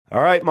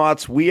All right,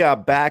 Mott's, we are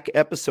back,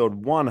 episode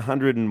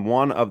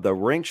 101 of the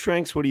Rink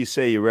Shrinks. What do you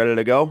say? You ready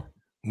to go?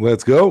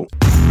 Let's go. All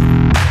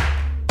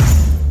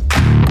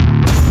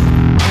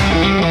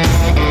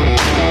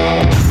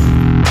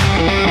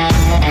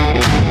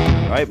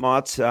right,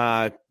 Mott's,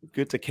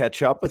 good to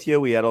catch up with you.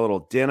 We had a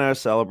little dinner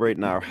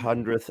celebrating our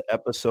 100th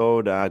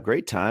episode.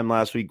 Great time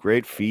last week.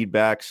 Great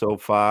feedback so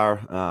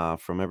far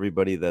from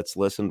everybody that's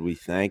listened. We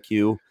thank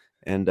you.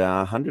 And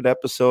 100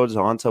 episodes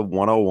on to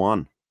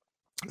 101.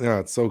 Yeah,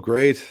 it's so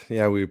great.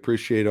 Yeah, we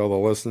appreciate all the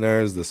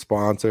listeners, the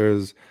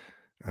sponsors.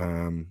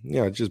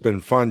 It's just been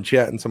fun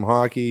chatting some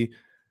hockey,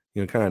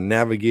 kind of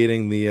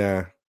navigating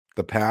the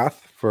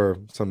path for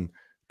some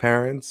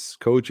parents,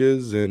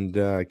 coaches,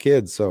 and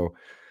kids. So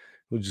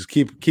we'll just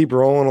keep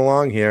rolling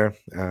along here.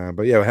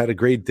 But yeah, we had a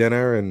great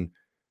dinner and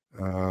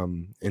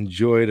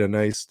enjoyed a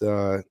nice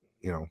what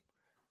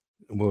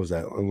was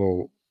that? A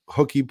little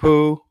hooky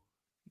poo.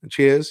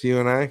 Cheers, you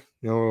and I.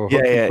 A little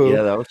hooky poo.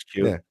 Yeah, that was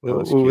cute. Yeah,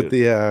 with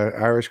the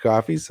Irish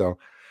coffee. So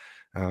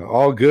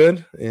all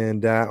good.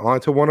 And on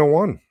to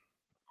 101.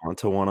 On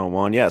to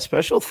 101. Yeah,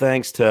 special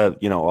thanks to,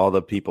 all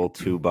the people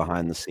too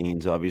behind the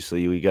scenes.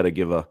 Obviously, we got to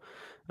give a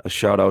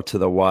shout out to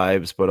the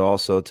wives, but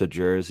also to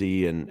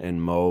Jersey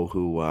and Mo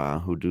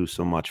who do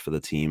so much for the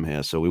team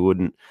here. So we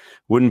wouldn't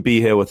be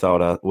here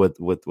without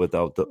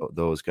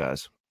those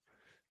guys.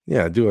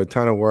 Yeah, do a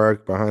ton of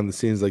work behind the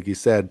scenes, like you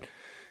said.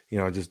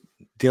 Just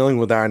dealing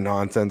with our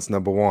nonsense,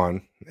 number one,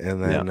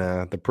 and then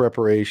the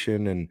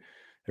preparation and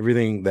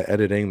everything, the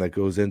editing that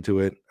goes into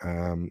it,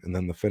 and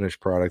then the finished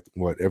product.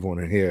 What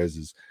everyone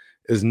hears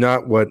is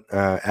not what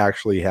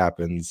actually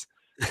happens.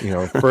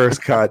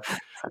 First cut.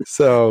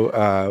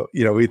 So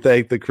we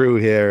thank the crew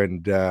here,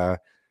 and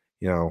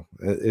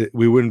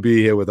we wouldn't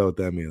be here without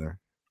them either.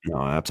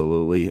 No,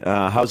 absolutely.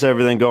 How's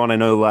everything going? I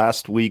know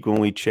last week when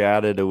we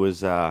chatted, it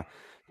was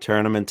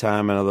tournament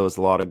time. I know there was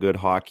a lot of good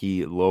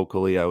hockey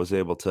locally. I was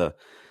able to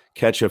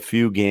catch a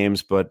few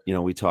games, but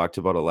we talked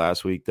about it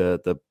last week.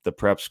 The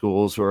prep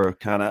schools were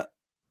kind of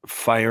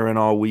firing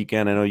all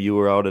weekend. I know you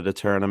were out at a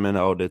tournament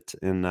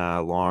in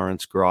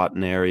Lawrence,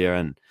 Groton area,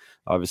 and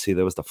obviously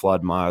there was the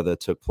Flood Mile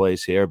that took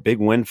place here. Big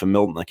win for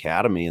Milton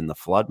Academy in the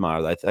Flood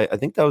Mile. I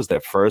think that was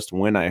their first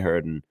win I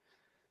heard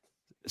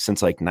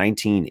since like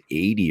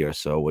 1980 or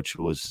so, which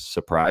was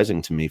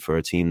surprising to me for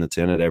a team that's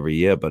in it every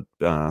year. But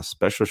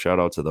special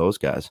shout out to those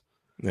guys.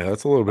 Yeah,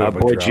 that's a little bit of a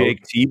boy drought.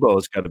 Jake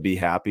Tebow's got to be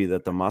happy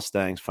that the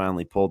Mustangs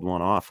finally pulled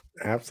one off.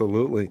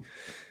 Absolutely.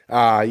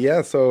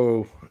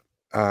 So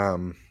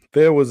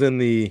there was in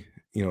the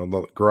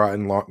the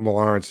Groton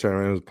Lawrence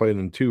tournament. It was played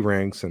in 2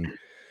 rinks, and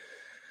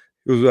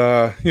it was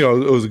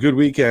it was a good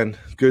weekend.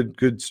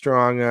 Good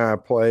strong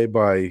play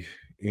by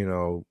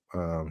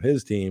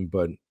his team,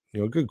 but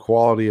good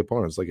quality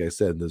opponents. Like I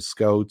said, the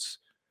scouts,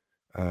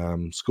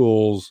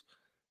 schools,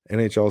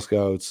 NHL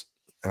scouts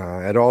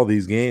at all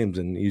these games,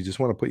 and you just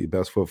want to put your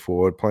best foot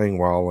forward, playing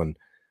well and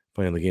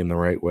playing the game the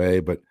right way.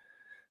 But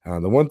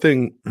the one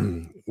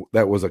thing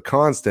that was a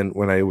constant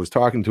when I was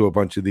talking to a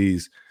bunch of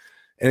these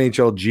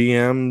NHL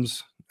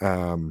GMs,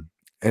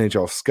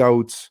 NHL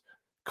scouts,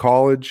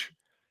 college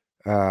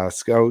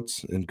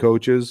scouts and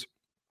coaches,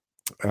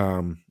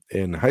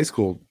 and high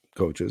school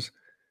coaches,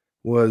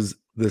 was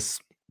this,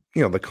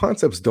 the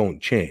concepts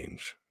don't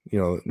change.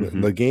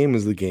 The game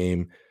is the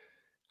game.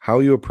 How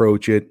you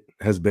approach it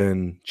has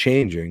been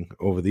changing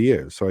over the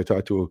years. So I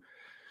talked to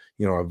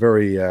a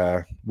very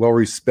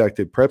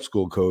well-respected prep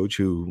school coach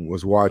who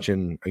was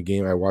watching a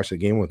game. I watched a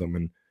game with him,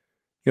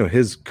 and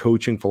his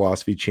coaching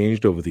philosophy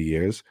changed over the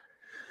years.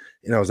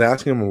 And I was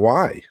asking him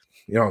why.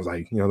 I was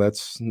like,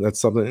 that's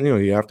something,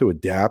 you have to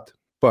adapt.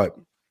 But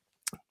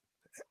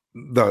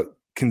the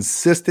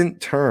consistent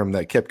term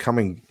that kept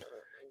coming,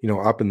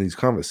 up in these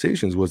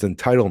conversations was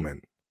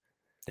entitlement.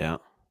 Yeah.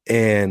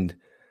 And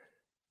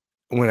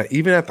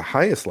even at the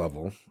highest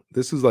level,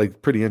 this is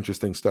like pretty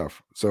interesting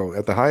stuff. So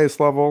at the highest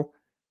level,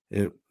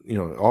 it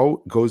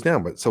all goes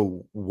down. But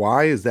so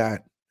why is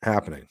that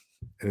happening?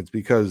 And it's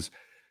because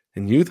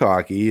in youth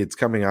hockey, it's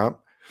coming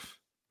up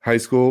high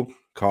school,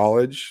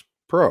 college,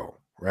 pro,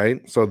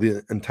 right? So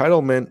the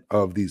entitlement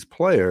of these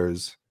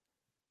players,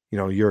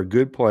 you're a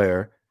good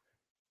player,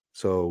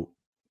 so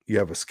you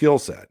have a skill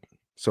set.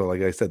 So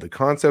like I said, the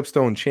concepts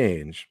don't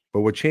change,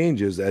 but what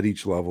changes at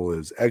each level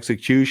is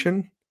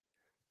execution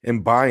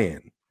and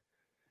buy-in.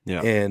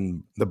 Yeah.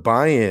 And the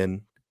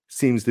buy-in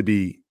seems to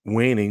be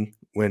waning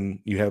when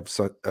you have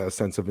a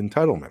sense of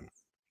entitlement.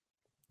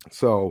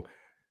 So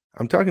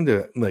I'm talking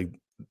to like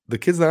the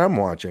kids that I'm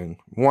watching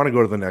want to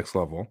go to the next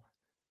level,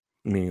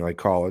 meaning like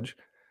college,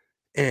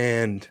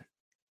 and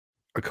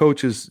a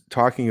coach is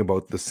talking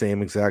about the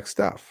same exact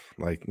stuff.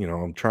 Like,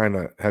 I'm trying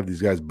to have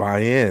these guys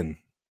buy in.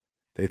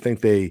 They think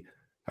they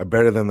are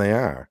better than they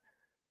are.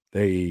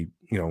 They,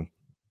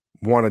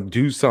 want to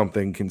do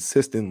something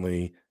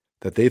consistently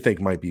that they think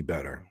might be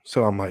better.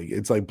 So I'm like,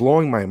 it's like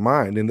blowing my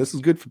mind. And this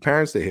is good for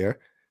parents to hear,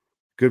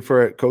 good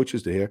for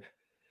coaches to hear.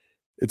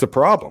 It's a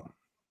problem,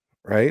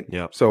 right?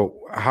 Yeah.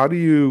 So how do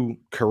you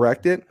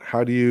correct it?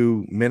 How do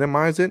you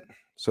minimize it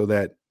so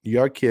that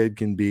your kid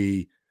can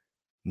be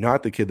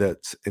not the kid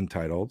that's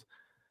entitled.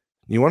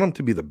 You want them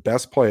to be the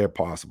best player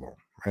possible,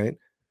 right?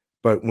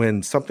 But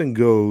when something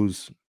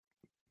goes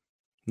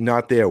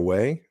not their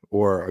way,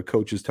 or a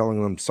coach is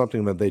telling them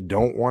something that they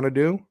don't want to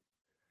do,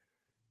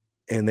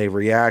 and they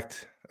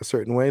react a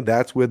certain way,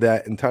 that's where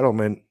that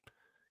entitlement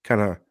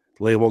kind of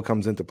label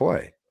comes into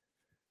play.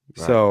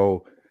 Right.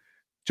 So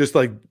just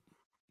like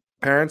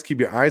parents, keep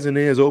your eyes and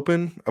ears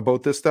open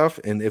about this stuff.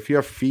 And if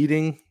you're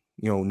feeding,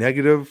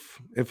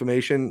 negative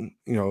information,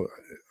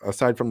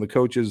 aside from the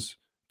coach's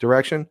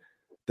direction,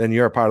 then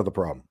you're a part of the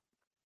problem.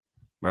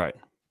 Right.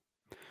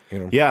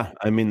 Yeah.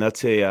 I mean,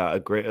 that's a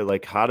great,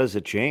 like, how does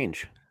it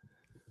change?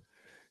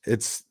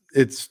 It's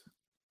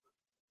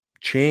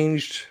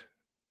changed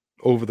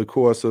over the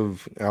course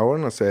of, I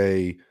want to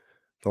say,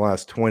 the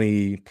last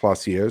 20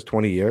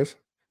 years.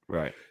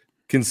 Right.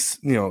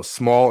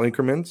 Small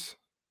increments.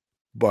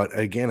 But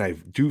again, I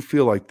do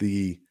feel like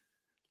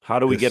how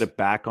do we get it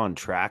back on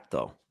track,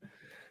 though?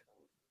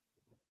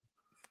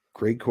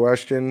 Great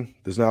question.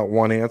 There's not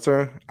one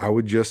answer. I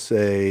would just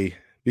say,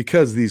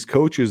 because these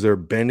coaches are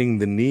bending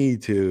the knee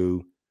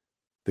to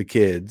the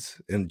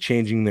kids and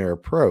changing their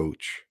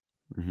approach.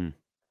 Mm-hmm.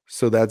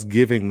 So that's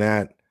giving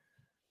that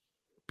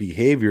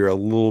behavior a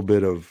little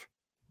bit of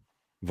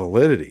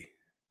validity.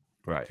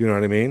 Right. Do you know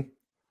what I mean?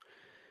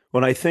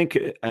 Well,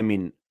 I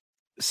mean,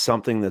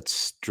 something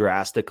that's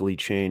drastically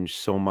changed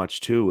so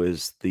much too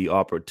is the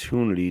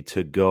opportunity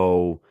to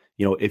go,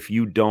 if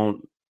you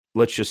don't,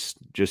 let's just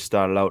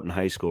start it out in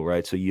high school,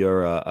 right? So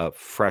you're a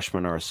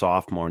freshman or a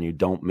sophomore and you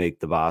don't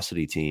make the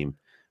varsity team,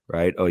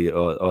 right?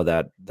 Or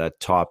that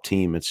top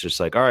team. It's just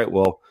like, all right,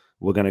 well,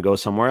 we're going to go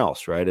somewhere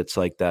else, right? It's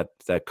like that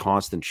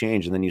constant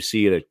change. And then you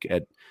see it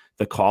at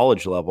the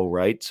college level,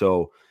 right?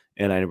 So,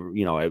 and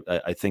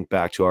I think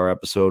back to our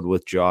episode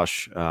with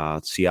Josh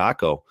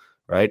Siako,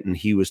 right? And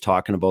he was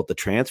talking about the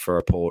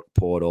transfer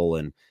portal,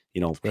 and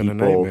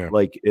people,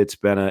 like, it's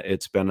been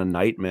a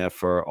nightmare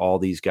for all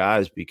these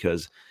guys,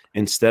 because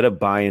instead of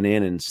buying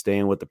in and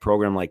staying with the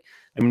program, like,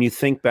 I mean, you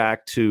think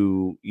back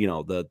to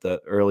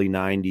the early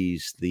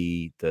 90s,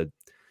 the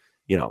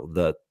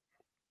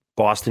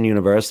Boston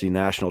University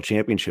national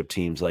championship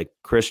teams, like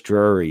Chris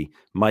Drury,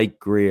 Mike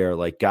Greer,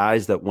 like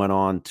guys that went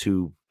on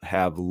to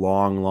have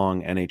long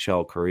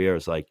NHL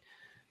careers. Like,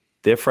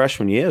 their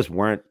freshman years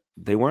weren't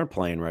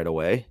playing right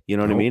away. You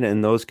know what I mean?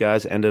 And those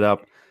guys ended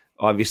up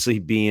obviously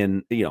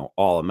being,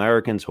 all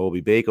Americans,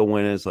 Hobie Baker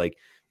winners, like,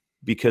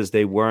 because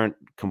they weren't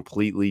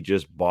completely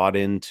just bought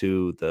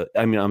into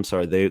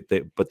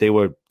they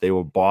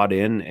were bought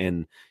in,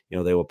 and,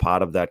 they were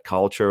part of that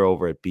culture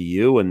over at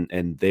BU,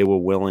 and they were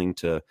willing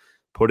to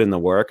put in the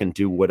work and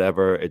do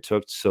whatever it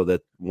took so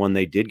that when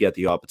they did get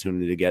the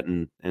opportunity to get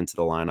into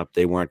the lineup,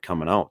 they weren't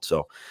coming out.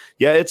 So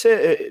yeah, it's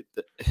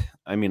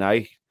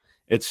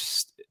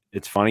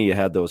funny you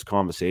had those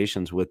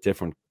conversations with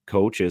different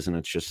coaches, and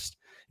it's just,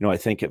 I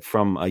think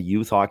from a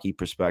youth hockey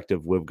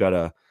perspective, we've got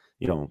to,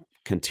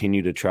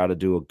 continue to try to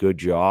do a good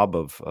job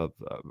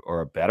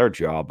or a better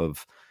job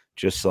of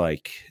just,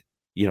 like,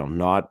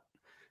 not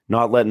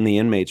letting the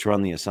inmates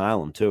run the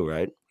asylum too,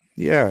 right?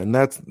 Yeah, and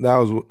that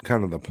was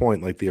kind of the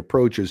point. Like, the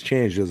approach has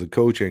changed as a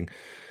coaching,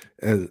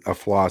 as a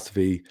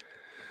philosophy,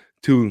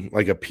 to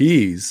like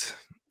appease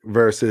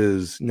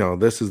versus,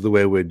 this is the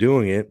way we're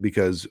doing it.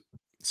 Because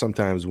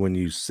sometimes when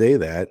you say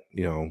that,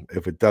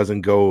 if it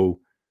doesn't go,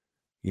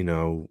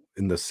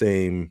 in the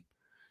same,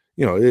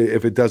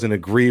 if it doesn't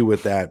agree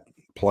with that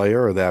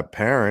player or that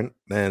parent,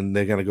 then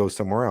they're going to go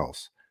somewhere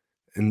else.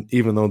 And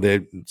even though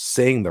they're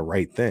saying the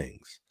right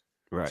things.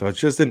 Right. So it's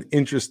just an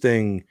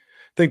interesting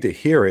thing to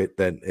hear it,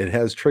 that it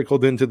has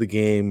trickled into the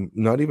game,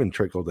 not even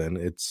trickled in.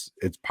 It's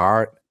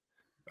part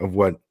of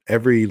what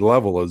every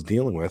level is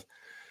dealing with.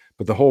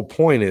 But the whole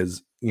point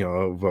is,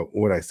 of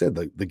what I said,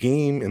 the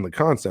game and the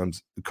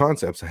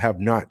concepts have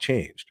not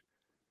changed.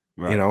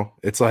 Right.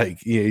 It's like,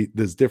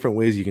 there's different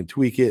ways you can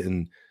tweak it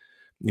and,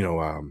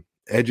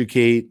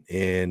 educate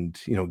and,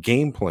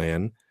 game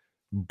plan.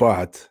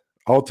 But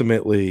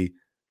ultimately,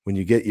 when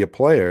you get your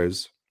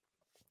players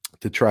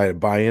to try to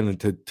buy in and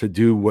to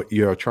do what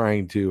you're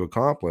trying to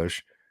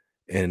accomplish,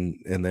 and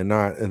they're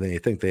not, and they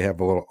think they have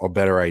a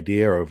better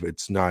idea, or if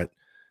it's not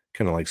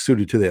kind of like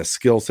suited to their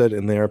skill set,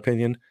 in their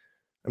opinion.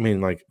 I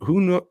mean, like,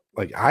 who knew?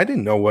 Like, I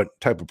didn't know what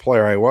type of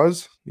player I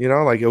was,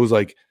 like, it was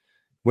like,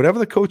 whatever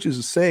the coaches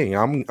are saying,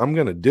 I'm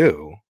going to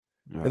do.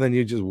 Right. And then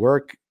you just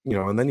work,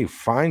 and then you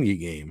find your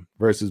game,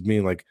 versus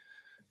being like,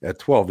 at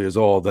 12 years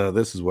old,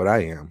 this is what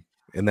I am.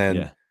 And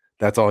then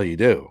that's all you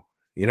do,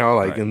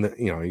 like,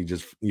 right.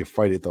 You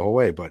fight it the whole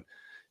way. But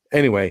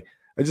anyway,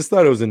 I just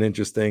thought it was an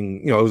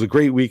interesting, it was a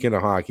great weekend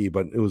of hockey,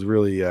 but it was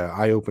really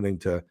eye-opening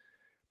to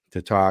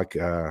talk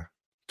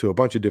to a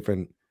bunch of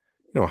different,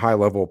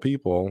 high-level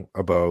people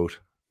about,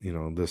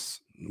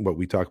 this, what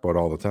we talk about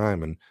all the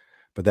time.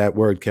 But that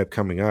word kept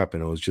coming up,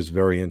 and it was just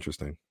very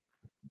interesting.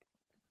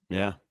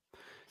 Yeah.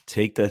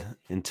 Take the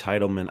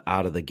entitlement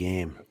out of the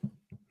game.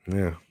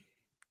 Yeah.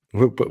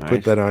 We'll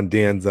put that on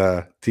Dan's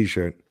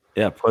T-shirt.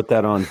 Yeah, put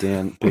that on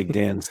Big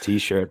Dan's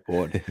T-shirt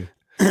board.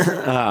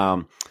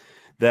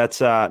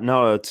 That's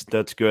no,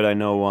 that's good. I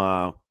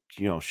know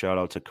shout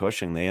out to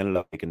Cushing. They ended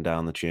up taking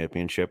down the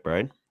championship,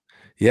 right?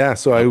 Yeah,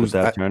 so Up at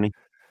that tourney.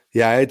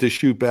 yeah, I had to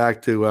shoot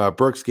back to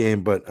Brooks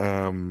game, but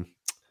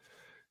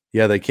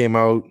yeah, they came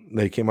out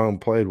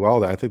and played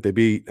well. I think they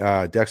beat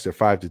Dexter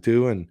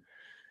 5-2, and it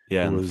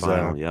Yeah, in the was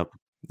final. Yep.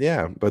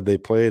 yeah, but they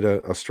played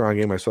a strong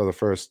game. I saw the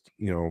first,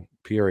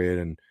 period,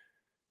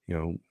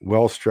 and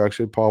well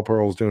structured. Paul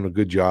Pearl's doing a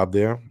good job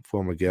there,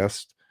 former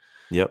guest,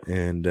 Yep.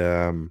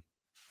 and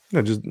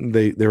just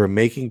they were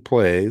making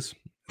plays,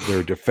 they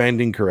were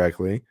defending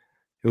correctly.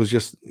 It was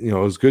just it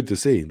was good to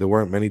see. There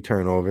weren't many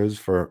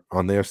turnovers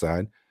on their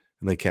side,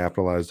 and they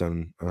capitalized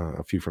on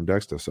a few from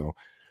Dexter. So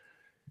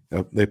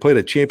they played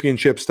a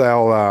championship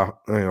style,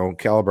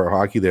 caliber of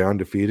hockey. They're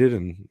undefeated,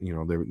 and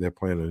they're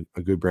playing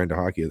a good brand of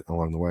hockey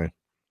along the way.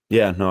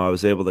 Yeah, no, I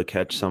was able to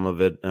catch some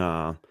of it.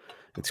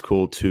 It's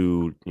cool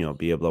to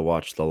be able to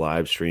watch the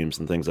live streams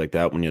and things like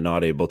that when you're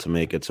not able to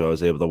make it. So I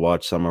was able to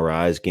watch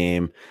Summerai's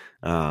game,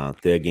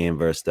 their game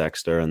versus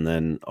Dexter, and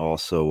then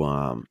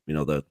also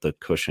the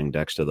Cushing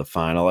Dexter the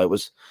final. I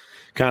was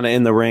kind of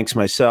in the ranks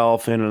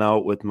myself, in and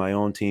out with my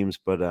own teams,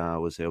 but I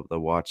was able to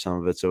watch some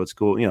of it. So it's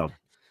cool.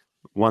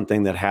 One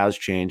thing that has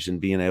changed in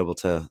being able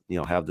to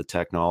have the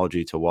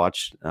technology to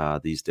watch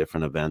these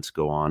different events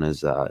go on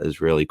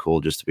is really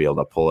cool, just to be able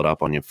to pull it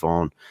up on your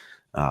phone.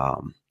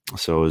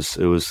 So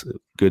it was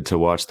good to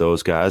watch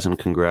those guys, and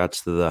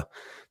congrats to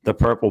the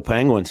Purple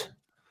Penguins.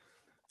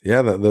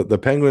 Yeah, the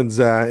Penguins.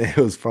 It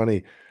was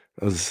funny.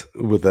 I was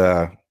with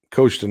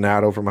Coach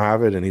Donato from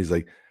Harvard, and he's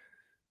like,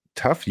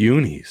 "Tough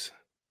unis."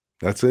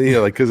 That's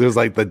it, because it was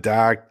like the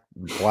dark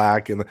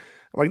black, and I'm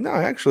like, no,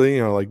 actually,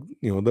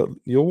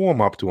 you'll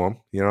warm up to them,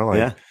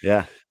 Yeah.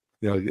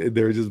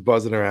 They were just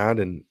buzzing around,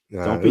 and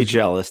Don't be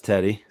jealous,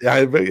 Teddy.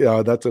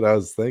 Yeah, that's what I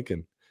was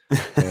thinking.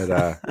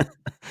 But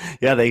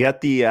yeah, they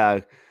got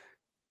the.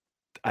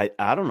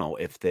 I don't know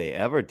if they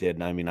ever did.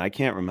 I mean, I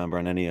can't remember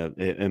on any of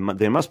it.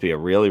 They must be a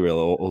really, really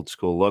old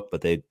school look,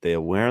 but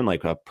they're wearing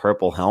like a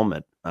purple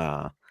helmet,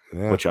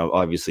 which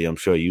obviously I'm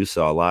sure you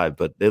saw live.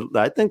 But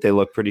I think they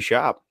look pretty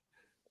sharp.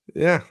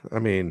 Yeah, I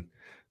mean,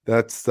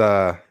 that's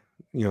what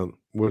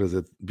is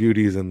it?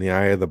 Beauty's in the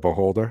eye of the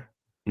beholder.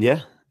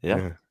 Yeah.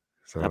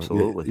 So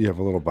absolutely. You have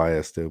a little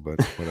bias too,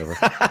 but whatever.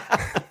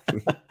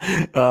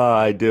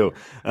 I do.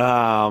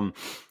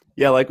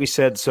 Yeah, like we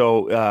said,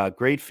 so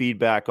great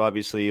feedback.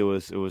 Obviously, it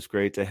was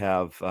great to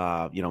have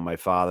my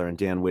father and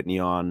Dan Whitney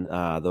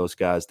on. Those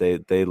guys,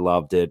 they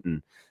loved it,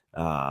 and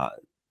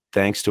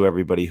thanks to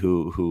everybody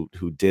who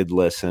did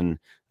listen,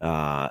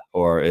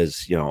 or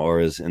is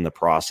in the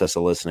process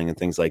of listening and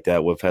things like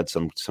that. We've had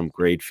some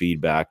great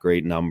feedback,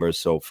 great numbers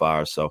so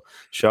far. So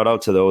shout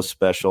out to those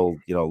special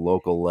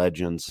local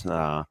legends.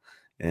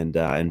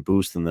 And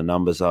boosting the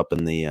numbers up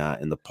in the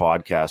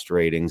podcast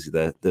ratings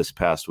this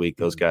past week.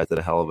 Those guys did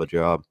a hell of a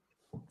job.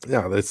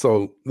 Yeah, they're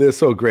so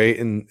great,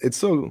 and it's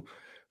so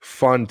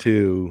fun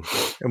to.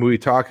 And we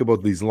talk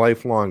about these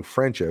lifelong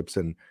friendships,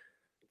 and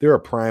they're a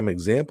prime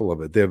example of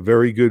it. They're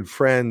very good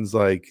friends,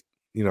 to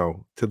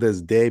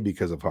this day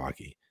because of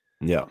hockey.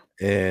 Yeah,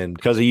 and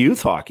because of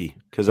youth hockey,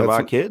 because of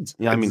our kids.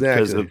 Yeah, exactly. I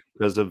mean,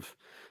 because of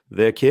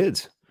their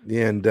kids.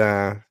 And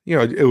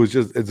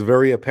it's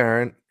very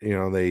apparent.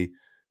 They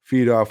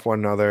feed off one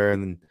another,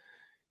 and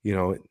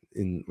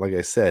and like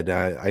I said,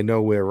 I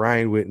know where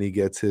Ryan Whitney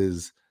gets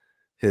his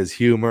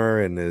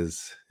humor and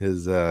his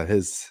good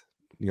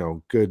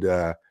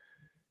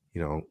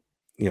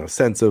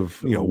sense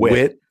of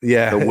wit.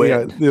 Yeah, the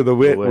wit, the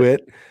wit.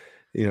 Wit.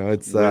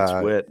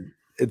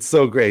 It's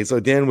so great. So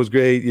Dan was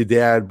great. Your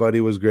dad, Buddy,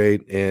 was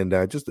great, and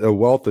just a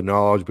wealth of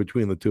knowledge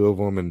between the two of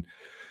them, and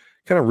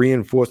kind of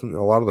reinforcing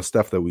a lot of the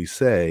stuff that we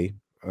say.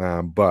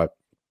 But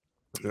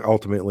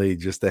ultimately,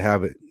 just to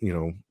have it,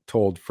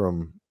 told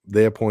from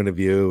their point of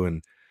view,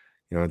 and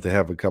to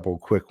have a couple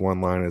quick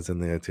one-liners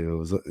in there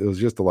too. It was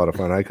just a lot of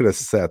fun. I could have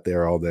sat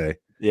there all day.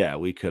 Yeah,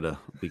 we could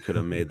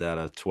have made that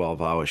a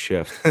 12-hour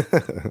shift.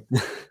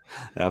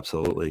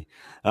 Absolutely.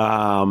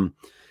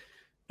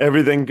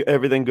 Everything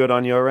good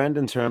on your end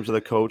in terms of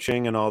the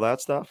coaching and all that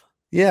stuff?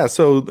 Yeah,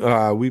 so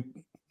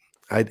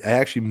I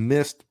actually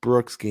missed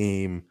Brooks'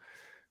 game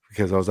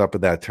because I was up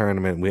at that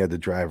tournament. We had to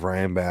drive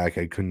Ryan back.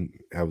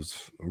 I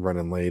was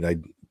running late. I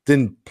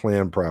didn't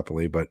plan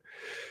properly, but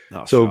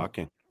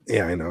shocking.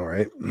 Yeah, I know,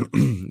 right?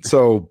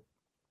 So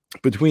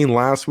between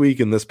last week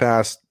and this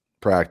past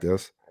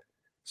practice,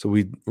 so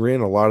we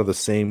ran a lot of the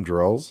same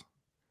drills,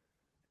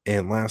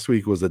 and last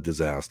week was a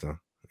disaster.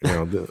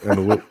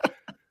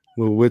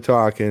 We're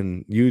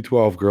talking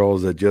U12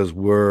 girls that just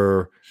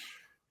were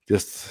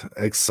just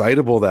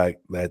excitable that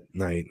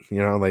night.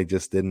 They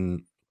just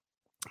didn't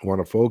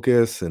want to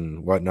focus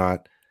and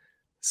whatnot.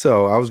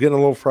 So I was getting a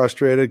little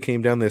frustrated,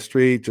 came down the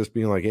street just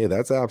being like, hey,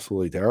 that's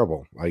absolutely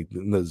terrible. Like,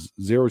 there's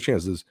zero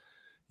chances.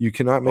 You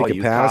cannot make a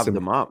pass and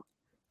them up.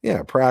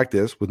 Yeah,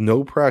 practice with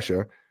no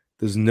pressure.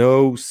 There's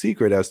no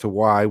secret as to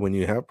why when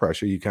you have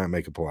pressure, you can't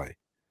make a play.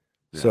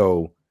 Yeah.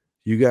 So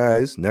you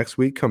guys next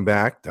week come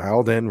back,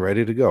 dialed in,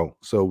 ready to go.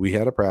 So we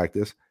had a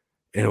practice,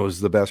 and it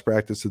was the best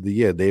practice of the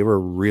year. They were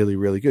really,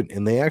 really good.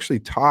 And they actually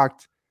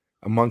talked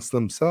amongst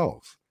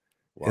themselves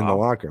in the Wow.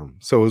 locker room.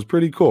 So it was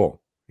pretty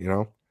cool, you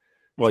know?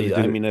 Well, So they I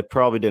did it. mean, it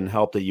probably didn't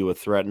help that you were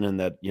threatening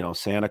that,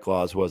 Santa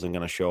Claus wasn't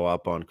going to show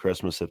up on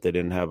Christmas if they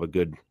didn't have a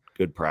good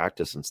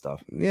practice and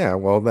stuff. Yeah,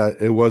 well,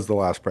 that it was the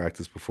last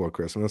practice before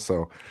Christmas.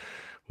 So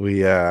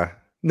we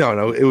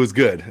no, it was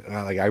good.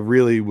 Like I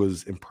really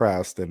was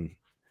impressed. And,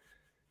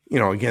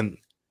 again,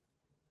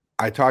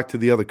 I talked to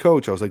the other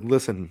coach. I was like,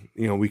 listen,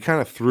 we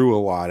kind of threw a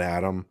lot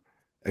at them,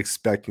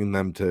 expecting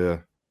them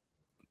to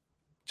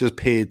just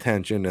pay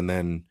attention and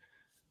then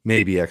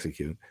maybe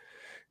execute.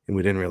 And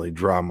we didn't really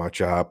draw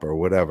much up or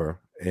whatever.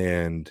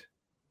 And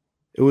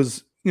it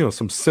was,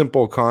 some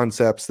simple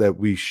concepts that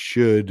we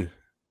should,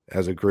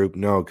 as a group,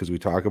 know because we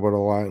talk about it a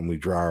lot and we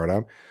draw it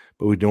up,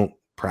 but we don't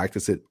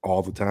practice it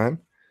all the time.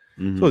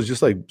 So it's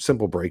just like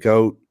simple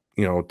breakout,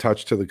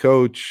 touch to the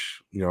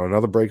coach,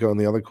 another breakout in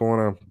the other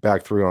corner,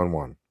 back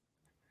 3-on-1.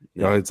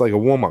 It's like a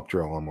warm-up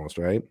drill almost,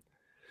 right?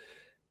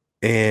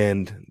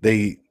 And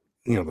they,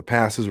 the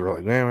passes were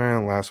like,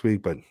 last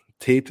week, but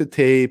tape to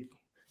tape,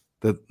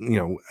 there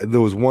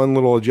was one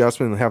little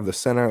adjustment and have the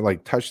center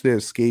like touch their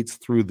skates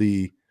through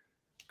the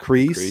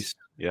crease.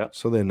 Yeah.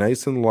 So they're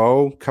nice and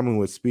low, coming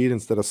with speed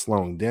instead of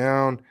slowing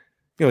down.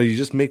 You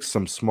just make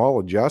some small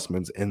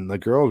adjustments, and the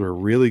girls were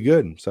really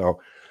good.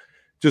 So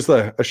just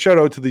a shout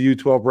out to the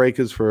U12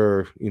 Breakers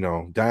for,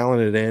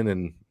 dialing it in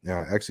and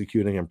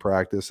executing in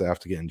practice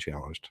after getting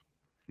challenged.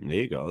 There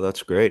you go.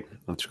 That's great.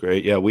 That's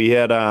great. Yeah, we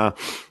had a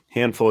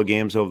handful of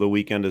games over the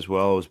weekend as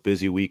well. It was a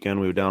busy weekend.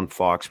 We were down in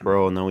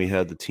Foxborough, and then we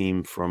had the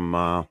team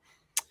from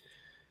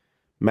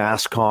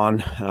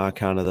MassCon,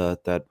 kind of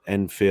that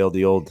Enfield,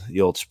 the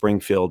old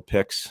Springfield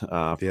Picks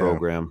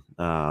program.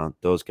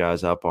 Those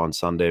guys up on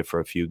Sunday for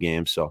a few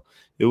games. So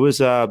it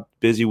was a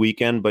busy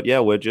weekend, but yeah,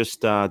 we're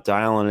just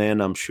dialing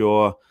in. I'm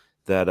sure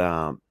that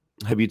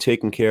have you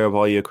taken care of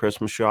all your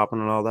Christmas shopping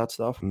and all that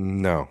stuff?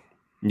 No.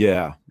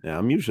 Yeah.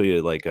 I'm usually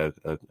like a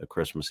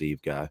Christmas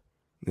Eve guy.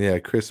 Yeah,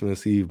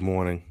 Christmas Eve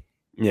morning.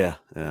 Yeah.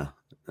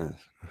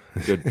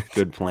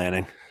 Good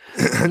planning.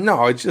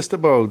 No, it's just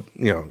about,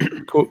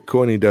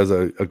 Courtney does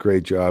a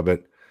great job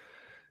at,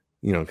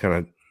 kind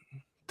of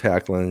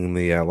tackling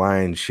the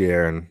lion's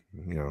share, and,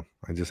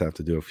 I just have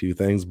to do a few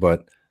things,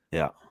 but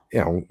yeah.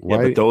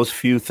 Why? But those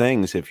few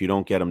things, if you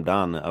don't get them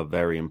done, are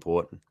very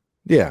important.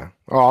 Yeah.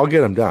 Oh, I'll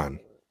get them done.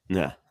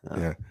 Yeah.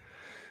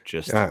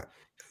 Just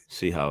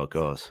see how it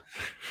goes.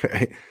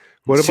 Right.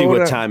 See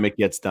what time it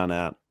gets done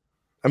at.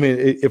 I mean,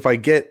 if I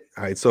get,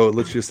 all right, so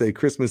let's just say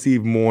Christmas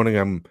Eve morning,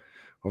 I'm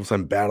all of a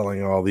sudden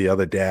battling all the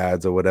other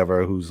dads or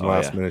whatever who's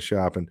last minute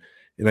shopping,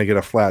 and I get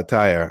a flat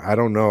tire. I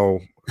don't know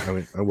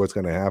what's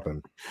going to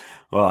happen.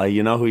 Well,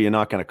 you know who you're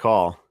not going to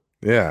call.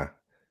 Yeah.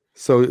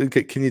 So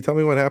can you tell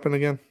me what happened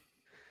again?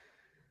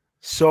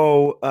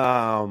 So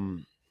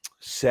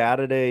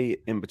Saturday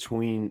in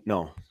between,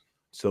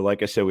 so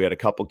like I said, we had a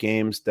couple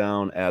games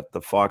down at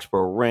the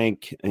Foxborough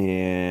rink,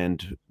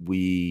 and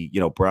we,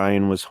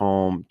 Brian was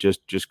home,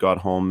 just got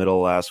home middle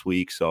of last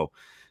week. So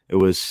it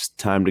was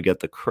time to get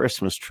the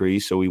Christmas tree.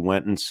 So we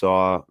went and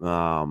saw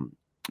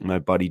my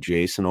buddy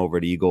Jason over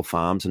at Eagle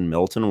Farms in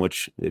Milton,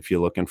 which if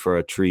you're looking for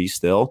a tree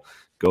still,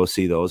 go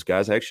see those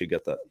guys. I actually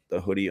got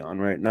the hoodie on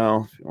right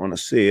now if you want to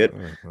see it.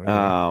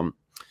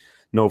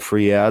 No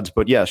free ads,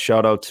 but yeah,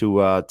 shout out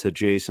to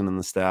Jason and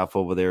the staff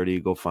over there at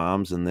Eagle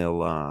Farms, and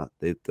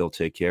they'll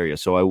take care of you.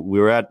 So we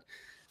were at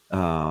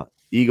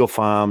Eagle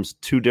Farms,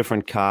 2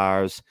 different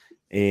cars,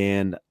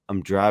 and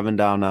I'm driving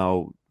down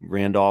now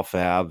Randolph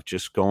Ave,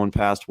 just going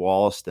past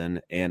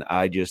Wollaston, and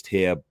I just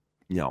hear,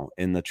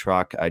 in the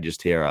truck, I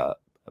just hear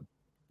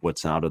what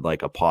sounded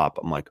like a pop.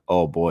 I'm like,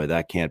 oh boy,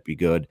 that can't be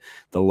good.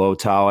 The low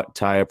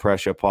tire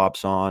pressure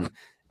pops on,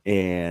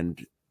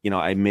 and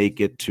I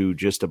make it to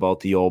just about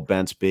the old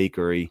Bent's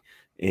Bakery,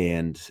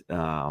 and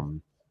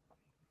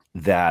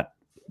that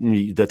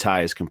the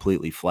tire is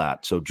completely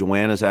flat. So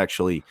Joanna's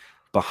actually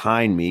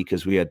behind me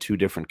because we had 2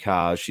 different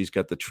cars. She's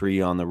got the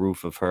tree on the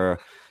roof of her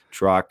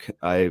truck.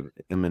 I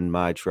am in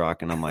my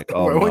truck, and I'm like,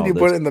 oh, why wouldn't you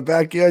put it in the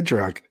backyard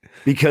truck?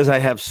 Because I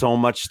have so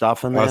much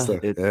stuff in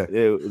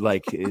there.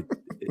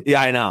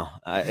 Yeah, I know.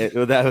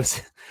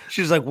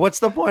 She's like, what's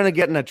the point of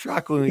getting a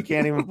truck when we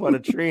can't even put a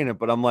tree in it?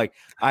 But I'm like,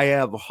 I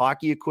have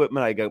hockey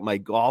equipment. I got my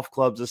golf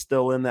clubs are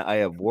still in there. I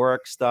have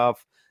work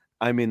stuff.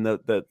 I mean, the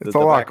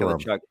back of the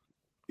truck,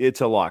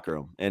 it's a locker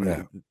room.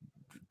 And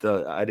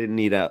I didn't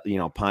need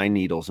pine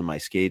needles in my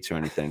skates or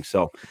anything.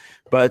 So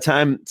by the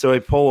time, I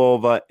pull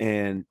over,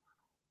 and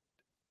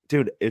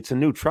dude, it's a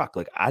new truck.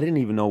 Like, I didn't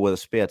even know where the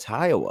spare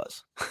tire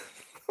was.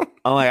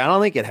 I'm like, I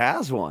don't think it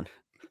has one.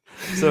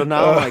 So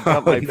now I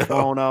got my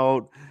phone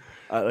out,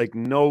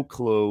 no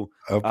clue.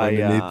 Up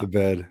underneath the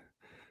bed.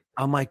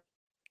 I'm like,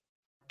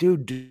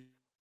 dude, do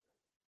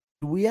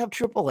we have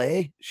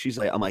AAA? She's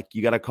like, I'm like,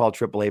 you got to call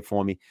AAA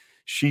for me.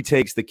 she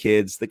takes the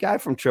kids. The guy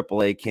from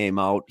AAA came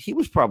out. He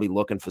was probably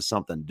looking for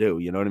something to do.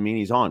 You know what I mean?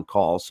 He's on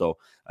call, so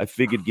I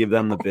figured give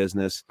them the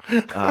business.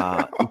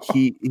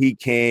 He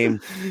came,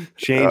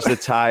 changed the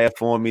tire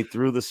for me,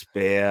 threw the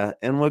spare,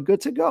 and we're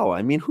good to go.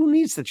 I mean, who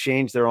needs to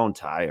change their own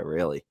tire,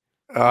 really?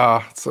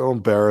 So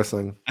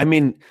embarrassing. I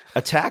mean,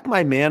 attack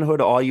my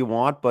manhood all you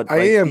want, but I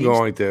like am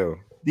going to.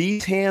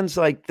 these hands,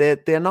 like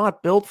they're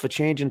not built for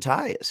changing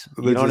tires.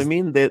 You know what I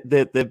mean?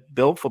 They're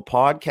built for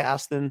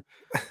podcasting,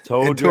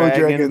 toe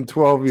dragging,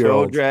 12-year-olds,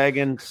 toe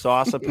dragging,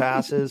 salsa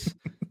passes.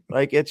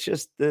 Like it's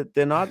just that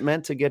they're not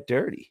meant to get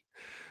dirty.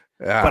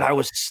 Yeah. But I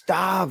was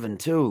starving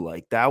too.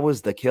 Like that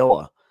was the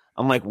killer.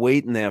 I'm like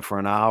waiting there for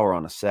an hour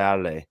on a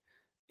Saturday,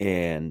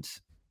 and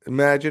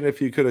imagine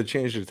if you could have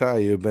changed your tire,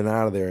 you'd been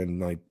out of there in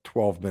like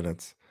 12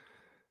 minutes.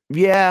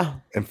 Yeah,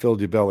 and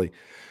filled your belly.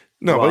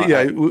 No, well, but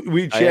yeah,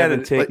 we chatted. I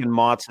haven't taken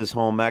Motz's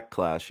home ec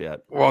class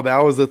yet. Well,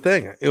 that was the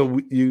thing.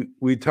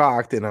 We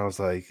talked, and I was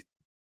like,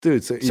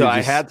 dude. So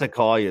I had to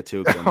call you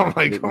too. Oh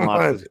my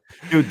God,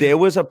 dude! There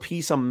was a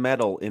piece of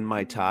metal in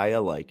my tire,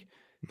 like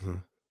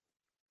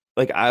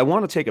I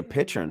want to take a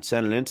picture and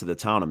send it into the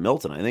town of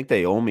Milton. I think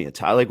they owe me a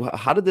tire. Like,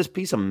 how did this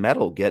piece of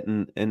metal get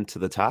into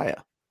the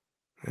tire?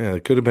 Yeah,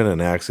 it could have been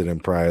an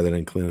accident prior. They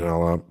didn't clean it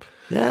all up.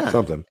 Yeah,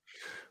 something.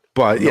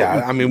 But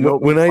yeah, I mean,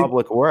 when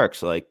public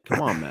works, like,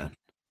 come on, man.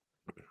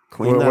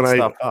 Clean that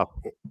stuff up.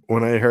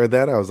 When I heard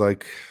that, I was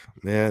like,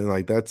 man,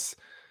 like that's,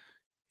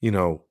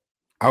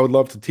 I would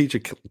love to teach a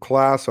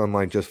class on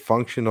like just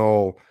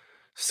functional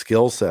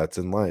skill sets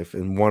in life.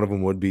 And one of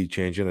them would be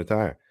changing a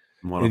tire.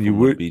 One of them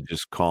would be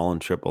just calling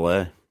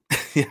AAA.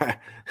 Yeah,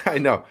 I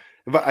know.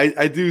 But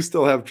I do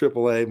still have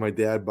AAA. My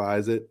dad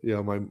buys it.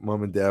 My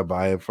mom and dad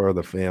buy it for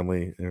the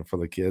family and for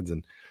the kids.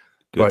 And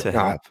good to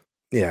have.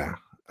 Yeah.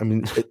 I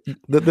mean,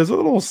 there's a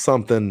little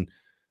something,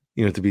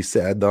 to be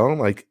said though.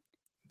 Like,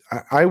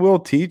 I will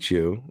teach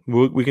you.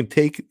 We can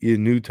take your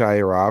new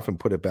tire off and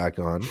put it back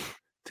on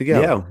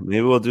together. Yeah,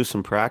 maybe we'll do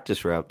some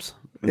practice reps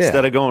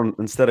instead of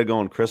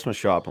going Christmas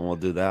shopping. We'll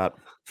do that.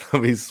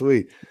 That'd be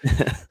sweet.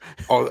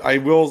 Oh, I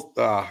will.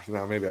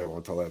 No, maybe I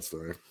won't tell that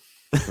story.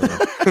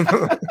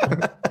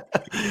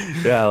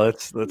 Yeah,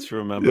 let's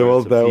remember. Yeah,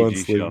 well, that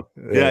one's show.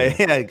 Yeah,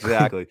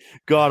 exactly.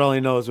 God only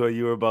knows where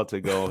you were about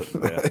to go.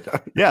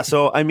 Yeah.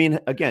 So I mean,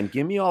 again,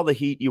 give me all the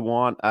heat you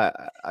want.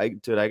 I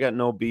got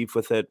no beef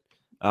with it.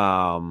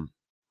 I'm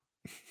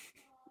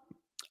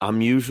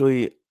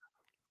usually,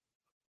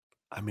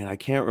 I mean, I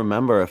can't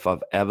remember if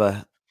I've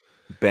ever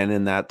been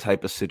in that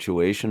type of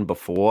situation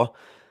before,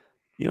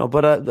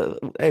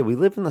 but hey, we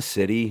live in the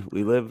city.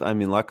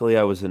 Luckily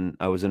I was in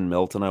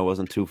Milton. I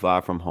wasn't too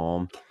far from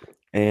home,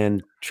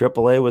 and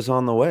AAA was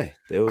on the way.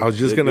 I was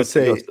just going to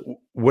say,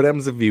 what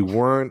happens if you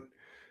weren't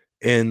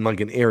in like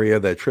an area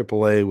that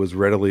AAA was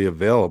readily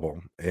available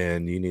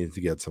and you needed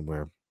to get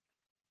somewhere?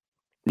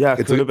 Yeah,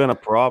 it could have been a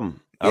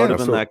problem. I would have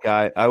been that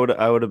guy. I would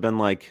have been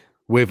like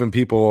waving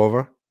people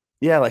over.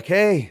 Yeah, like,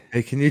 hey,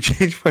 can you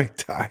change my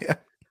tire?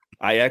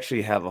 I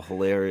actually have a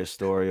hilarious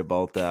story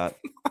about that.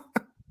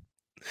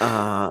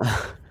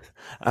 I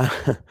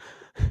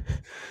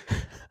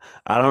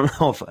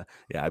don't know if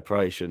I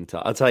probably shouldn't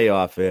tell. I'll tell you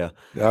off air.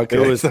 Okay.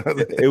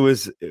 It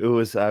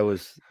was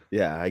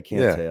I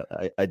can't tell.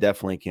 I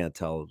definitely can't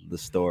tell the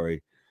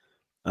story.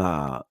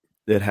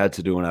 It had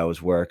to do when I was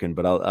working,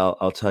 but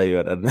I'll tell you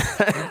at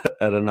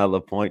another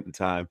point in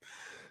time.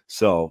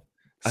 So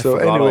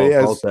anyway,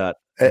 as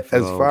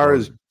far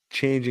as that.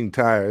 changing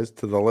tires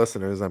to the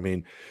listeners, I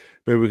mean,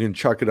 maybe we can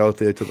chuck it out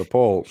there to the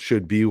poll.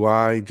 Should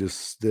BY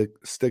just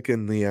stick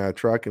in the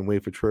truck and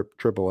wait for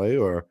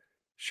AAA, or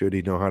should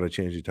he know how to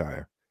change a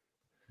tire?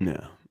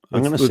 Yeah,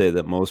 I'm going to say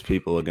that most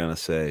people are going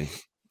to say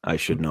I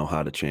should know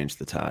how to change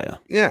the tire.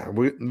 Yeah,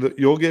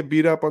 you'll get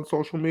beat up on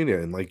social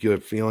media, and like your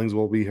feelings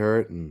will be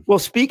hurt. And well,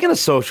 speaking of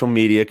social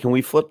media, can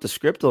we flip the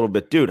script a little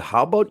bit, dude?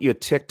 How about your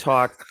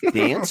TikTok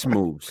dance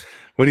moves?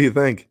 What do you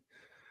think?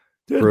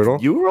 Dude, brutal.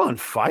 You were on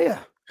fire.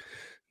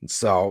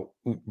 So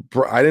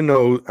I didn't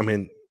know. I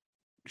mean,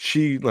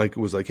 she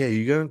was like, "Hey,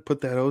 you gonna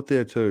put that out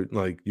there to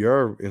like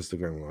your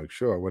Instagram?" I'm like,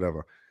 sure,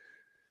 whatever.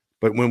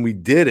 But when we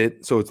did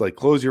it, so it's like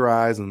close your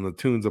eyes and the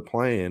tunes are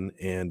playing,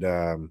 and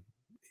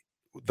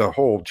the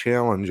whole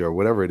challenge or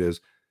whatever it is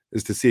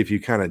to see if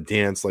you kind of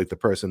dance like the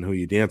person who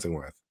you're dancing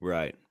with.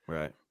 Right.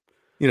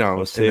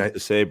 Well, safe to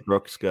say,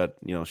 Brooke's got,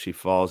 she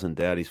falls in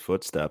Daddy's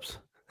footsteps.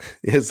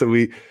 Yeah, so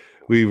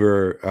we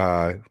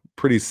were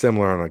pretty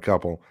similar on a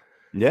couple.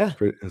 Yeah,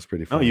 it's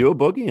pretty fun. Oh, you were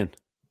boogieing.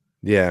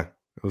 Yeah,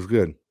 it was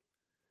good.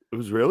 It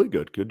was really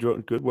good. Good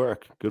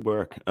work.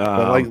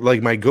 But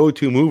like my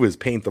go-to move is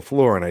paint the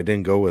floor, and I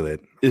didn't go with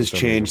it. Is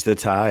change the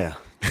tire.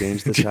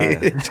 Change the tire.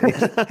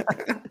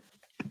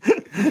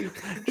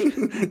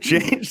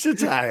 Change the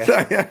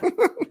tire.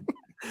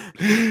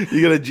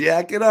 You gotta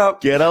jack it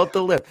up. Get out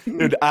the lip,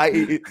 dude.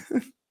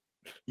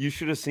 You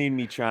should have seen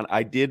me trying.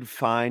 I did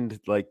find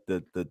like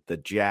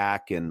the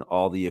jack and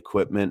all the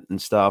equipment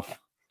and stuff.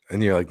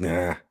 And you're like,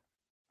 nah.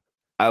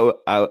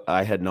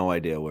 I had no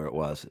idea where it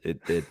was.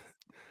 It's like,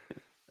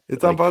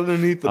 up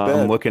underneath the bed.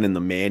 I'm looking in the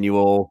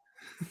manual.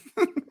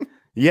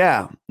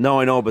 Yeah, no,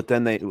 I know, but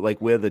then they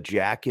like where the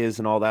jack is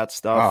and all that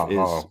stuff Oh, is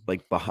oh,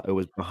 like it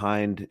was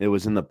behind, it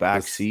was in the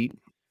back this, seat,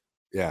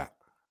 yeah,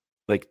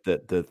 like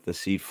the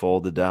seat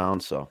folded down.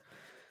 So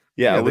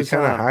yeah, yeah. it They was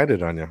kind of hide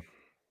it on you.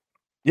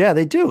 yeah,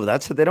 they do.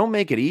 They don't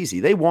make it easy.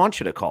 They want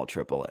you to call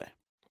AAA.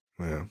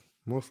 Yeah,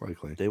 most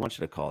likely. They want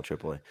you to call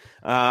AAA.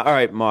 All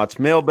right, Mott's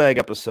mailbag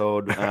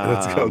episode.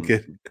 Let's go,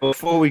 kid.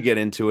 Before we get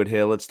into it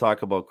here, let's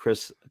talk about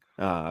Chris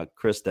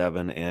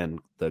Devon and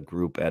the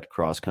group at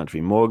Cross Country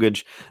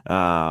Mortgage.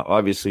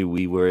 Obviously,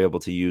 we were able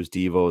to use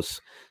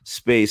Devo's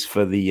space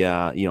for the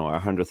our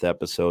 100th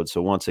episode.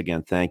 So once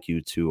again, thank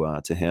you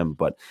to him.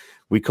 But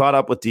we caught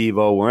up with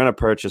Devo. We're in a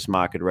purchase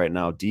market right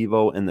now.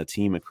 Devo and the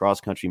team at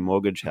Cross Country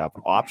Mortgage have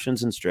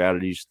options and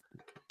strategies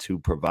to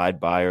provide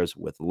buyers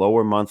with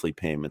lower monthly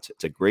payments.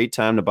 It's a great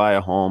time to buy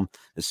a home,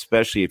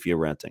 especially if you're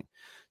renting.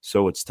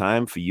 So it's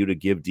time for you to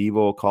give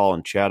Devo a call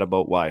and chat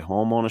about why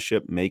home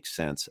ownership makes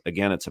sense.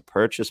 Again, it's a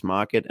purchase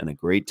market and a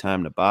great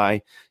time to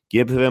buy.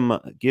 Give him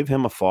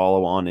a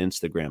follow on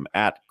Instagram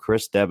at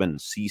Chris Devon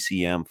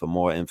CCM for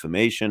more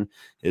information.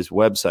 His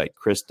website,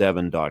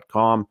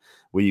 chrisdevon.com,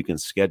 where you can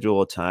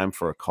schedule a time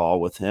for a call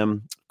with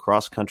him.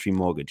 Cross Country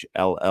Mortgage,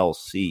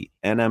 LLC,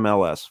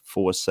 NMLS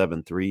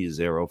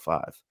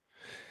 47305.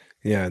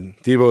 Yeah,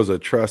 Devo is a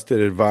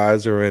trusted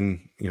advisor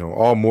in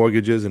all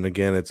mortgages, and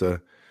again, it's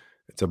a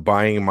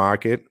buying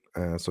market.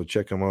 So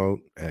check him out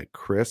at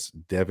Chris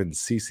Devon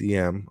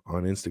CCM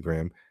on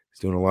Instagram.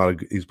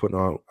 He's putting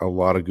out a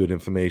lot of good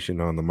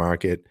information on the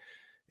market,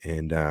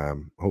 and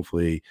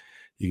hopefully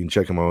you can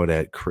check him out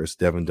at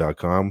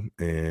chrisdevon.com,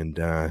 and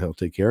he'll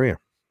take care of you.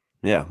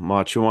 Yeah,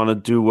 Mach, you want to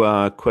do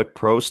a quick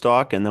pro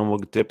stock and then we'll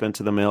dip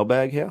into the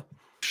mailbag here?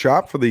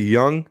 Shop for the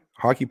young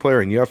hockey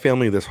player in your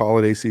family this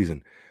holiday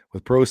season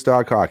with Pro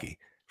Stock Hockey.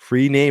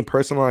 Free name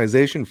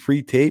personalization,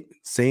 free tape,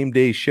 same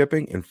day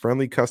shipping, and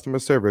friendly customer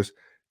service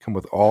come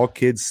with all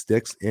kids'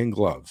 sticks and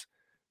gloves.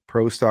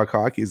 Pro Stock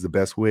Hockey is the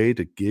best way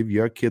to give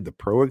your kid the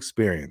pro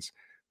experience.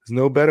 There's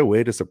no better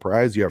way to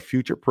surprise your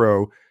future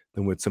pro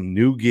than with some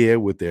new gear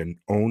with their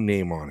own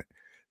name on it.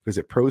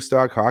 Visit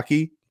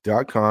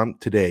ProStockHockey.com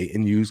today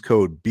and use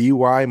code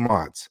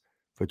BYMOTS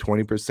for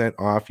 20%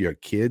 off your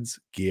kids'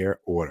 gear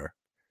order.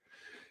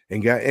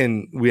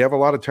 And we have a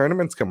lot of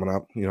tournaments coming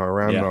up,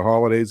 around the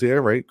holidays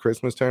here, right?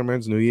 Christmas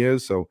tournaments, New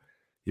Year's. So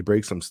you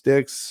break some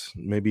sticks.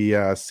 Maybe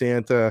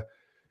Santa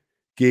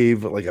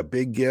gave like a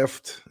big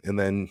gift, and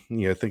then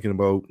thinking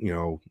about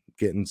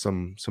getting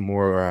some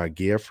more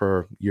gear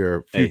for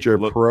your future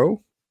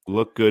pro.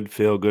 Look good,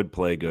 feel good,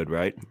 play good,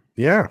 right?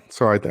 Yeah.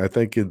 So I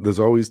think there's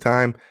always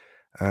time,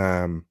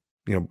 after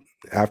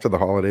the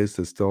holidays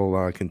to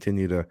still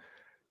continue to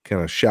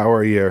kind of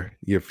shower your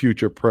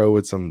future pro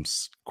with some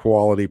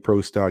quality pro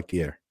stock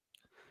gear.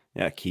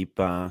 Yeah, keep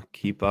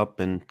up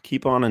and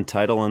keep on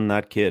entitling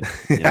that kid.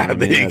 Yeah,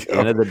 the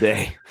end of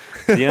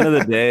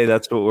the day,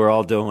 that's what we're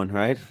all doing,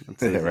 right?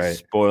 It's a right.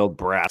 spoiled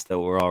brat that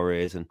we're all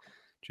raising.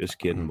 Just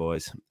kidding,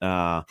 boys.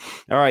 All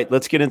right,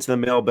 let's get into the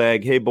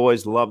mailbag. Hey,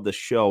 boys, love the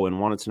show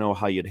and wanted to know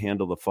how you'd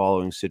handle the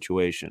following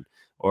situation,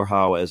 or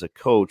how, as a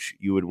coach,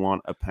 you would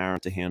want a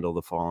parent to handle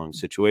the following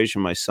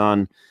situation. My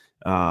son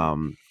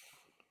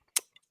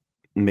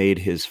made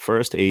his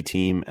first A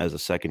team as a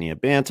second-year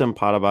bantam.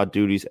 Part of our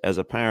duties as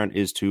a parent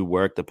is to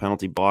work the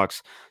penalty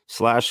box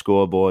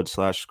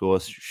 /scoreboard/score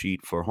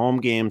sheet for home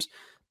games.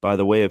 By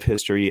the way of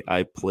history,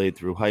 I played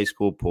through high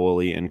school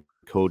poorly and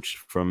coached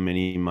from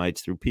mini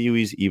mites through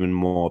peewees even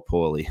more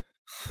poorly.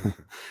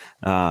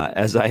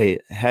 As I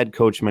had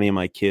coached many of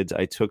my kids,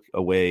 I took the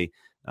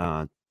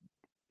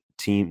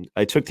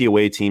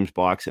away team's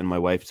box, and my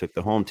wife took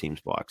the home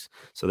team's box.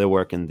 So they're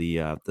working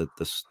the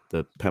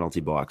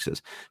penalty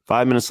boxes.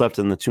 5 minutes left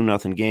in the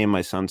 2-0 game.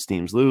 My son's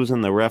team's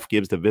losing. The ref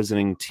gives the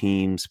visiting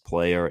team's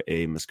player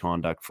a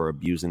misconduct for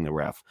abusing the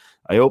ref.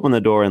 I open the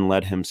door and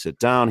let him sit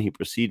down. He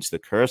proceeds to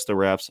curse the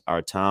refs,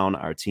 our town,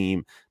 our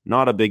team.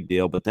 Not a big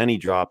deal, but then he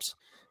drops,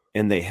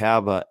 and they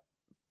have a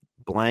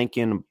blank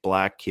and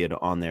black kid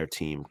on their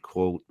team.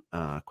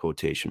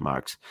 Quotation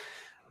marks.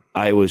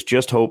 I was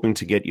just hoping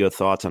to get your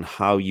thoughts on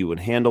how you would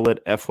handle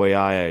it.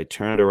 FYI, I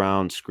turned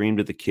around,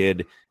 screamed at the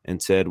kid,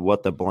 and said,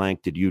 "What the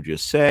blank did you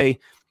just say?"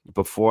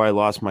 Before I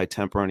lost my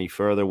temper any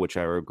further, which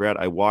I regret,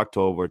 I walked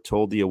over,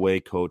 told the away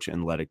coach,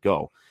 and let it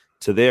go.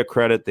 To their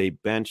credit, they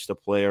benched the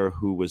player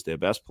who was their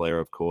best player,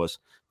 of course,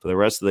 for the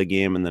rest of the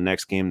game. In the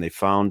next game, they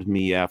found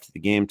me after the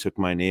game, took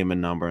my name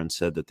and number, and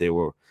said that they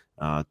were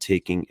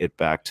taking it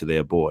back to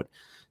their board.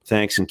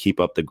 Thanks, and keep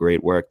up the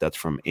great work. That's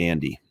from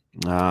Andy.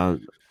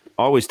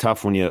 Always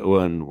tough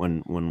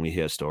when we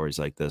hear stories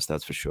like this,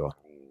 that's for sure.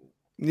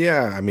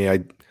 Yeah, I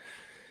mean,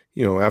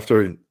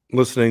 after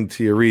listening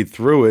to you read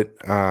through it,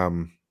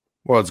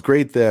 well, it's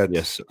great that.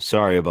 Yes,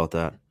 sorry about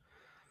that.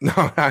 No,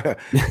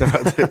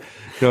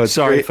 no, it's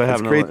sorry great. for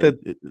having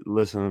to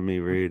listen to me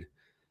read.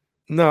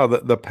 No,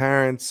 the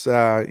parents,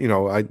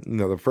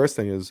 the first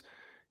thing is,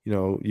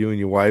 you and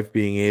your wife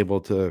being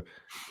able to,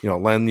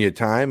 lend your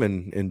time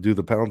and do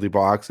the penalty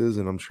boxes,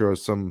 and I'm sure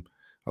some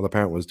other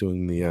parent was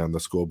doing the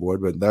scoreboard,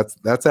 but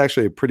that's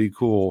actually a pretty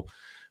cool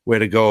way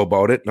to go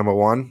about it. Number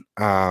one,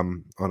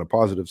 on a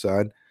positive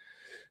side.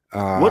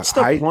 What's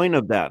the point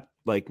of that?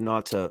 Like,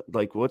 not to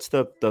like, what's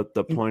the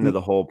point of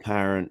the whole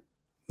parent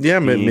Yeah,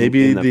 being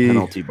maybe in the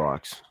penalty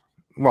box?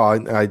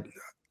 Well,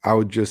 I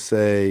would just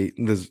say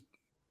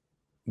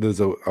there's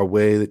a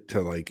way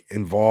to like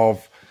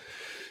involve,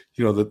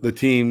 the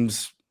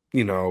teams,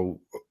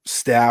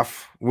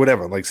 staff,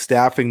 whatever, like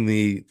staffing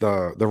the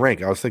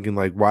rank. I was thinking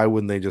like, why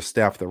wouldn't they just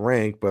staff the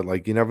rank? But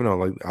like, you never know.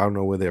 Like, I don't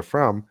know where they're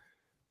from,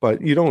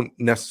 but you don't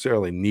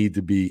necessarily need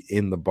to be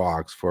in the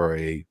box for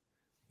a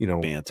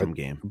Bantam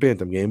game.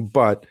 Bantam game.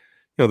 But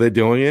they're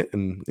doing it,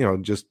 and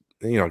just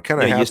kind of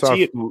Yeah, you hats off.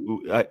 see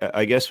it.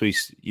 I guess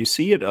you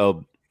see it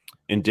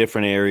in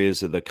different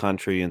areas of the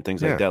country and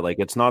things like that. Like,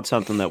 it's not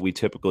something that we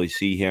typically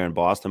see here in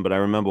Boston. But I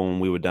remember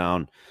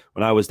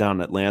when I was down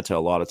in Atlanta, a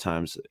lot of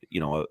times,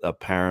 a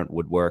parent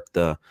would work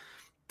the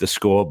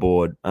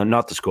scoreboard,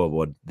 not the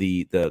scoreboard,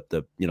 the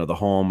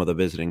home or the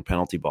visiting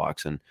penalty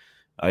box. And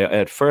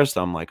at first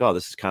I'm like, oh,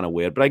 this is kind of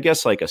weird. But I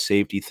guess like a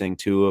safety thing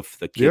too, if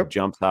the kid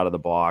jumps out of the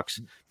box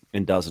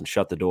and doesn't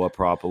shut the door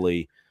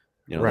properly,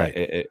 Right.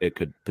 it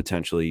could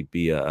potentially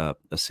be a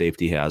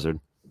safety hazard.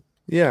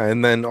 Yeah,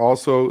 and then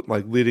also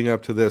like leading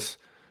up to this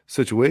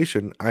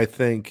situation, I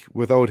think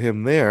without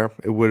him there,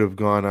 it would have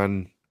gone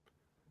on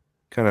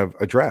kind of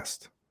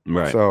addressed.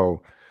 Right.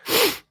 So,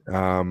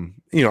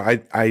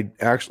 I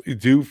actually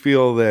do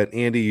feel that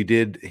Andy, you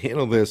did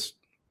handle this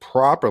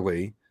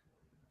properly.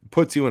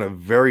 Puts you in a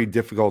very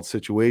difficult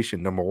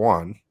situation. Number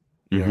one,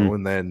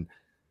 and then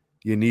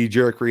your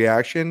knee-jerk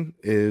reaction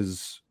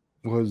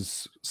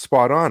was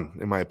spot on,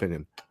 in my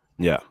opinion.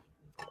 Yeah,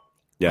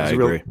 I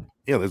agree.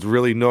 There's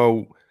really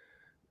no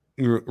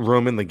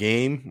room in the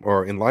game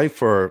or in life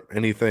for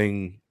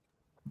anything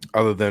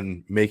other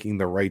than making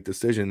the right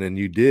decision, and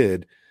you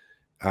did,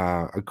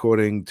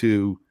 according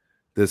to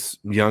this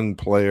young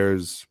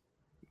player's.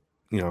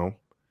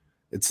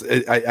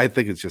 I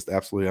think it's just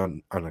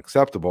absolutely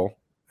unacceptable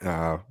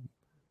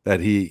that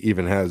he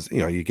even has.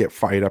 You get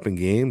fired up in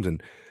games,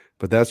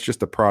 but that's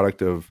just a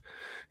product of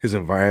his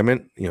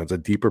environment. It's a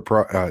deeper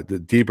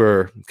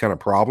kind of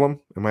problem,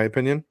 in my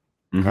opinion.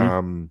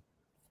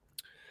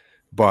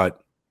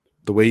 But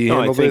the way he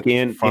handled I think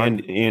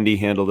it, Andy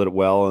handled it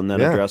well, and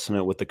then addressing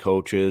it with the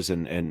coaches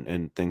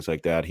and things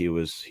like that,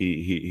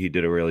 he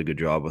did a really good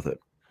job with it.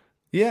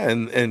 Yeah,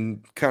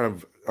 and kind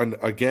of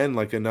again,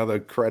 like another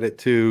credit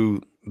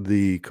to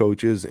the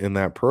coaches in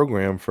that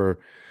program for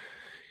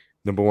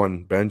number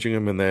one, benching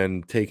him and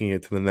then taking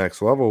it to the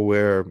next level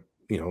where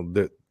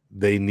that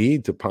they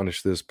need to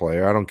punish this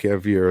player. I don't care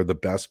if you're the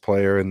best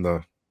player in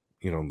the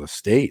the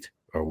state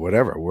or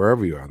whatever,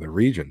 wherever you are, the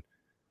region.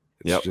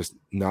 It's just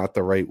not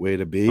the right way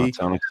to be. That's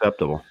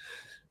unacceptable.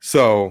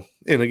 So,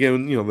 and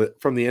again,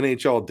 from the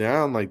NHL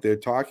down, like they're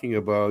talking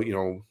about,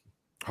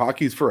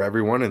 hockey's for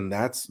everyone, and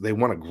they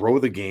want to grow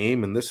the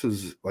game. And this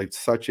is like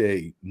such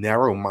a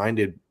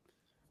narrow-minded,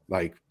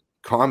 like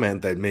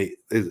comment that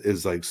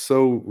is like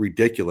so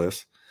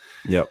ridiculous.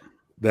 Yep.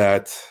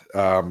 That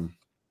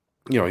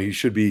he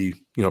should be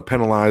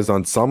penalized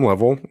on some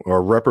level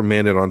or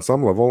reprimanded on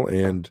some level.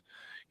 And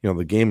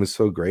the game is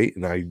so great,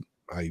 and I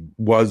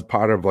was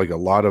part of like a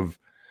lot of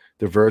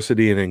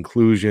diversity and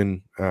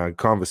inclusion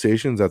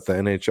conversations at the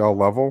NHL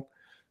level.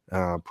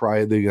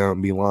 Probably they're going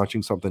to be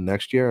launching something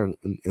next year,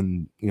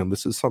 and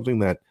this is something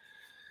that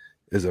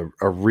is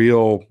a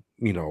real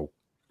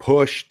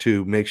push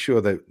to make sure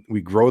that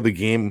we grow the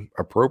game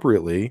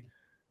appropriately.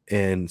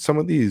 And some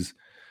of these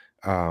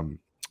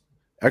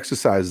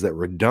exercises that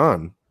were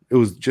done, it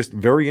was just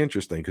very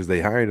interesting because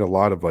they hired a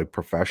lot of like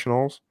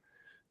professionals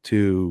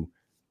to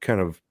kind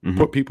of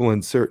put people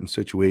in certain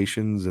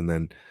situations and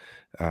then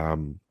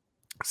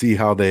see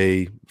how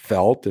they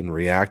felt and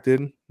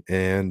reacted.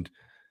 And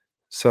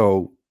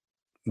so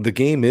the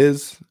game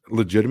is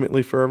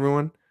legitimately for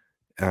everyone.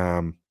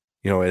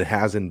 It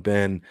hasn't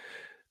been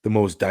the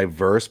most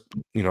diverse,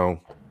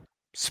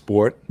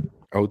 sport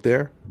out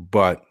there,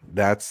 but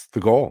that's the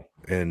goal.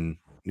 And,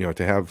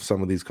 to have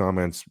some of these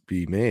comments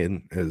be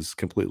made is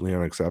completely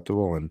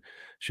unacceptable and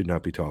should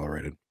not be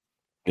tolerated.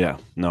 Yeah,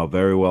 no,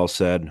 very well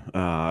said.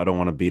 I don't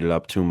want to beat it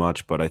up too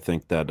much, but I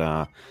think that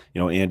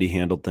Andy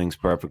handled things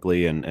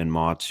perfectly, and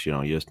Mott's,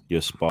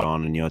 you're spot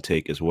on in your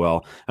take as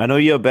well. I know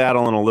you're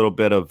battling a little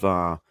bit of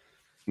a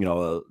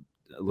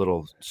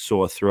little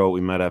sore throat.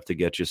 We might have to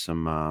get you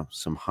some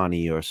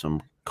honey or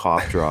some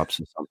cough drops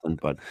or something.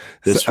 But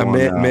this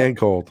man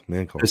cold.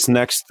 This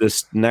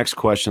next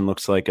question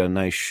looks like a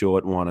nice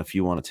short one. If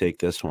you want to take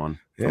this one,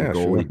 from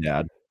Goalie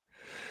Dad.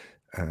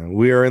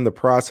 We are in the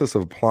process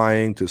of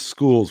applying to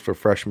schools for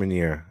freshman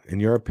year.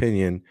 In your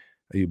opinion,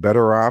 are you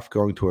better off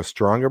going to a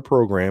stronger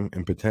program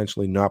and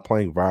potentially not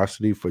playing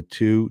varsity for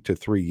 2 to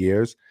 3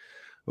 years,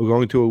 or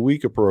going to a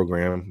weaker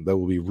program that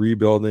will be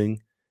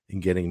rebuilding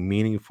and getting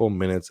meaningful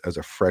minutes as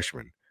a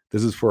freshman?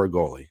 This is for a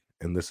goalie,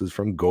 and this is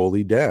from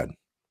Goalie Dad.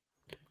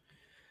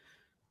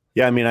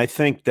 Yeah, I mean, I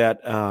think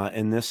that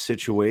in this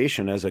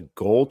situation as a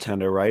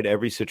goaltender, right,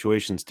 every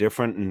situation's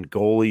different, and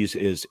goalies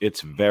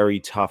it's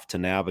very tough to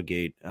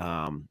navigate,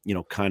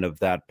 kind of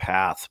that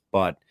path.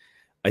 But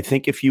I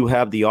think if you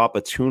have the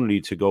opportunity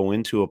to go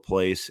into a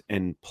place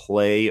and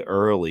play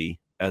early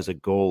as a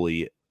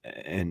goalie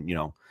and,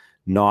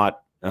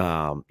 not,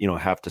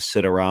 have to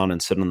sit around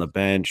and sit on the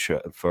bench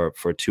for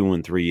 2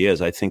 and 3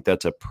 years, I think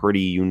that's a pretty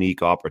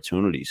unique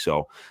opportunity.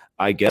 So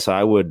I guess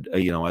I would,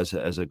 as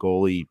a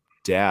goalie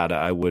dad,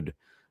 I would,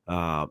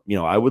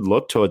 I would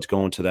look towards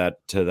going to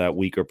that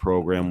weaker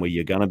program where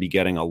you're going to be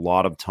getting a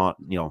lot of ton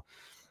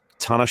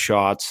of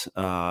shots.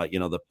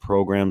 The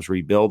program's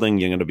rebuilding.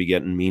 You're going to be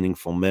getting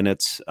meaningful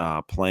minutes,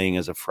 playing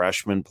as a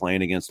freshman,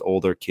 playing against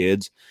older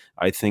kids.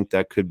 I think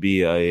that could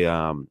be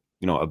a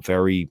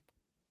very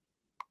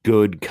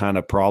good kind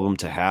of problem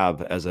to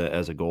have as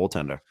a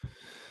goaltender.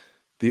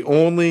 The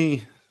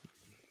only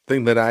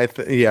thing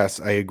that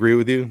yes, I agree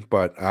with you,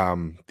 but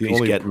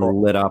He's getting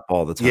lit up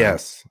all the time.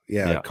 Yes,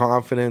 yeah.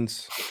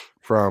 Confidence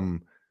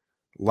from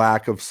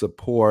lack of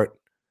support,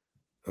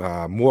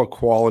 more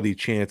quality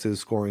chances,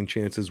 scoring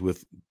chances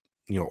with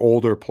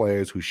older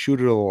players who shoot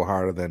it a little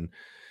harder than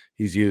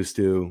he's used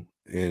to,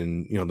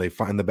 and they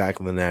find the back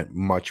of the net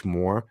much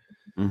more.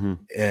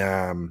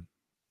 Mm-hmm.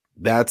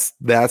 That's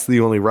the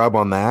only rub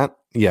on that.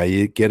 Yeah,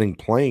 you're getting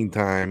playing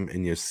time,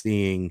 and you're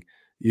seeing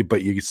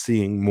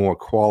more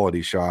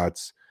quality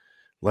shots,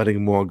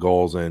 letting more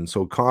goals in.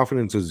 So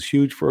confidence is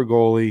huge for a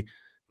goalie,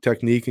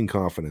 technique and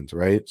confidence,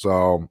 right?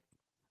 So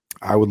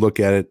I would look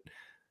at it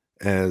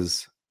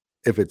as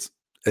if it's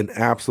an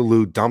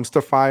absolute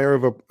dumpster fire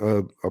of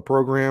a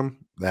program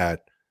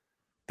that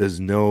there's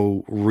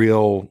no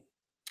real,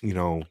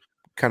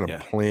 kind of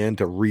plan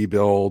to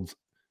rebuild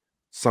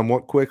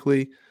somewhat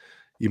quickly.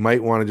 You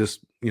might want to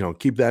just,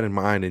 keep that in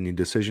mind in your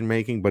decision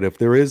making. But if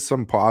there is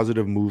some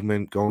positive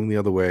movement going the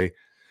other way,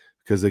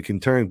 because it can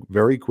turn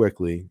very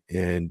quickly,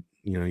 and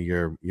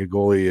your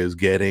goalie is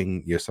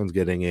your son's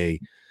getting a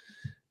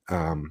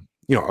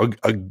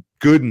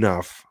good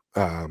enough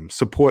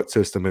support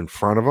system in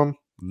front of him,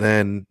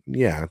 then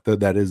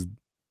that is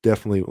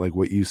definitely, like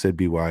what you said,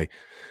 BY, a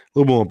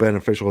little more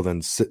beneficial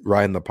than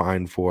riding the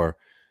pine for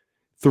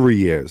 3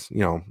 years.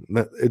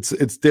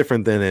 It's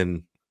different than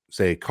in,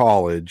 say,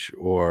 college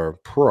or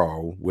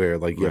pro, where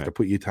you have to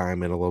put your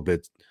time in a little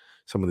bit.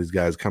 Some of these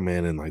guys come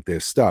in and they're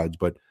studs,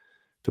 but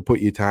to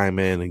put your time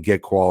in and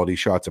get quality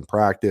shots in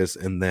practice,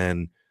 and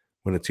then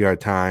when it's your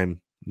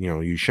time,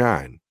 you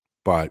shine.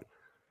 But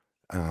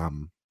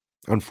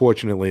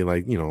unfortunately,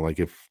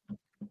 if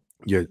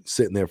you're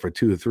sitting there for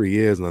 2 or 3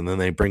 years and then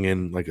they bring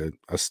in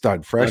a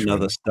stud freshman,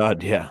 another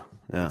stud,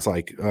 it's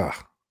ugh.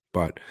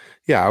 But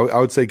I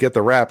would say get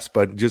the reps,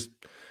 but just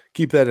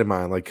keep that in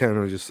mind. Kind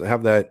of just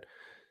have that,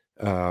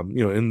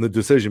 in the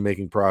decision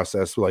making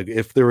process.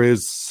 If there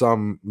is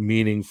some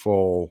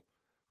meaningful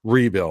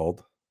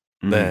rebuild,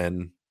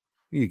 then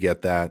you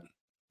get that.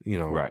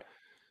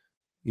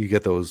 You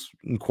get those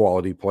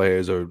quality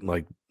players, or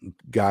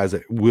guys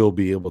that will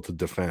be able to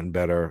defend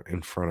better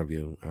in front of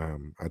you.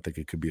 I think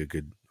it could be a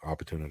good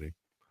opportunity.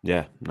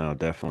 Yeah, no,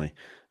 definitely.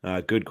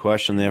 Good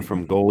question there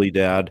from Goalie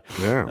Dad.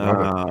 Yeah,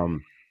 love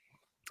it.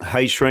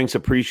 Hi, Shrinks.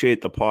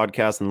 Appreciate the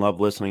podcast and love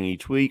listening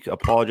each week.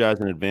 Apologize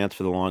in advance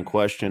for the long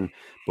question,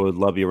 but would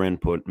love your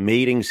input.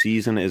 Mating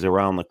season is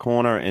around the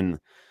corner, and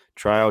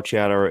tryout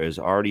chatter is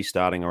already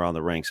starting around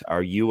the ranks.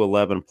 Our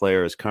U11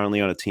 player is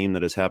currently on a team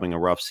that is having a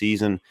rough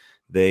season.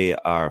 They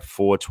are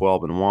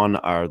 4-12-1.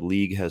 Our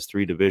league has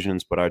 3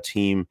 divisions, but our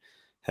team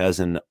has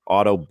an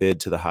auto bid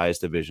to the highest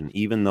division.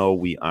 Even though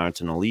we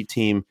aren't an elite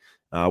team,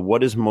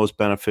 what is most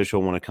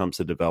beneficial when it comes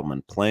to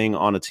development? Playing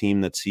on a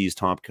team that sees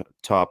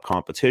top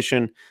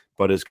competition,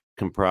 but is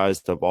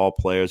comprised of all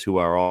players who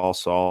are all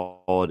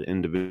solid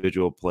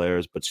individual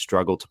players, but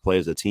struggle to play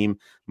as a team.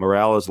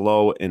 Morale is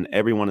low, and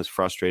everyone is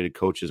frustrated,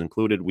 coaches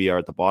included. We are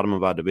at the bottom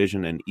of our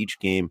division, and each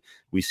game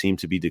we seem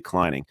to be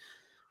declining.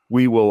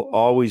 We will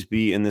always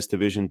be in this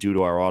division due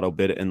to our auto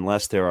bid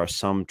unless there are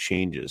some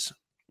changes.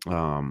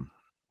 Doesn't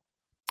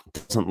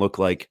look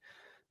like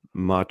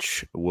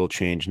much will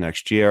change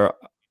next year.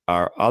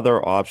 Our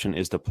other option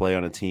is to play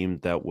on a team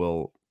that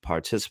will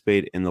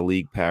participate in the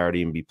league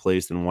parity and be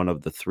placed in one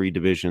of the 3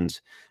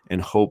 divisions,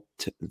 and hope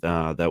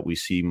that we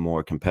see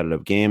more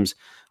competitive games,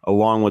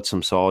 along with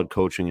some solid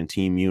coaching and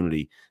team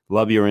unity.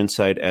 Love your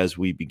insight as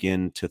we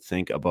begin to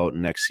think about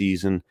next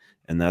season.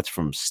 And that's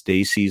from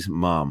Stacy's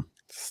mom.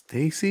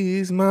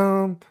 Stacy's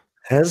mom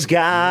has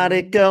got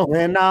it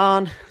going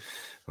on.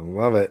 I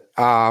love it.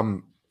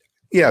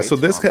 Yeah, so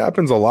this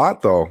happens a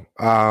lot, though.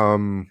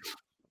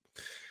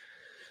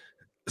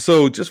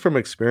 So just from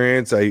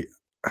experience,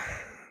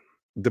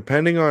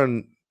 depending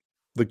on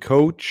the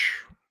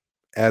coach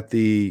at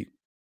the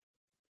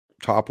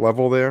top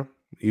level there,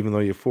 even though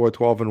you're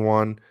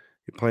 4-12-1,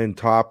 you're playing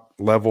top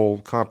level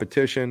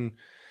competition.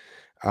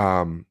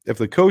 If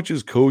the coach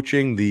is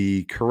coaching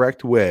the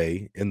correct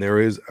way, and there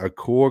is a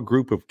core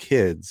group of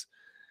kids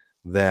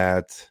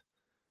that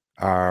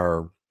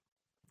are,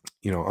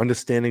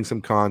 understanding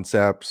some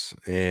concepts,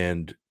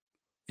 and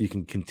you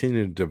can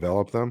continue to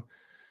develop them.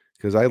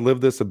 Because I live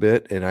this a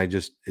bit, and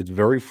it's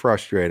very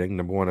frustrating,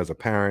 number one, as a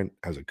parent,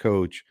 as a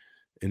coach,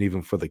 and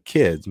even for the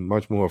kids,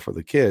 much more for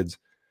the kids,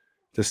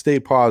 to stay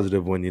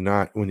positive when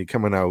you're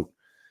coming out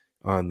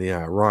on the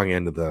wrong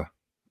end of the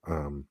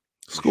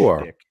score.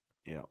 Shtick.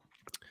 Yeah.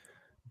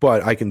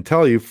 But I can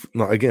tell you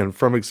again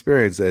from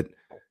experience that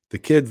the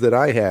kids that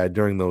I had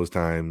during those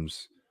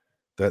times,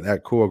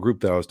 that core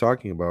group that I was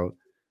talking about,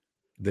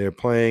 they're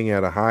playing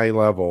at a high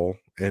level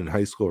in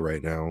high school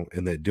right now,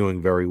 and they're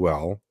doing very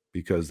well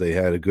because they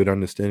had a good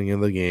understanding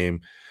of the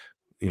game,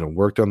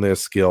 worked on their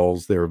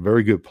skills. They were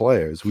very good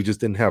players. We just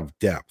didn't have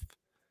depth.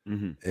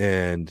 Mm-hmm.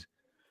 And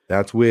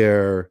that's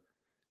where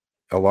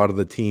a lot of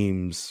the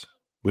teams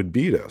would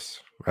beat us,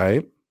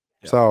 right?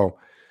 Yeah. So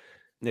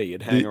yeah,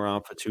 you'd hang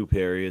around for 2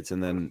 periods,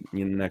 and then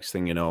next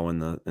thing you know, in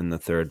the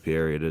third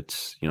period,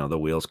 it's the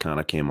wheels kind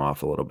of came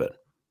off a little bit.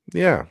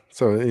 Yeah,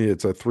 so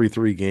it's a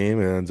 3-3 game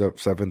and it ends up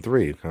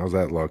 7-3. How's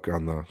that look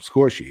on the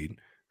score sheet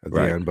at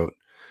the end? But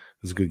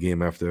it's a good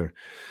game after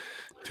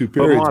 2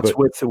 periods.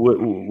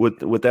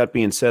 But with that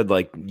being said,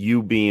 like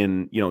you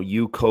being,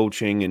 you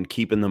coaching and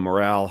keeping the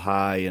morale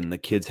high and the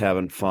kids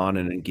having fun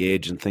and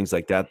engaged and things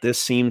like that, this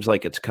seems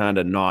like it's kind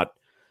of not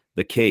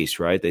the case,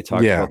 right? They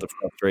talked about the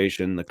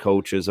frustration. The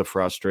coaches are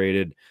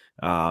frustrated.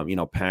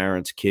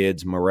 Parents,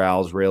 kids,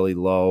 morale's really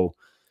low.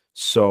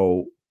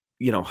 So,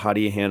 how do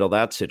you handle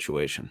that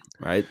situation,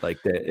 right? Like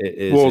So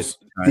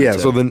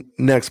the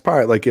next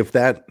part, like if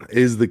that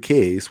is the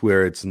case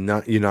where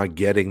you're not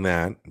getting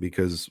that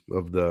because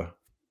of the,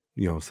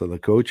 so the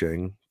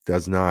coaching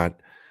does not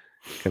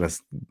kind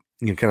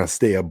of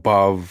stay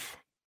above,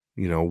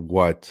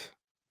 what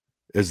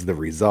is the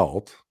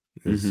result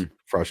is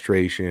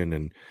frustration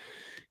and,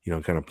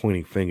 kind of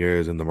pointing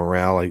fingers and the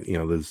morale. Like,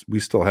 we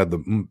still had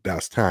the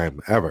best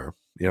time ever.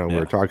 We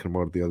were talking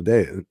about it the other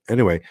day.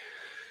 Anyway,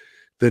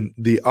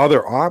 the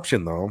other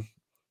option though,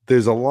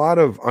 there's a lot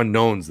of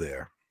unknowns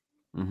there.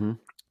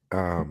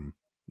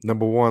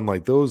 Number one,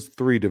 like those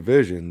 3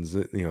 divisions,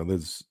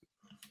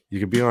 you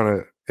could be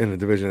in a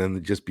division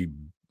and just be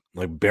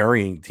like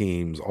burying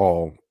teams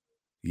all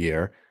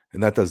year,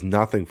 and that does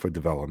nothing for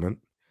development.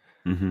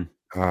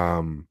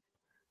 And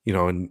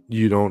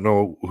you don't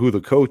know who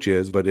the coach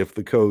is, but if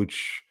the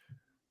coach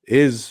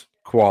is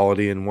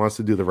quality and wants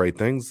to do the right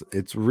things,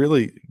 it's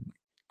really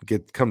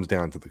comes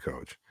down to the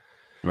coach.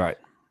 Right.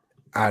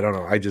 I don't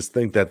know. I just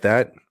think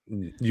that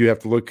you have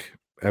to look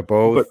at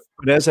both.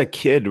 But as a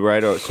kid,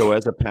 right? So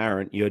as a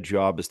parent, your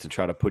job is to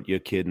try to put your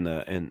kid in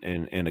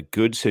a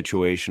good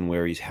situation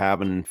where he's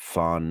having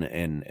fun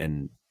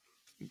and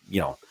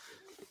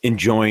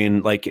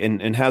enjoying, like,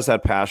 and has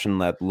that passion,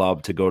 that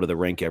love to go to the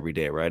rink every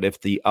day, right?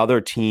 If the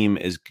other team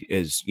is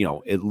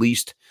at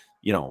least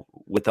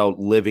without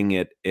living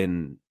it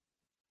in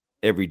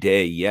every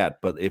day yet,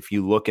 but if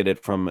you look at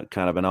it from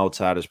kind of an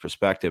outsider's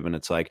perspective, and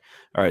it's like,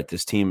 all right,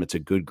 this team, it's a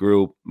good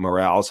group,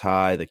 morale's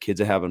high, the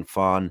kids are having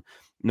fun,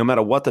 no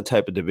matter what the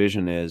type of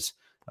division is,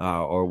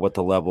 or what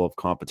the level of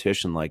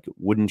competition, like,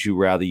 wouldn't you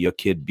rather your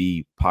kid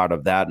be part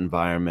of that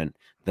environment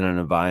than an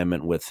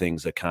environment with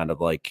things that kind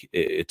of like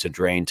it's a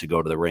drain to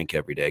go to the rink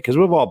every day? Because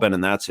we've all been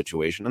in that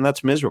situation, and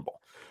that's miserable.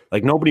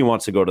 Like, nobody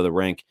wants to go to the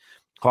rink.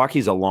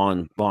 Hockey's a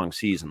long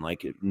season,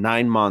 like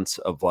 9 months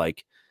of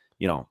like,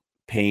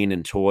 pain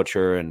and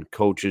torture and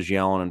coaches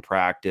yelling in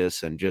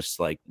practice and just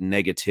like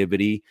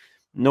negativity.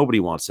 Nobody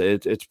wants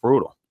it. It's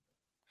brutal.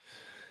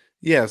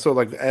 Yeah, so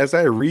like as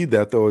I read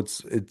that though,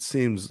 it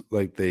seems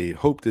like they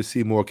hope to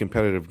see more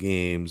competitive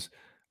games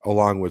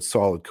along with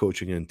solid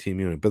coaching and team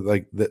unit. But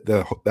like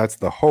that's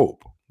the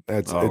hope.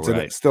 It's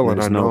still an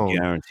unknown. No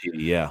guarantee.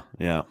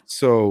 Yeah.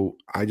 So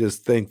I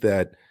just think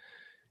that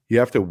you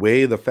have to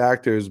weigh the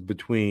factors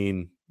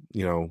between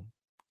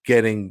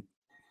getting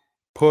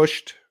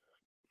pushed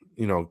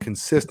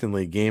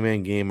consistently game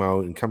in, game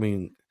out, and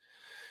coming,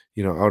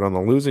 out on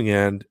the losing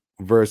end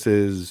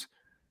versus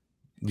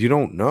you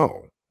don't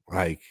know,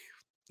 like,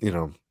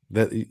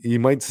 that you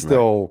might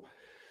still,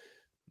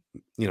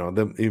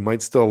 you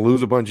might still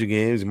lose a bunch of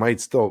games.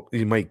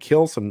 You might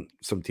kill some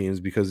teams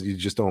because you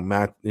just don't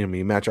match. You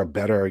match up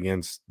better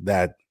against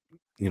that,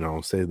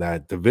 say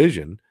that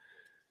division,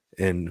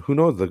 and who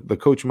knows, the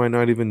coach might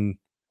not even,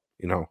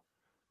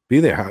 be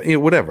there.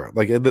 Whatever.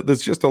 Like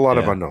there's just a lot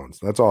of unknowns.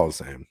 That's all I'm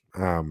saying.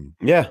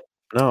 Yeah.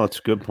 No, it's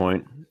a good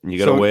point. You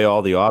got to weigh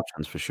all the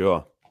options for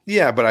sure.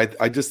 Yeah, but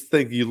I just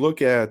think you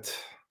look at.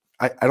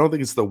 I don't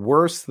think it's the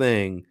worst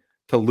thing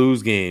to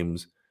lose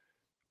games,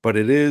 but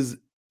it is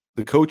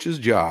the coach's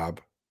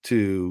job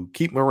to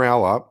keep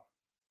morale up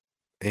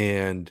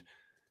and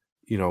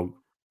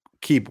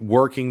keep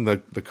working the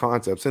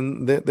concepts.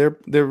 And they're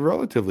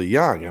relatively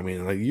young. I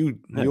mean, like you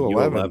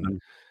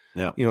 11.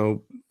 Yeah.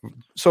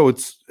 So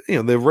it's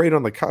they're right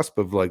on the cusp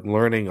of like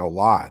learning a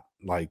lot,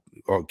 like,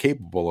 or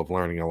capable of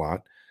learning a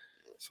lot.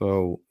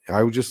 So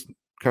I would just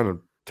kind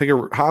of take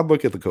a hard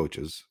look at the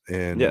coaches,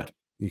 and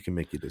you can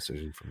make your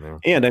decision from there.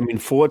 And I mean,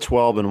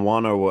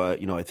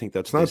 4-12-1, or I think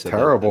that's not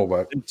terrible,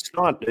 but it's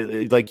not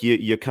like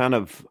you're kind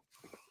of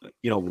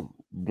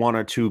 1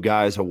 or 2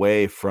 guys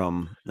away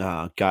from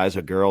guys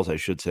or girls, I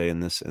should say, in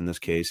this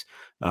case,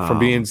 from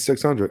being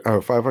 600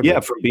 or 500. Yeah,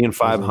 from being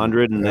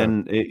 500, and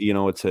then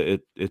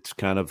it's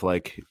kind of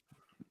like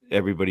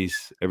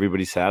everybody's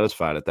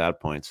satisfied at that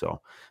point.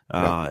 So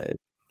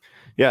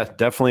Yeah,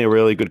 definitely a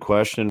really good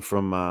question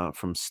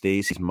from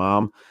Stacy's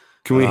mom.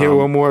 Can we hear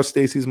one more of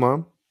Stacy's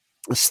mom?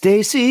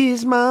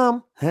 Stacy's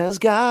mom has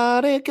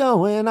got it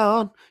going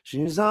on.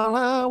 She's all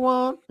I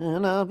want,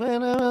 and I've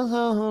been here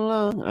so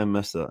long. I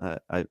messed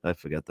up. I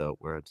forget the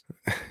words.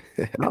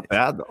 Not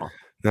bad though.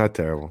 Not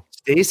terrible.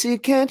 Stacy,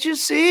 can't you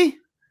see?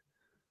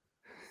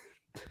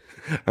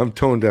 I'm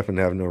tone deaf and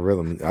have no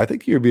rhythm. I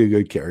think you'd be a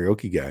good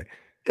karaoke guy.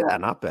 Yeah,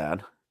 not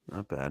bad.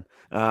 Not bad.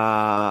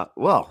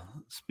 Well,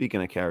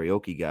 speaking of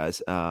karaoke,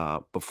 guys,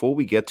 before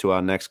we get to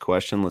our next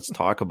question, let's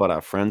talk about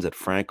our friends at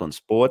Franklin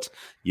Sports,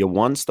 your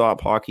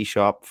one-stop hockey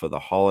shop for the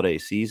holiday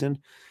season.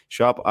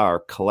 Shop our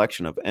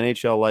collection of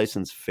NHL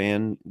licensed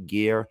fan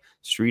gear,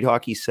 street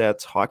hockey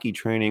sets, hockey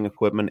training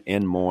equipment,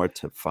 and more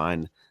to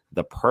find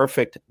the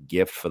perfect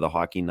gift for the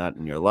hockey nut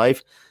in your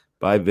life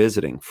by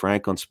visiting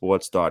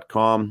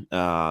franklinsports.com.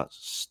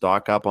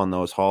 Stock up on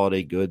those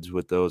holiday goods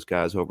with those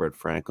guys over at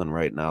Franklin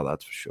right now,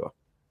 that's for sure.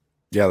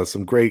 Yeah, there's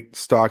some great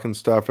stocking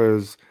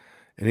stuffers.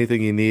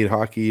 Anything you need,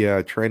 hockey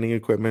training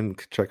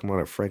equipment, check them out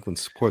at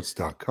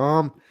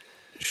franklinsports.com.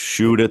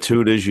 Shooter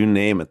tutors, you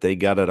name it. They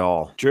got it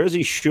all.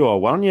 Jersey Shore,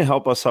 why don't you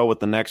help us out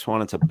with the next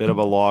one? It's a bit of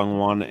a long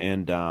one.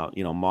 And,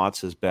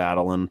 Mott's is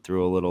battling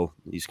through a little.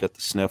 He's got the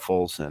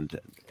sniffles, and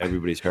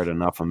everybody's heard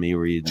enough of me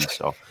reading.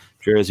 So,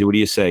 Jersey, what do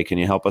you say? Can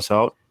you help us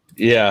out?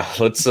 Yeah,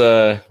 let's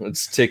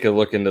take a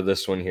look into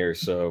this one here.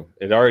 So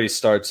it already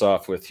starts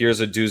off with,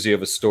 here's a doozy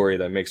of a story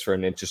that makes for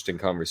an interesting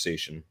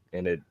conversation.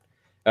 And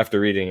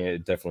after reading it,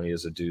 it definitely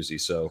is a doozy.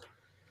 So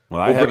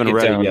I haven't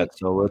read it yet,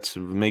 so let's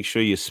make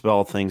sure you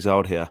spell things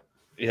out here.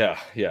 Yeah.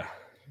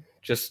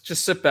 Just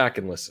sit back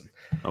and listen.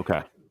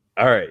 Okay.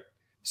 All right.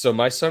 So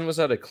my son was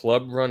at a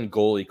club-run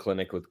goalie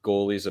clinic with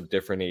goalies of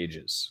different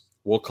ages.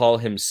 We'll call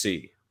him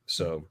C.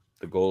 So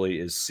the goalie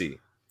is C.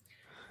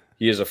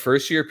 He is a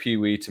first-year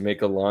peewee. To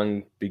make a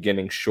long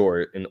beginning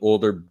short, an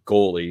older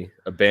goalie,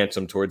 a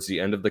bantam towards the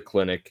end of the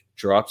clinic,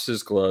 drops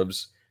his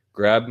gloves,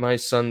 grabbed my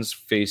son's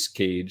face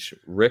cage,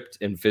 ripped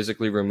and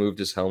physically removed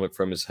his helmet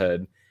from his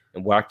head,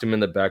 and whacked him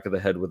in the back of the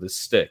head with his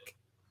stick.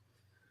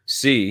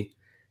 C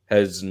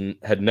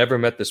had never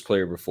met this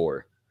player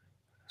before.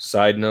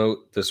 Side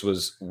note, this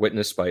was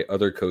witnessed by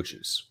other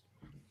coaches.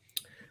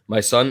 My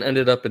son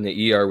ended up in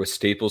the ER with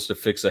staples to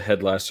fix a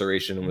head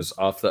laceration and was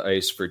off the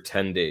ice for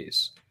 10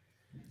 days.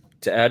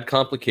 To add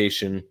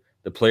complication,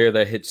 the player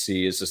that hit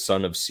C is the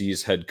son of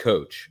C's head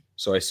coach,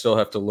 so I still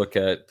have to look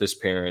at this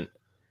parent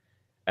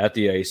at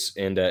the ice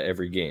and at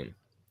every game.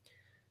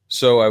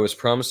 So I was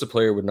promised the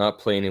player would not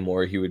play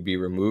anymore. He would be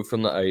removed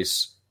from the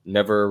ice,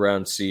 never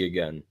around C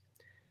again.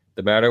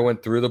 The matter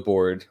went through the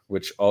board,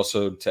 which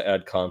also, to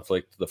add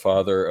conflict, the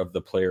father of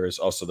the player is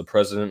also the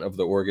president of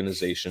the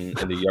organization,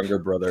 and the younger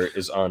brother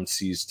is on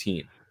C's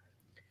team.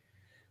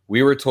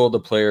 We were told the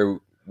player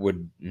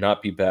would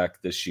not be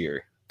back this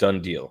year.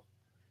 Done deal.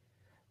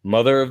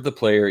 Mother of the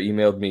player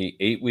emailed me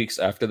 8 weeks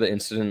after the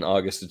incident in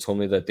August and told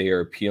me that they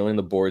are appealing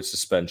the board's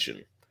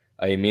suspension.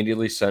 I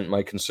immediately sent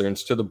my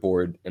concerns to the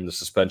board, and the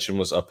suspension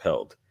was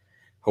upheld.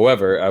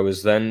 However, I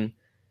was then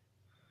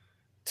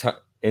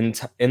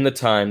in the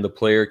time the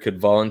player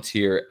could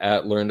volunteer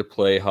at Learn to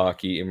Play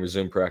Hockey and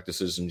resume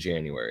practices in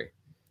January.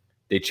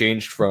 They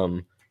changed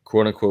from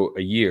quote-unquote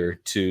a year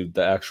to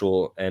the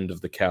actual end of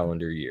the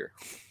calendar year.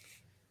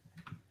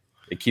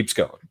 It keeps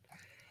going.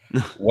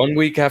 1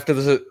 week after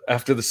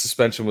the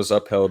suspension was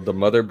upheld, the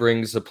mother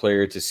brings the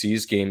player to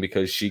C's game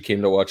because she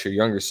came to watch her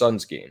younger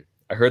son's game.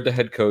 I heard the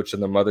head coach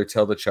and the mother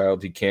tell the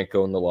child he can't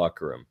go in the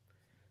locker room.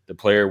 The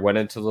player went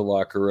into the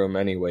locker room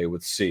anyway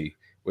with C,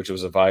 which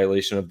was a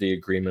violation of the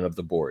agreement of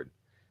the board.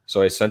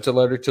 So I sent a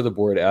letter to the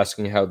board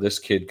asking how this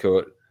could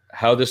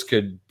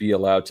be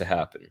allowed to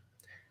happen.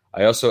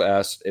 I also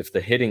asked if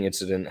the hitting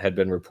incident had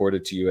been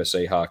reported to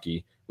USA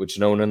Hockey, which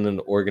no one in the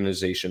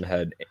organization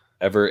had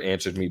ever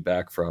answered me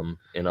back from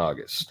in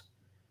August.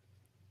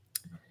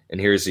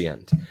 And here's the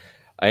end.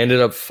 I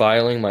ended up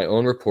filing my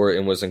own report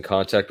and was in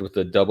contact with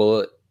the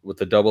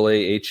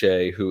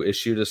AAHA, who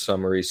issued a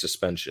summary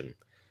suspension.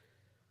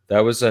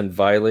 That was then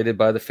violated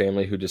by the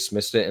family, who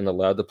dismissed it and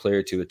allowed the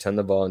player to attend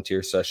the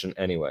volunteer session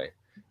anyway.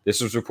 This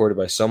was reported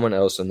by someone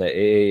else, and the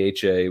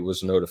AAHA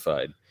was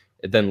notified.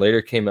 It then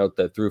later came out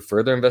that through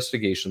further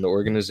investigation, the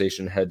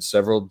organization had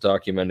several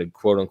documented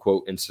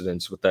quote-unquote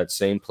incidents with that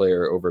same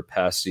player over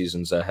past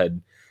seasons that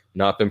had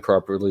not been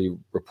properly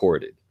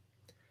reported.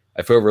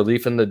 I feel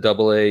relief in the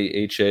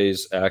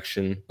AAHA's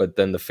action, but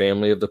then the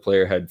family of the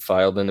player had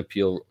filed an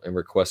appeal and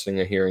requesting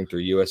a hearing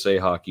through USA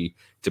Hockey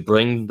to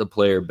bring the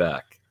player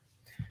back.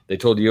 They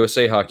told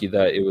USA Hockey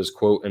that it was,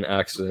 quote, an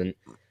accident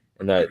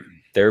and that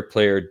their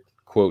player,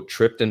 quote,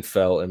 tripped and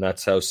fell, and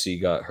that's how C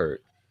got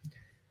hurt.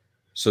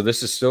 So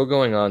this is still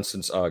going on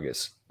since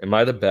August. Am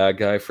I the bad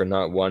guy for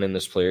not wanting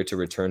this player to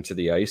return to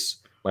the ice?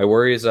 My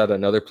worry is that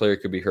another player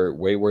could be hurt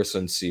way worse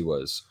than C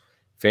was.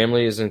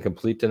 Family is in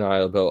complete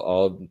denial about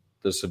all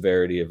the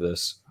severity of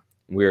this.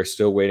 We are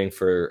still waiting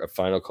for a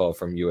final call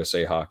from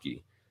USA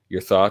Hockey.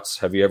 Your thoughts?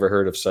 Have you ever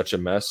heard of such a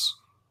mess?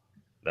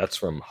 That's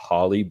from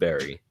Holly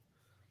Berry.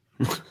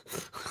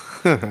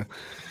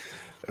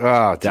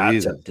 Oh, That's a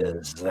Jesus.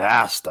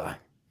 disaster.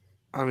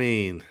 I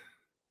mean,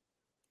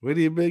 where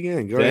do you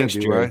begin? Go Thanks,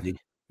 ahead, DY. Jersey.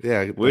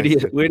 Yeah, Where do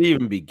thanks. you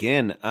even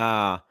begin?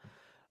 I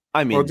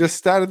Well, mean, just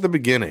start at the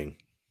beginning.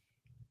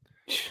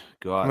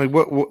 God,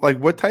 Like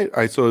what type?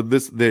 So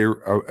they're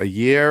a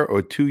year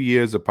or 2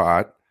 years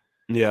apart,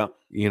 yeah.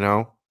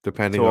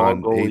 depending So all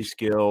on goalie age.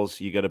 skills.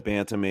 You got a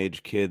bantam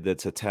age kid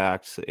that's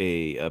attacks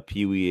a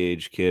peewee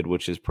age kid,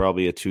 which is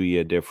probably a 2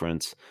 year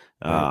difference.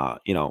 Right.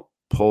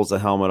 Pulls the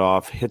helmet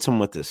off, hits him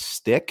with his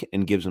stick,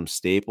 and gives him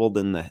staples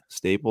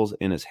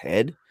in his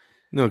head.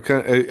 No,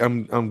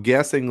 I'm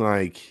guessing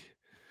like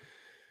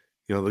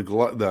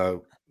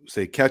the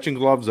say catching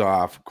gloves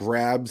off,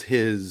 grabs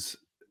his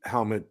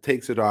helmet,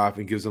 takes it off,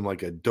 and gives him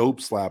like a dope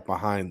slap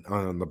behind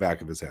on the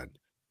back of his head.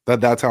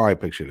 That's how I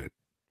pictured it.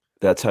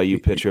 That's how you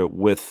picture it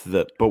with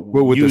With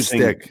the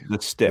using stick.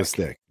 the stick. The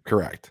stick,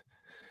 correct.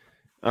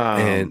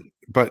 Um,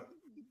 But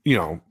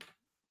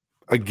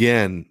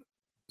again,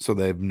 so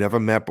they've never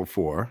met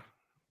before.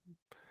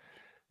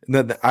 And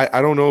then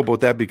I don't know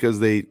about that because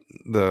the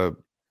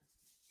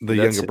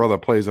younger brother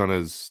plays on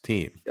his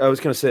team. I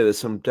was going to say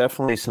there's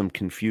definitely some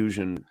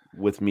confusion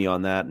with me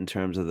on that in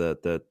terms of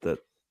the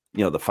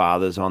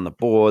father's on the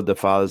board, the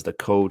father's the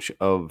coach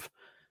of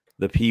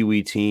the Pee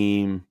Wee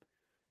team.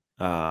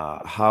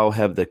 How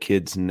have the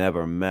kids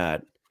never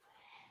met?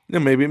 Yeah,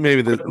 maybe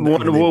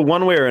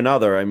One way or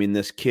another. I mean,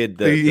 this kid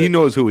he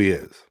knows who he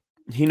is.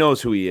 He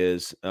knows who he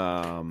is.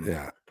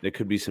 Yeah, there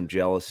could be some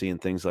jealousy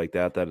and things like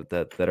that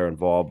are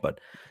involved, but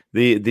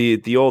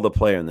the older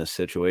player in this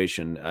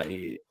situation,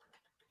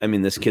 I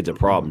mean, this kid's a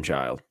problem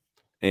child,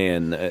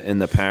 and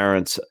the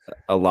parents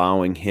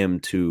allowing him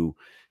to,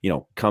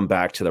 come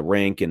back to the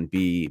rink and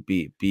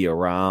be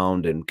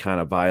around and kind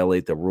of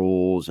violate the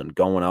rules and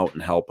going out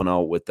and helping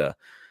out with the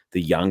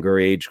younger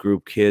age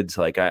group kids.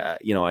 Like I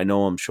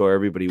know I'm sure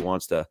everybody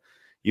wants to.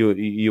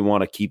 You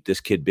want to keep this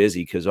kid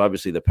busy because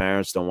obviously the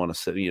parents don't want to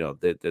sit.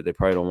 They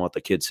probably don't want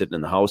the kid sitting in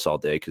the house all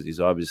day because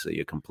he's obviously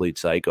a complete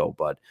psycho.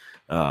 But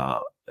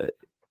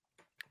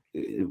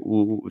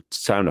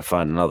it's time to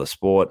find another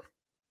sport.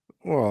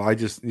 Well,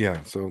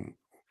 so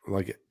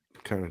like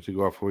kind of to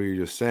go off what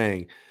you're just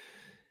saying,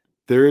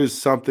 there is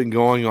something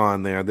going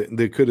on there.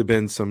 There could have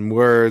been some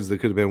words, there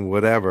could have been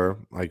whatever,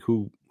 like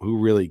who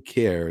really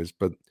cares,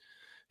 but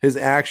his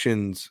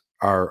actions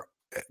are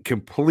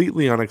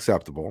completely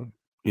unacceptable.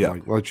 Yeah.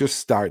 Like, let's just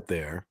start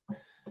there.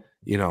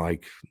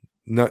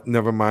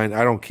 Never mind.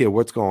 I don't care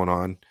what's going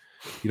on.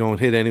 You don't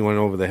hit anyone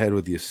over the head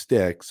with your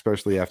stick,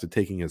 especially after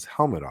taking his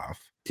helmet off.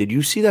 Did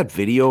you see that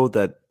video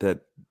that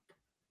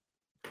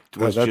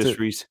was just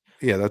recent?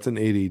 Yeah, that's an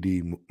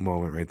ADD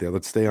moment right there.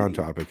 Let's stay on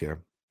topic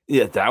here.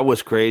 Yeah, that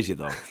was crazy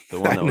though. The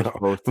one that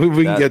was posted.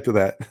 We can get to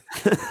that.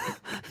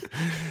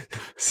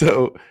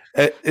 So,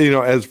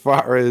 as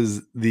far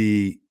as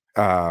the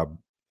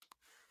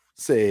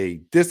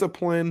say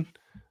discipline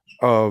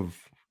of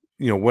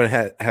what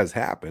has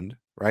happened,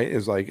 right?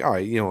 Is like, all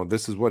right,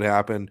 this is what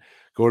happened.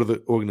 Go to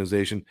the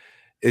organization.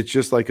 It's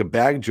just like a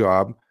bag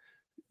job.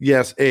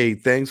 Yes,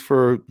 thanks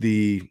for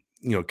the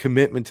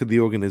commitment to the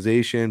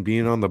organization,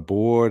 being on the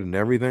board and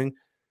everything.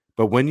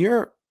 But when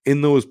you're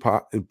in those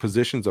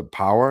positions of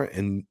power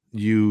and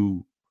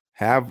you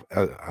have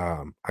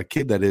a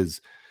kid that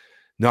is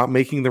not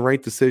making the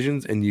right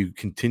decisions and you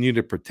continue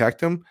to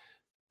protect him,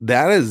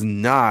 that is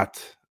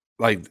not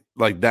like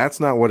that's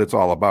not what it's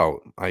all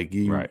about. Like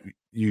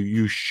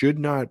you should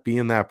not be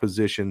in that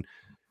position.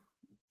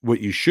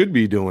 What you should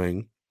be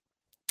doing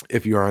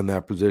if you are in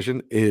that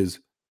position is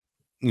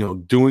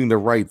doing the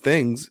right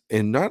things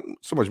and not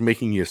so much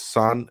making your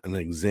son an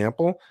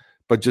example,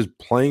 but just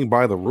playing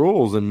by the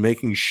rules and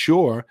making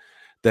sure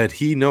that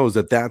he knows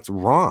that that's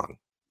wrong.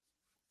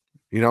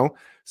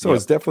 So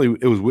It's definitely,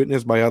 it was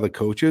witnessed by other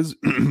coaches.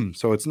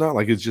 So it's not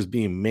like it's just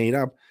being made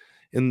up.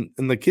 And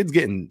the kid's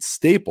getting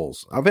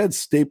staples. I've had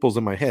staples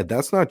in my head.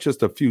 That's not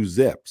just a few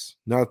zips,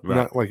 not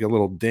like a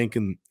little dink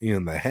in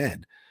the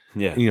head.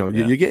 Yeah.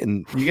 You're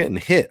getting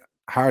hit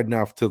hard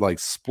enough to like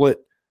split,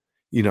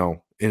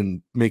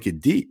 and make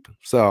it deep.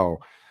 So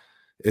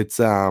it's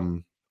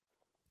so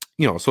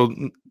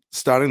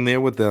starting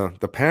there with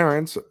the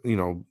parents,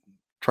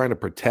 trying to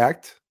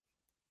protect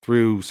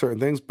through certain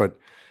things. But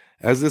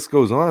as this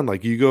goes on,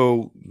 like you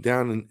go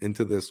down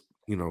into this,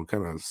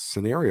 kind of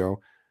scenario,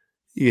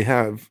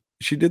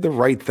 she did the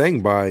right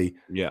thing by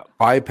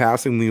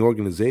bypassing the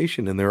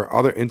organization. And there are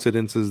other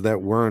incidences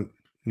that weren't,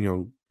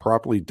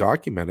 properly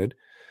documented.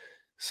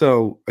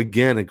 So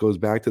again, it goes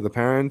back to the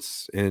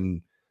parents,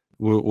 and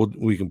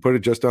we can put it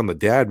just on the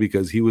dad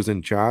because he was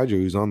in charge or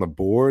he was on the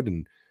board.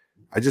 And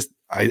I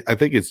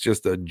think it's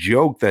just a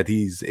joke that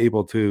he's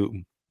able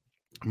to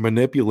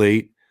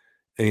manipulate,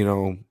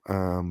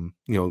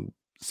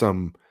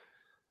 some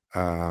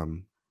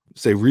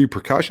say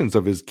repercussions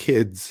of his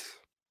kids'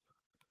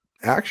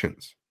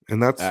 actions.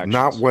 And that's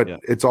not what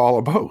it's all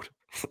about.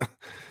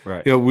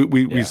 Right.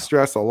 We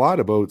stress a lot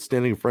about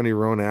standing in front of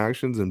your own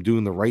actions and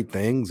doing the right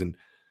things. And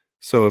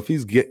so if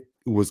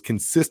was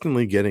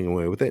consistently getting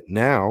away with it,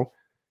 now,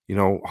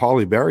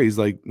 Holly Berry's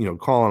like,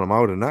 calling him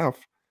out enough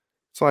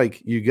It's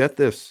like you get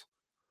this,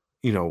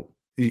 you're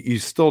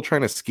still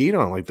trying to skate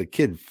on. Like the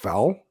kid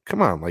fell.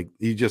 Come on, like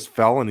he just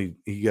fell and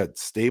he got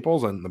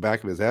staples on the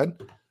back of his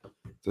head.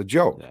 It's a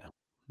joke.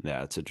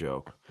 Yeah, it's a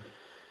joke.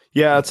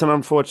 Yeah, it's an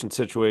unfortunate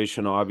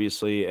situation,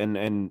 obviously,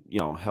 and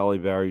Halle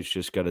Berry's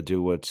just got to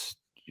do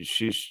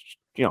she's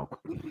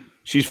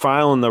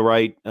filing the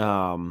right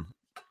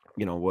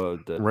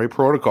Right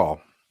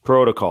protocol.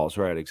 Protocols,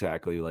 right?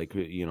 Exactly. Like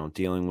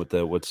dealing with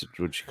the what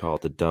you call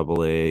it, the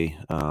double A,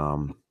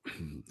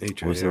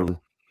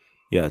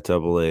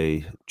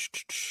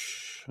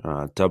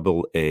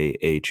 double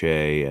AHA,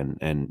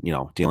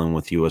 and dealing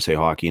with USA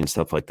Hockey and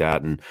stuff like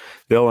that, and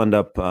they'll end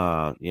up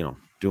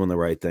doing the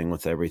right thing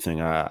with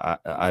everything.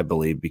 I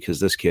believe, because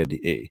this kid,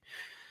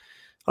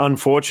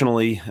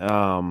 unfortunately,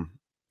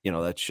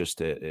 that's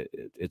just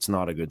it's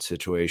not a good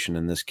situation,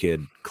 and this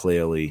kid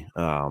clearly,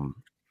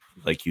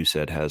 like you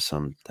said, has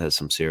some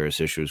serious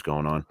issues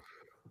going on.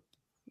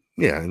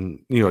 Yeah, and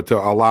to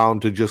allow him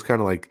to just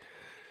kind of like,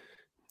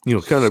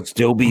 kind of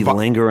still be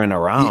lingering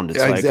around.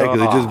 It's exactly.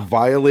 They're just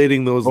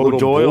violating those little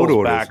board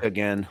orders. Back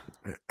again.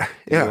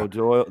 Yeah,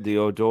 the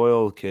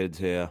O'Doyle kids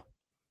here.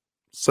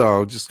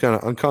 So just kind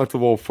of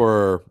uncomfortable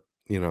for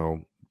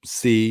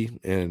C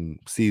and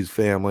C's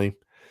family,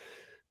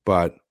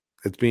 but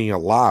it's being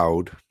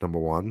allowed, number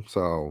one.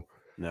 So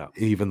yeah,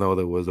 even though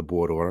there was a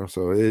board order,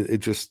 so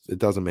it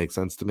doesn't make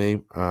sense to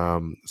me.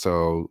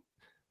 So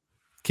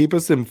keep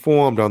us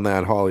informed on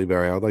that, Holly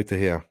Berry. I'd like to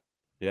hear.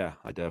 Yeah,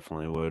 I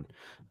definitely would.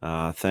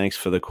 Thanks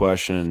for the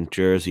question,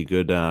 Jersey.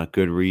 Good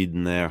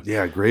reading there.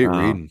 Yeah, great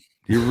reading.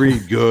 You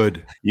read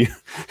good.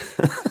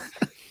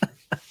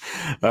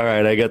 All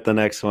right, I got the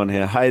next one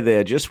here. Hi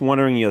there. Just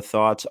wondering your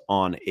thoughts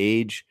on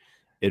age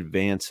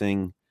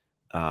advancing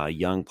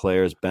young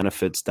players,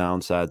 benefits,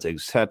 downsides,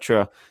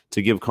 etc.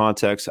 To give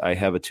context, I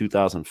have a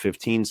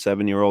 2015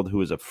 7-year-old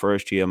who is a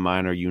first-year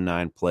minor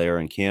U9 player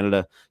in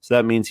Canada. So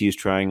that means he's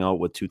trying out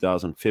with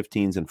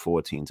 2015s and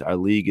 14s. Our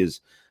league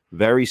is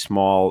very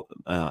small,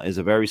 is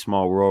a very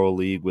small rural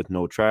league with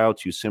no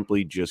tryouts. You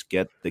simply just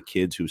get the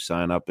kids who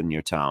sign up in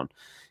your town.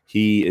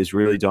 He is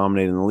really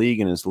dominating the league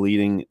and is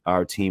leading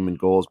our team in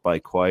goals by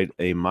quite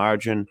a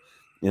margin,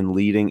 and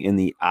leading in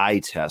the eye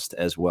test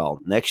as well.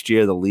 Next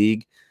year, the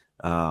league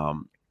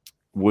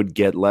would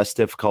get less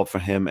difficult for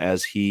him,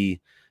 as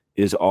he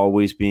is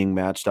always being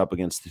matched up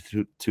against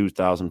the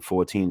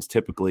 2014s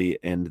typically,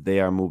 and they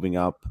are moving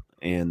up,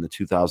 and the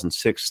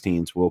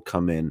 2016s will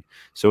come in.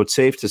 So it's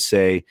safe to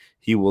say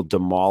he will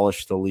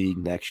demolish the league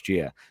next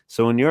year.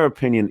 So in your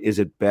opinion, is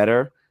it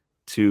better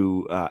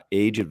to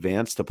age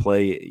advance to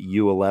play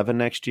U11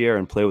 next year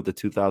and play with the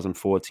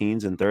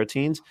 2014s and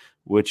 13s,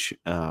 which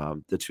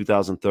the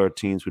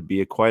 2013s would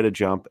be quite a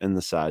jump in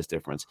the size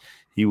difference?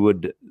 He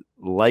would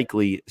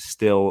likely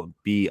still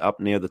be up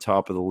near the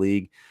top of the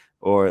league,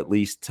 or at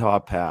least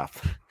top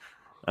half,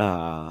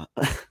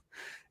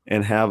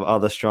 and have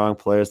other strong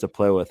players to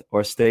play with,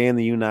 or stay in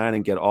the U9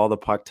 and get all the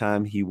puck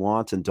time he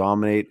wants and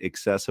dominate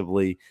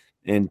excessively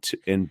and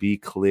be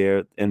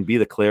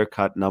the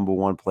clear-cut number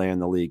one player in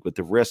the league, with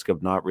the risk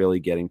of not really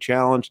getting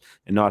challenged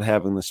and not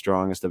having the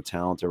strongest of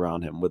talent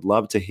around him. Would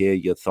love to hear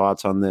your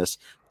thoughts on this,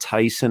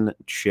 Tyson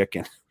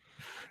Chicken.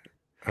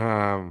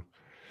 Yeah,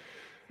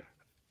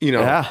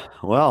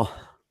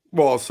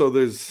 well, so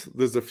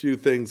there's a few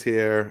things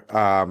here.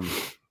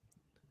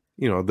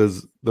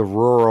 There's the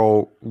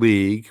rural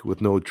league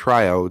with no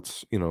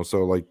tryouts,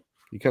 so like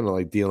you kind of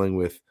like dealing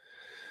with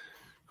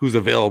who's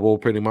available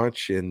pretty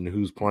much and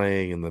who's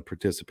playing and the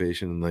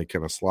participation in that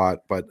kind of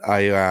slot. But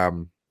I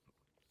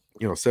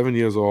 7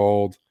 years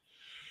old.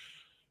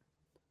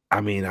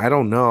 I mean, I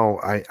don't know.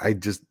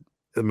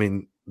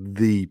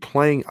 The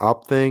playing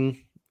up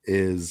thing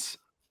is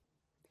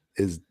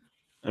in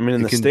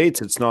the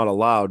States, it's not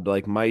allowed.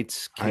 Like,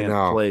 mites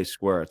can't play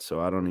squirts, so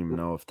I don't even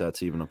know if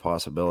that's even a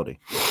possibility.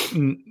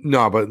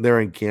 No, but they're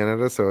in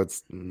Canada, so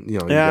it's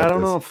I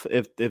don't know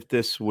if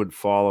this would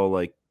follow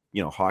like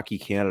Hockey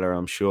Canada.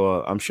 I'm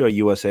sure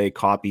USA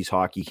copies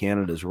Hockey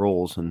Canada's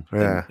rules and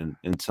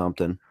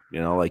something.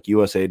 Like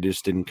USA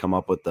just didn't come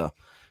up with the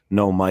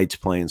no mites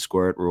playing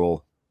squirt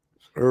rule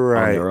on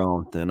their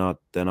own. They're not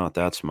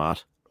that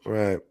smart.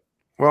 Right.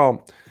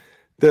 Well,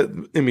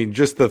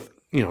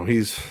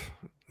 he's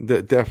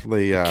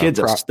definitely kid's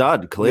a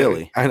stud,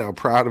 clearly. Yeah, I know,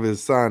 proud of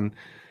his son,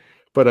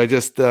 but I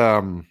just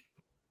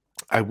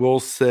I will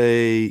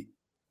say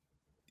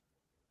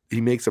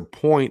he makes a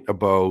point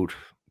about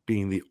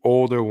being the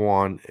older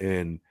one,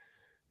 and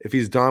if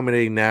he's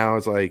dominating now,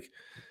 it's like,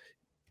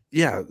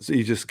 yeah, so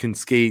you just can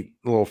skate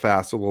a little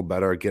faster, a little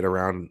better, get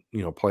around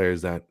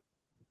players that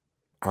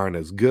aren't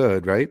as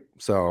good, right?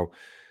 So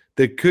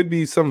there could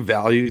be some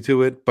value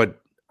to it,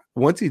 but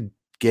once you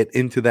get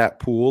into that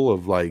pool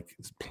of like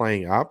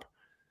playing up,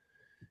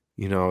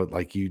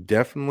 like you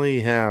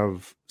definitely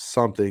have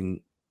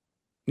something,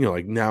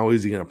 like now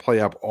is he going to play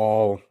up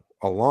all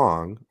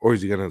along, or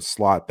is he going to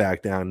slot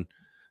back down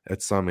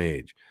at some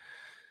age?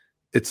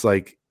 It's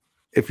like,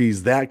 if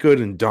he's that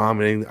good and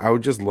dominating, I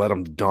would just let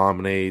him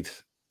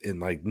dominate and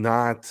like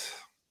not,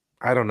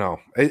 I don't know.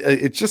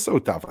 It's just so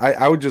tough.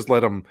 I would just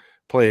let him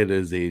play at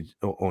his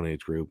own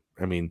age group.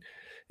 I mean,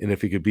 and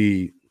if he could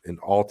be an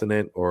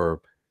alternate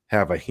or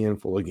have a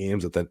handful of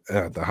games at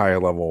the higher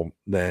level,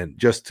 then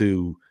just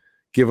to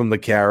give him the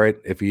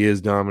carrot if he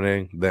is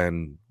dominating,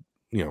 then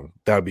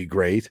that would be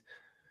great.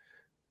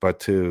 But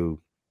to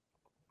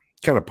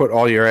kind of put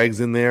all your eggs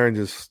in there and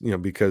just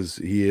because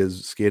he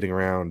is skating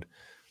around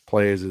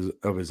players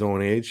of his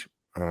own age,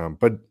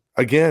 but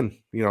again,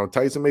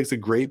 Tyson makes a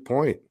great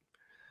point.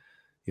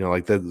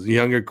 Like the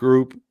younger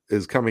group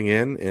is coming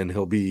in and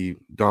he'll be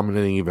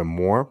dominating even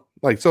more.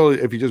 Like, so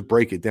if you just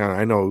break it down,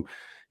 I know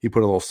he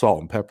put a little salt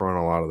and pepper on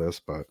a lot of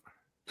this, but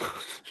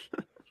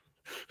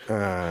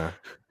that's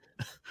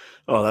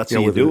what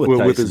you do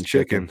with his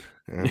chicken.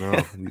 I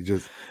know, you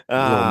just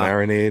a little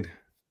marinade.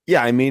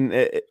 Yeah, I mean,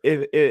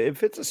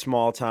 if it's a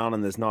small town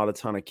and there's not a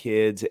ton of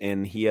kids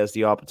and he has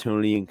the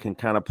opportunity and can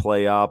kind of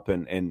play up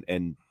and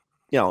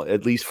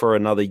at least for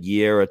another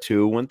year or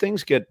two, when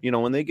things get,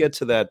 when they get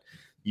to that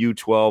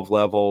U12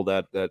 level,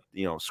 that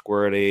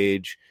squirt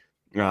age,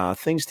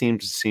 things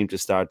seem to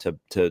start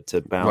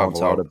to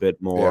balance out a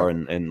bit more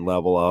and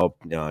level out.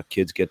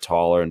 Kids get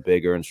taller and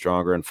bigger and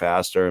stronger and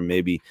faster, and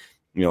maybe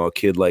a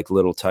kid like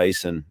little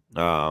Tyson,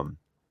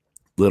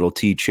 little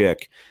T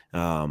Chick,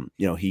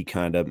 he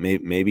kind of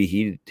maybe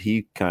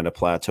he kind of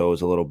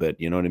plateaus a little bit,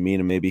 you know what I mean?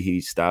 And maybe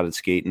he started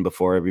skating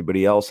before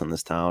everybody else in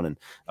this town and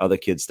other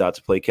kids start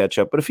to play catch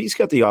up. But if he's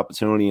got the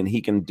opportunity and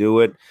he can do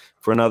it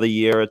for another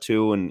year or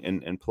two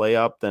and play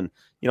up, then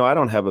I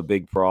don't have a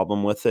big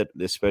problem with it,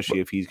 especially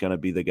if he's going to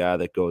be the guy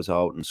that goes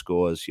out and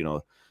scores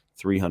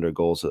 300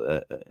 goals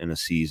in a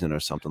season or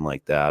something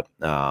like that.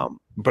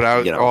 But I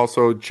would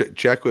also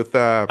check with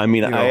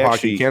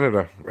Hockey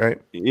Canada,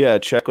 right? Yeah,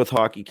 check with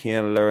Hockey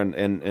Canada,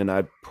 and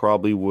I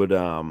probably would.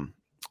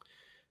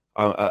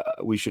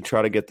 We should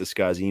try to get this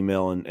guy's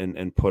email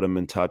and put him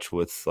in touch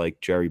with like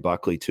Jerry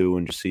Buckley too,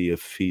 and just see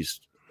if he's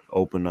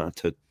open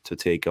to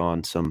take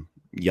on some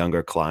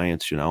younger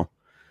clients.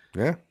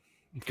 Yeah,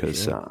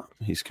 because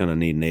he's going to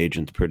need an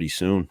agent pretty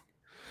soon.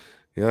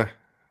 Yeah.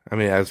 I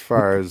mean, as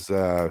far as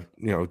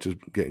just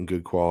getting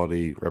good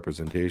quality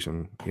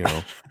representation,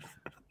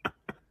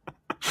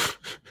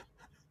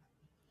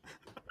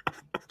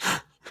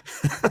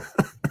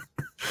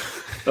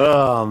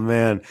 Oh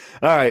man!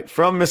 All right,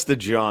 from Mr.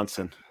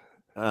 Johnson,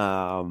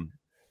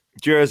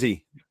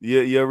 Jersey.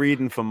 You're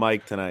reading for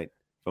Mike tonight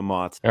for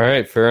Mott's. All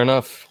right, fair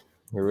enough.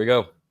 Here we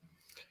go.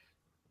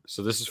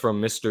 So this is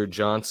from Mr.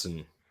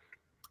 Johnson.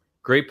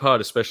 Great pod,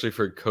 especially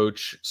for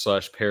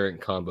coach/parent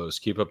combos.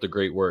 Keep up the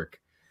great work.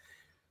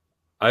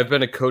 I've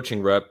been a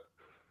coaching rep,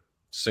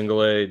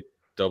 single A,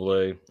 double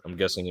A, I'm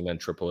guessing he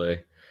meant triple A,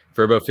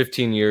 for about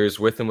 15 years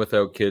with and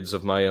without kids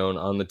of my own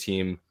on the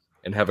team,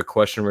 and have a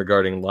question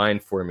regarding line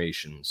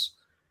formations.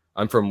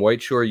 I'm from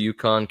White Shore,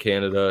 Yukon,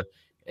 Canada,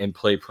 and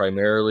play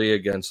primarily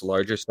against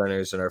larger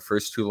centers, and our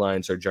first two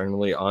lines are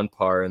generally on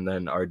par, and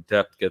then our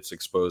depth gets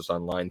exposed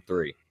on line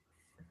 3.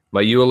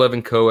 My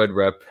U11 co-ed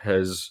rep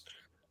has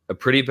a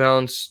pretty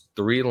balanced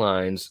 3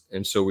 lines,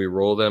 and so we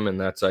roll them, and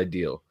that's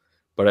ideal.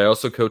 But I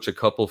also coach a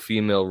couple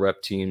female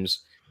rep teams,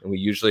 and we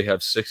usually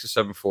have 6 or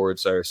 7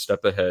 forwards that are a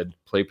step ahead,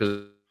 play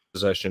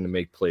possession, and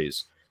make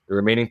plays. The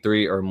remaining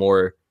 3 are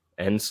more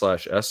N/S.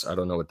 I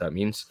don't know what that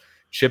means.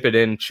 Chip it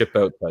in, chip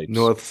out types.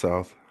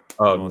 North-south.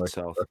 Oh,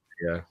 North-south.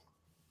 Yeah.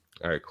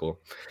 All right, cool.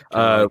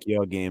 Like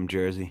your game,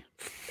 Jersey.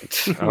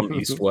 I'm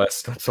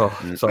east-west. That's all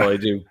I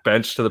do.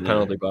 Bench to the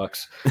penalty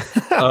box.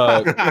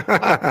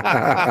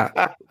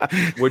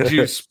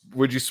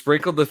 Would you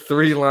sprinkle the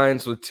 3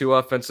 lines with 2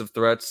 offensive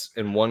threats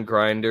and 1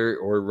 grinder,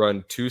 or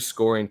run 2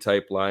 scoring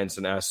type lines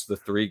and ask the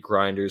 3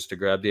 grinders to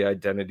grab the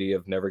identity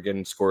of never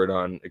getting scored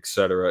on,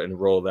 etc., and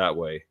roll that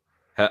way?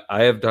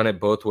 I have done it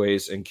both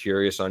ways and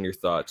curious on your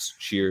thoughts.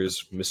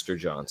 Cheers, Mr.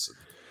 Johnson.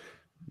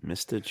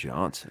 Mr.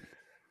 Johnson.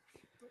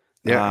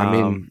 Yeah, I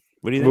mean,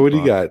 what do you think? What do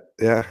you got?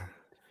 Yeah.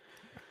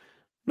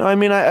 No, I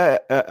mean,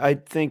 I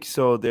think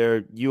so.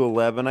 They're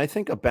U11. I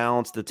think a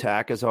balanced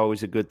attack is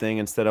always a good thing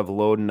instead of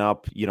loading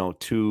up,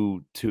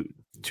 two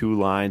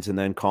lines and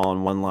then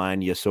calling one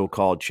line your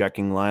so-called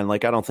checking line.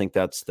 Like, I don't think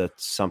that's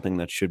something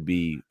that should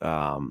be,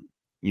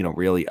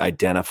 really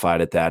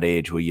identified at that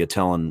age where you're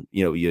telling,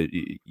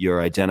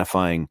 you're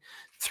identifying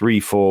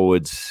 3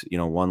 forwards,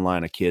 1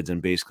 line of kids,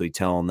 and basically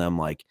telling them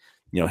like,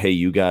 hey,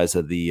 you guys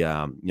are the,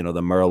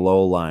 the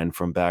Merlot line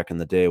from back in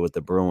the day with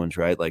the Bruins,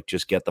 right? Like,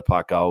 just get the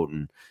puck out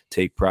and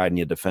take pride in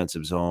your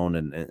defensive zone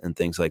and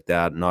things like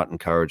that, not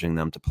encouraging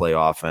them to play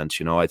offense.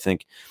 I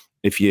think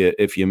if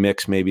you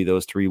mix maybe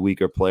those 3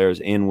 weaker players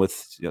in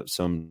with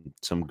some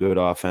good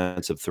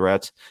offensive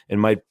threats, it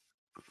might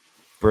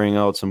bring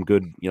out some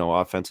good,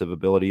 offensive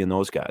ability in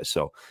those guys.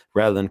 So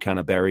rather than kind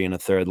of burying a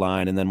 3rd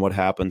line, and then what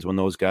happens when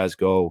those guys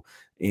go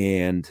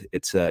and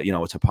it's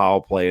a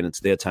power play and it's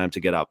their time to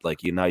get up,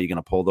 like you're going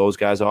to pull those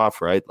guys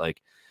off, right?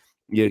 Like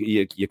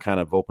you're kind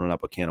of opening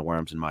up a can of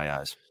worms in my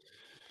eyes.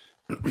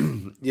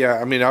 Yeah,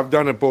 I mean, I've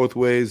done it both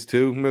ways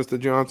too, Mr.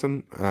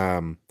 Johnson.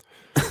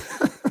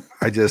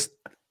 I just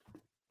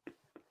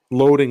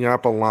loading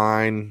up a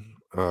line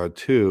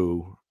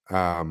 2.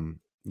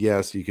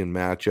 yes, you can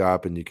match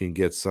up and you can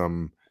get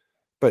some,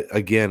 but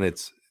again,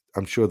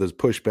 I'm sure there's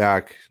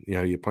pushback.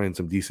 You're playing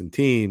some decent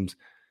teams,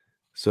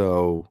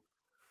 so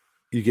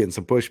you're getting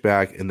some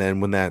pushback. And then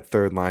when that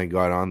third line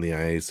got on the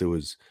ice, it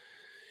was,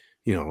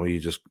 you're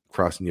just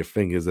crossing your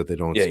fingers that they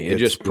don't. Yeah, you're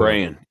just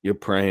praying. You're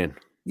praying.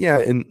 Yeah,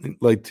 and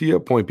like to your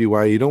point,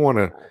 BY, you don't want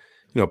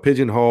to,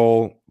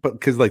 pigeonhole, but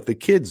because like the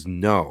kids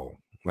know,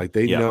 like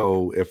they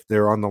know if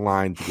they're on the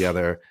line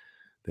together,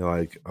 they're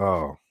like,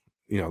 oh,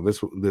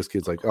 this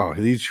kid's like, oh,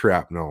 he's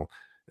shrapnel,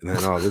 and then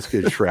oh, this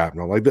kid's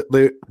shrapnel. Like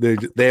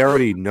they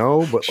already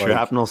know, but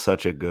shrapnel's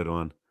such a good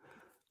one.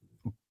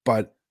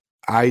 But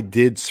I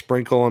did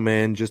sprinkle them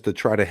in just to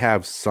try to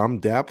have some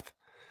depth,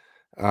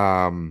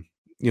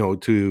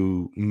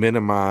 to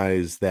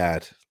minimize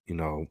that,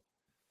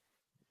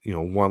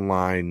 one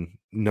line,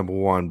 number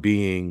one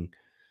being,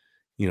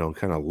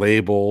 kind of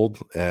labeled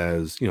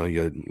as,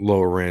 your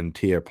lower end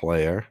tier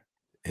player.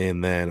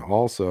 And then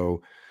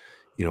also,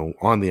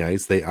 on the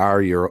ice, they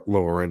are your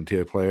lower end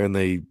tier player and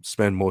they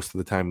spend most of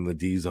the time in the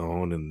D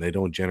zone and they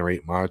don't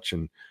generate much.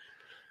 And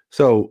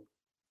so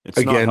it's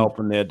not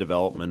helping their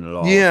development at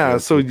all. Yeah.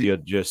 So you're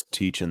just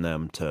teaching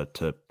them to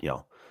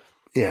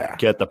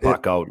get the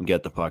puck out and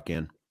get the puck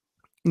in.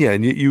 Yeah.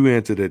 And you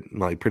answered it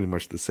like pretty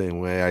much the same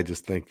way. I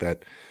just think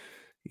that,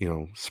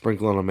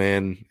 sprinkling them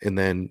in and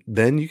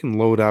then you can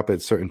load up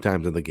at certain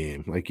times of the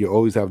game. Like you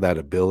always have that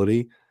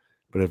ability,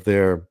 but if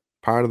they're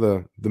part of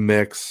the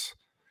mix,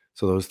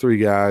 so those three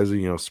guys,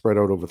 spread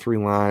out over three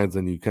lines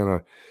and you kind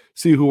of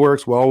see who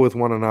works well with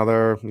one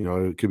another.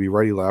 It could be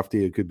righty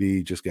lefty. It could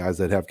be just guys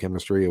that have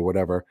chemistry or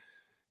whatever.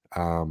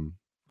 And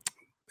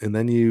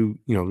then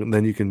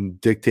then you can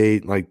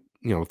dictate like,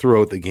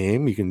 throughout the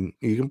game, you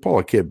can pull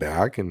a kid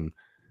back. And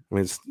I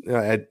mean,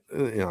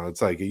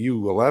 it's like a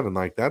U11,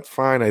 like that's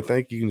fine. I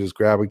think you can just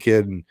grab a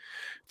kid and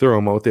throw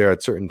him out there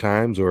at certain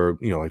times or,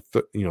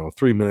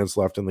 3 minutes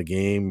left in the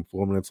game,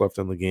 4 minutes left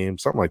in the game,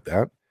 something like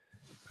that.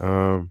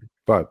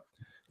 But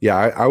yeah,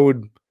 I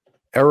would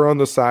err on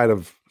the side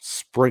of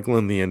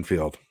sprinkling the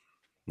infield.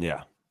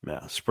 Yeah.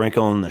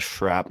 Sprinkling the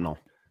shrapnel.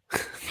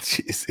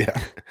 Jeez,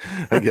 yeah,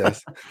 I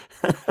guess.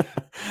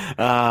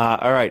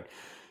 All right.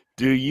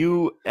 Do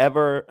you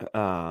ever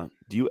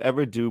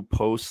do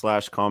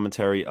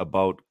post/commentary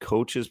about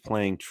coaches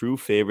playing true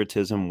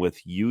favoritism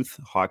with youth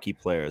hockey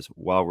players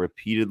while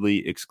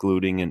repeatedly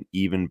excluding and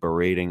even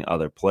berating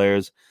other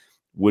players?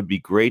 Would be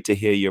great to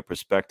hear your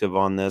perspective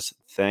on this.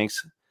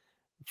 Thanks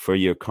for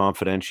your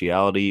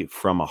confidentiality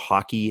from a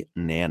hockey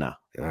nana.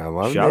 I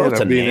love Shout out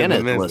to Nana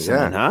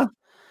listening, huh?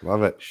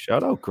 Love it.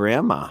 Shout out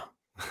Grandma.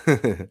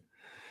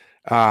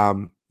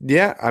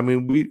 Yeah, I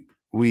mean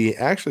we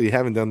actually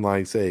haven't done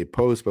like say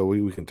post, but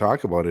we can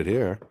talk about it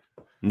here.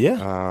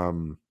 Yeah.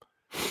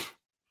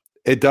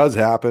 It does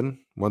happen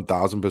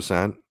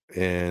 1000%.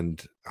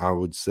 And I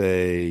would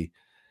say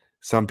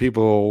some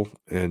people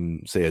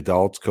and say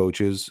adults,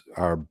 coaches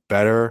are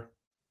better,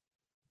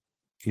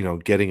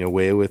 getting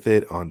away with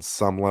it on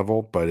some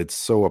level, but it's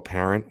so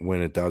apparent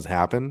when it does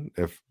happen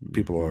if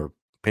people are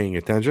paying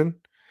attention.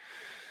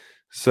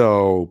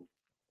 So,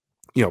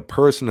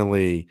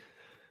 personally,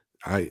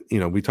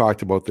 we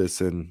talked about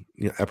this in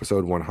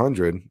episode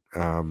 100.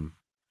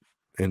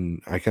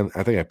 And I think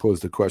I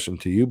posed a question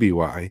to you,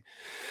 BY.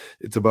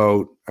 It's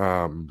about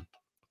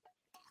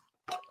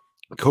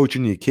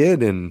coaching your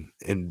kid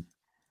and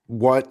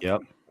what,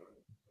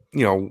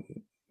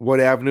 what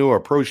avenue or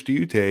approach do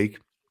you take?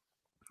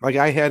 Like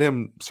I had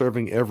him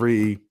serving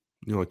every,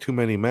 too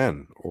many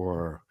men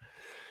or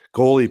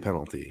goalie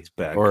penalty. It's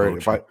bad or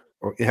coaching.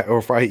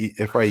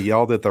 if I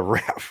yelled at the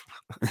ref.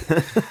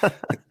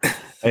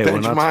 Hey, we're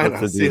not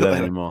supposed to do that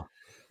anymore.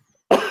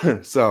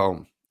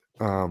 So,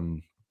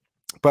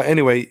 but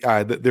anyway,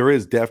 there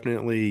is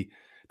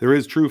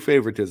true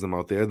favoritism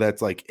out there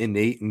that's like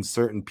innate in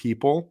certain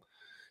people.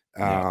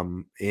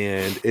 And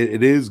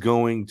it is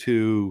going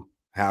to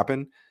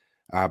happen.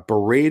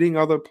 Berating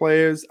other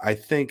players, I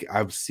think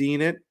I've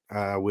seen it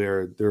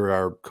where there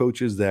are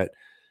coaches that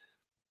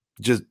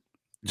just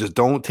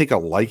don't take a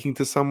liking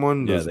to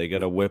someone. Yeah, they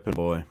get a whipping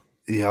boy.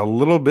 Yeah, a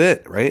little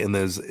bit, right? And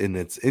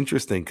it's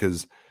interesting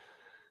because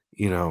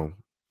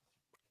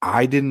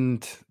I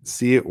didn't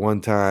see it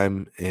one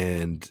time,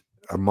 and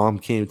a mom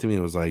came to me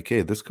and was like,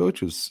 "Hey, this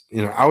coach was,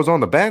 I was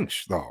on the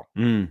bench though,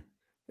 and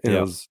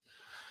it was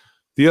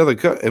the other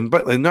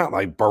but not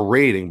like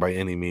berating by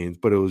any means,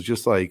 but it was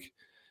just like."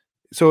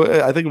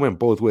 So I think it went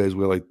both ways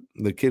where like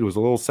the kid was a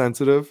little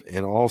sensitive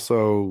and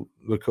also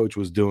the coach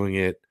was doing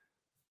it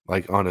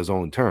like on his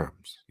own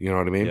terms. You know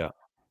what I mean? Yeah.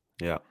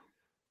 Yeah.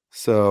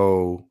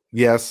 So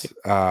yes.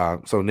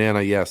 So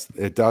Nana, yes,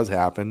 it does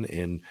happen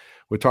and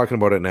we're talking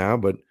about it now,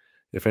 but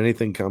if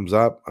anything comes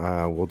up,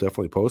 we'll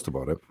definitely post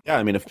about it. Yeah.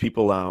 I mean, if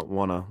people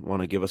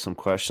want to give us some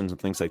questions and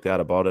things like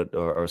that about it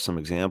or some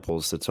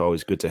examples, it's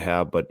always good to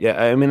have. But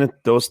yeah, I mean,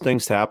 those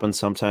things happen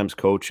sometimes.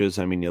 Coaches,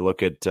 I mean, you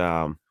look at,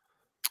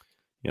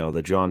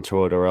 the John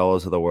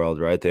Tortorellas of the world,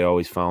 right? They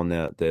always found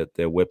that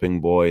their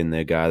whipping boy and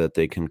their guy that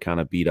they can kind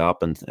of beat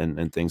up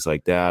and things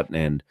like that.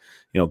 And,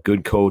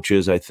 good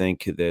coaches, I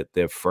think that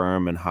they're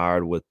firm and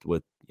hard with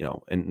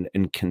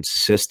and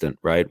consistent,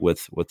 right,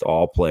 with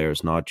all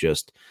players, not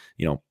just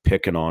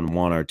picking on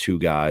one or two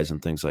guys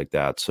and things like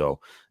that. So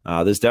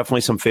there's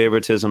definitely some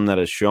favoritism that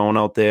is shown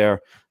out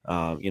there.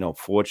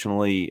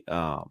 Fortunately,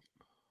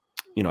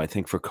 I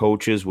think for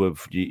coaches,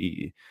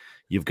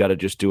 you've got to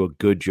just do a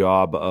good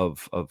job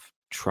of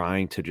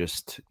trying to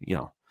just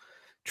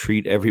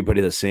treat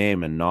everybody the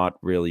same and not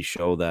really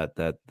show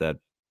that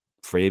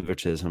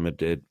favoritism.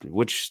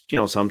 Which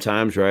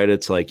sometimes, right,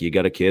 it's like you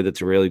got a kid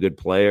that's a really good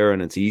player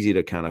and it's easy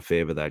to kind of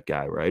favor that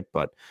guy, right?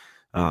 But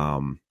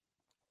the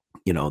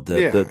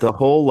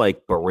whole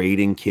like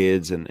berating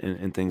kids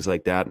and things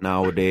like that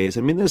nowadays.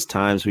 I mean, there's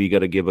times where you got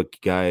to give a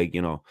guy,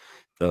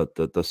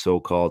 the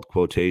so-called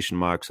quotation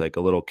marks, like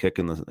a little kick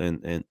in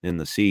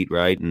the seat,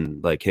 right?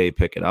 And like, hey,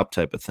 pick it up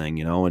type of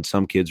thing, and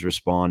some kids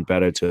respond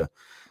better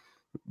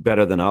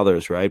than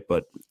others, right?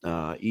 But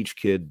each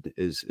kid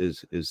is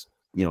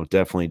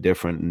definitely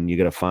different, and you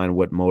got to find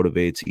what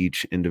motivates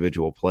each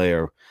individual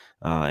player.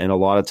 And a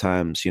lot of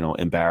times,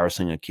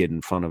 embarrassing a kid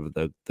in front of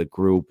the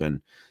group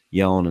and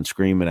yelling and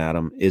screaming at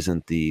them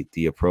isn't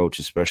the approach,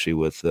 especially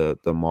with the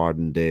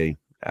modern day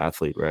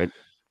athlete, right?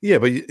 Yeah,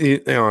 but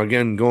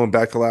again, going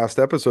back to last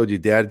episode, your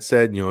dad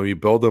said, you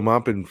build them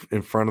up in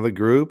front of the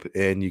group,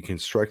 and you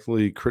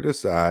constructively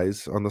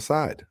criticize on the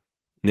side.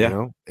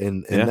 Yeah,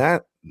 and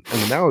that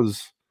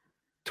was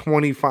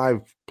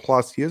 25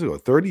 plus years ago,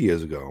 30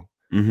 years ago.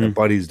 Mm-hmm. That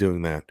Buddy's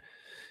doing that,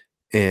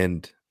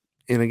 and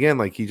again,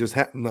 like he just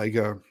had like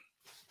a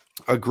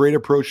great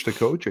approach to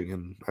coaching,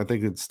 and I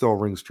think it still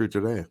rings true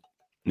today.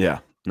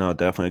 Yeah, no,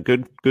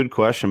 definitely good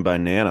question by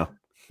Nana.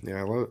 Yeah,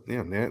 I love it.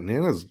 Yeah,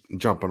 Nana's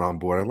jumping on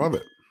board. I love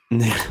it.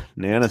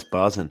 Nana's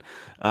buzzing.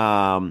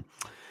 Well,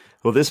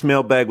 this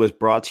mailbag was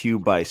brought to you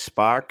by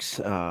Sparks.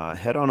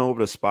 Head on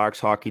over to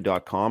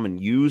sparkshockey.com and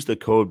use the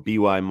code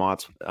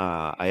BYMOTS.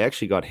 I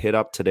actually got hit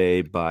up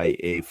today by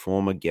a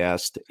former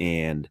guest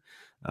and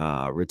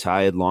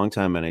retired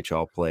longtime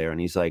NHL player, and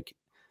he's like,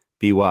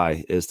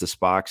 BY, is the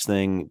Sparks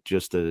thing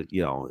just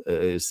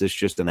is this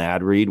just an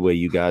ad read where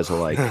you guys are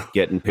like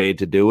getting paid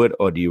to do it,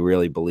 or do you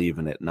really believe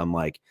in it? And I'm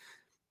like,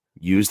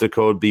 use the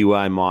code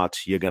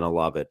BYMOTS, you're gonna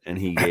love it. And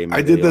he gave me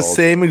I did the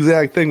same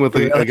exact thing with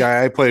a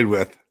guy I played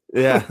with.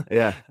 Yeah.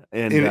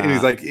 And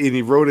he's like, and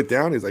he wrote it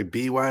down. He's like,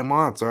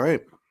 BYMOTS, all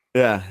right.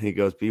 Yeah, he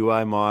goes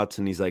BYMOTS,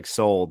 and he's like,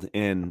 sold.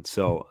 And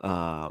so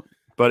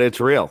but it's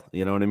real,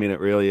 you know what I mean? It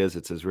really is.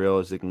 It's as real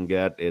as it can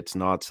get. It's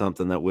not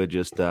something that we're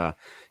just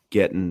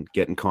getting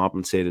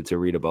compensated to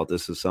read about.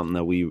 This is something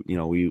that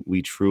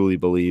we truly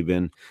believe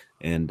in.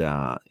 And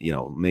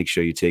make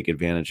sure you take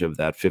advantage of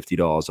that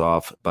 $50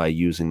 off by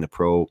using the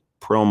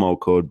promo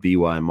code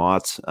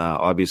BYMOTS.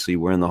 Obviously,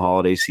 we're in the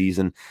holiday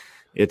season.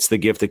 It's the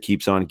gift that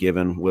keeps on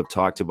giving. We've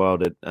talked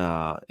about it.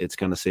 It's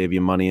going to save you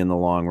money in the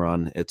long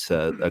run. It's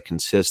a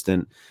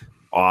consistent,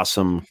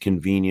 awesome,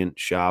 convenient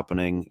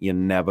shopping. You're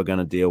never going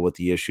to deal with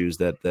the issues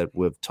that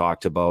we've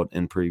talked about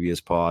in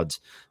previous pods.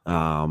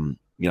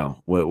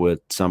 With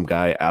some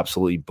guy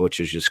absolutely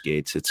butchers your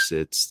skates.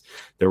 It's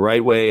the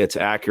right way. It's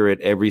accurate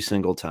every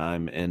single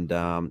time. And,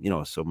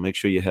 so make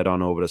sure you head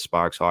on over to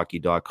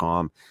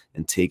sparkshockey.com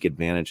and take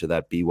advantage of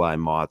that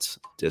BYMOTS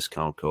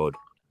discount code.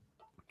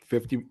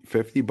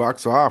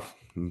 $50 off.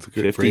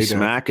 50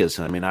 smackers.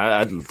 I mean,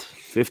 I'd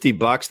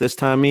 $50 this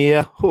time of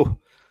year. Whew.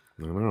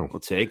 I know.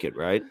 We'll take it,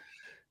 right?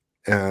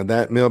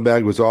 That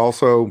mailbag was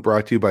also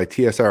brought to you by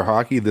TSR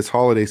Hockey. This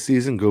holiday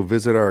season, go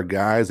visit our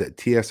guys at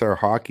TSR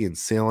Hockey in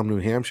Salem, New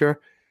Hampshire,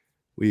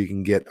 where you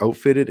can get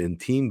outfitted in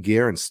team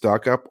gear and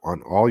stock up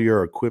on all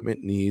your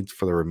equipment needs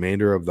for the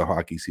remainder of the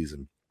hockey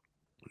season.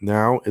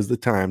 Now is the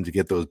time to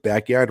get those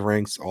backyard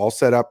rinks all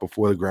set up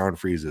before the ground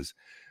freezes.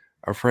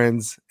 Our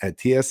friends at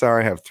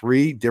TSR have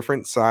 3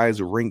 different size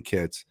rink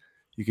kits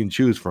you can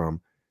choose from.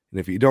 And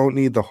if you don't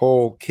need the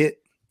whole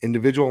kit,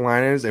 individual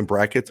liners and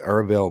brackets are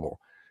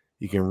available.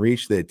 You can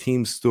reach their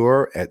team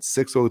store at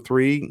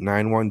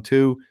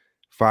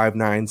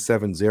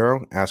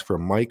 603-912-5970. Ask for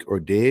Mike or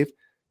Dave,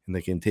 and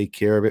they can take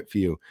care of it for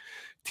you.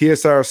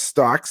 TSR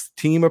stocks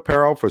team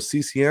apparel for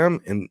CCM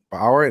and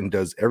Bauer and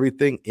does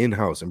everything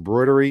in-house,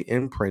 embroidery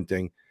and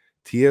printing.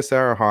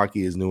 TSR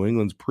Hockey is New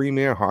England's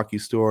premier hockey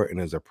store and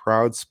is a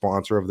proud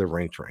sponsor of the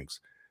Rink Drinks.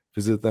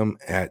 Visit them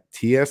at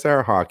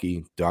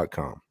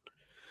tsrhockey.com.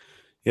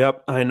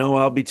 Yep, I know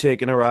I'll be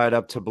taking a ride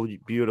up to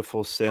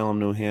beautiful Salem,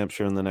 New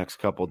Hampshire in the next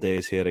couple of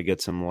days here to get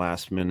some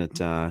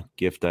last-minute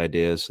gift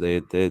ideas.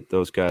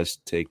 Those guys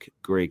take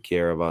great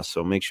care of us,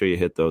 so make sure you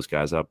hit those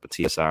guys up at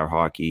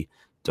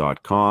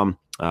tsrhockey.com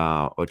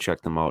or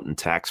check them out in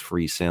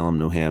tax-free Salem,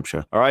 New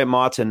Hampshire. All right,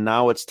 Martin,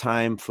 now it's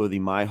time for the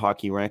My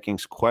Hockey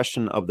Rankings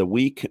question of the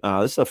week.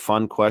 This is a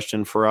fun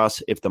question for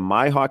us. If the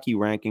My Hockey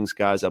Rankings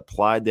guys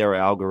applied their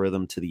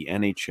algorithm to the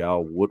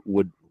NHL,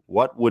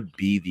 what would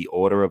be the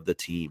order of the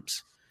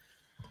teams?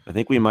 I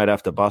think we might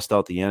have to bust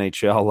out the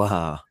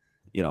NHL,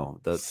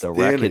 the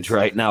wreckage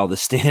right now, the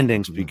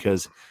standings,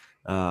 because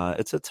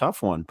it's a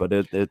tough one, but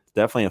it's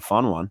definitely a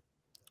fun one.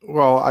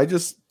 Well, I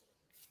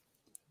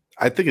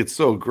think it's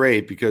so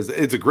great because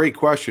it's a great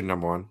question,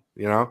 number one,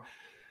 because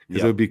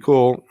it would be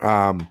cool.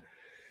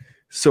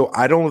 So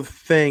I don't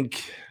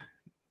think,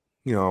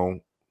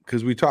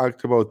 because we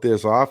talked about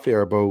this off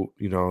air about,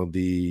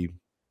 the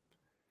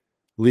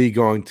league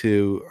going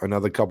to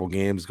another couple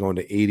games, going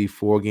to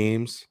 84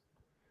 games.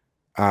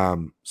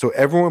 So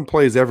everyone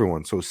plays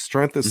everyone. So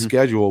strength of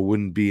schedule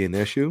wouldn't be an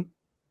issue.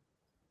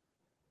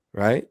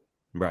 Right?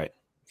 Right.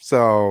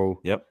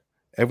 So yep.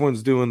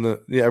 Everyone's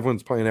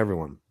everyone's playing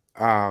everyone.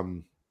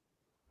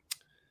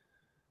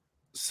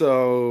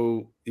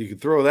 So you can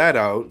throw that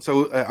out.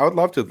 So I would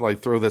love to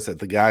throw this at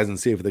the guys and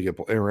see if they can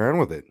play around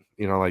with it.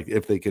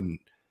 If they can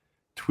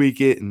tweak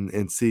it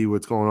and see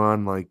what's going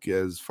on,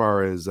 as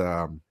far as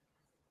the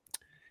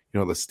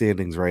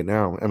standings right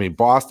now. I mean,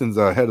 Boston's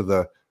ahead of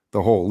the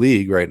whole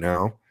league right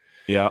now.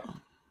 Yeah.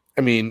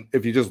 I mean,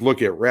 if you just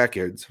look at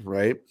records,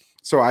 right?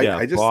 So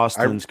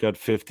Boston's got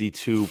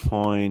 52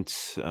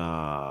 points. This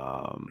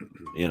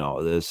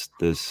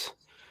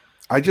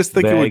I just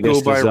think Vegas it would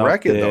go by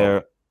record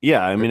though.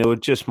 Yeah, I mean it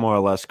would just more or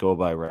less go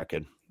by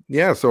record.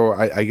 Yeah, so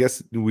I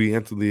guess we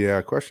answered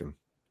the question.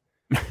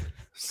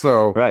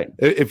 So right.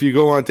 If you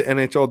go on to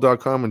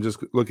NHL.com and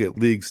just look at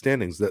league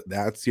standings,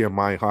 that's your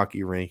My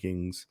Hockey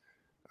Rankings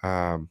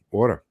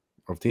order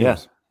of teams. Yeah,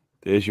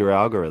 there's your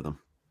algorithm.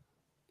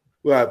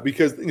 Well,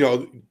 because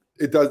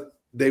it does.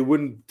 They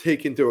wouldn't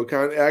take into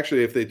account.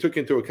 Actually, if they took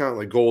into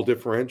account goal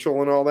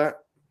differential and all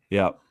that,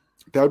 yeah,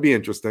 that would be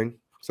interesting.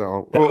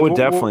 So that would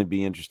definitely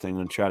be interesting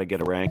and try to get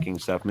a ranking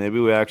stuff.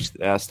 Maybe we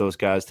actually ask those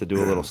guys to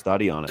do a little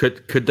study on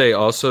it. Could they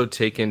also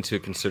take into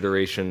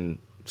consideration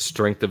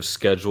strength of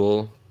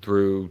schedule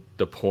through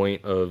the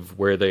point of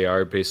where they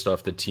are based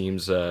off the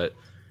teams that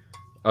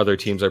other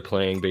teams are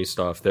playing, based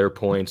off their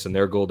points and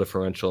their goal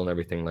differential and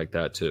everything like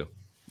that too?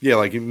 Yeah,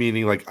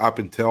 meaning up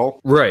until.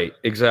 Right,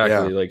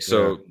 exactly. Yeah,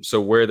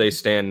 so where they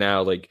stand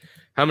now,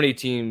 how many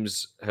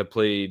teams have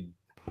played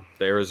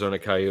the Arizona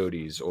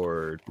Coyotes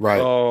or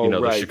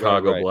the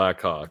Chicago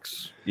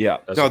Blackhawks? Yeah.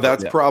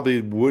 That's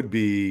probably would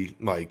be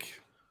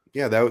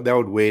that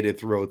would weight it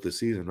throughout the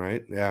season,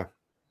 right? Yeah.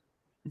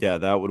 Yeah,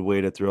 that would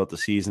weight it throughout the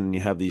season.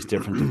 You have these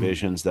different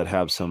divisions that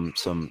have some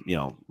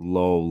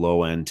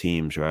low end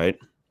teams, right?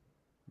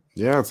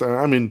 Yeah, so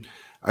I mean,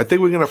 I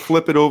think we're going to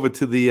flip it over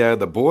to the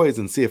boys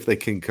and see if they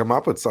can come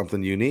up with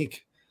something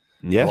unique.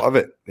 Yeah. Love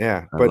it.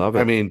 Yeah. I love it.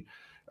 I mean,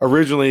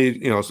 originally,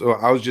 so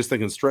I was just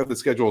thinking strength of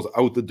schedule is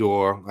out the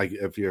door.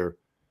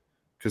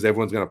 Because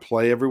everyone's going to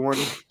play everyone.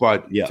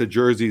 But to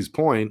Jersey's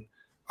point,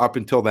 up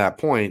until that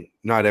point,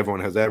 not everyone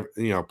has ever,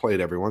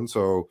 played everyone.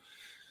 So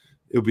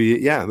it would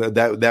be,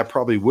 that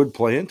probably would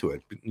play into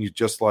it.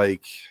 Just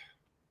like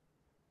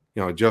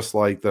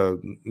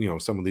the,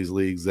 some of these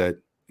leagues that,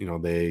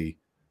 they,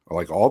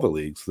 like all the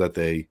leagues that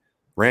they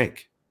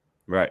rank.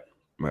 Right.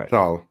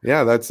 So,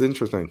 yeah, that's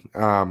interesting.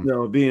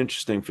 It'll be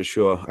interesting for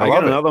sure. I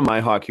got another My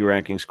Hockey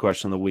Rankings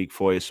question of the week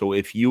for you. So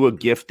if you were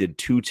gifted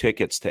 2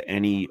 tickets to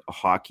any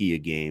hockey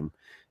game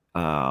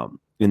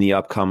in the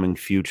upcoming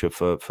future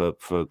for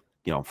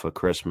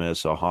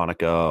Christmas or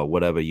Hanukkah or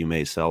whatever you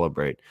may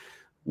celebrate,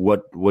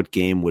 what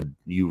game would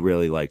you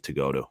really like to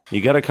go to?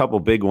 You got a couple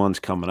big ones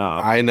coming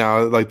up. I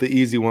know. The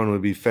easy one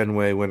would be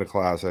Fenway Winter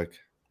Classic.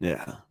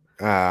 Yeah.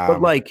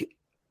 But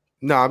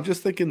no, I'm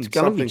just thinking it's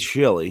gonna be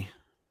chilly.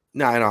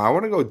 No, I know. I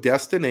want to go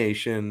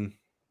destination.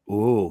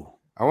 Ooh.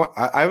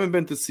 I haven't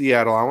been to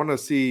Seattle. I want to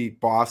see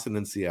Boston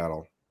and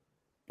Seattle.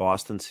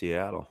 Boston,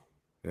 Seattle.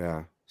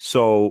 Yeah.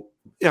 So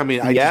I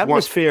mean, the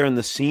atmosphere and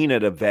the scene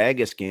at a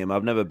Vegas game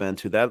I've never been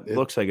to. That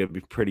looks like it'd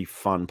be a pretty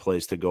fun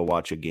place to go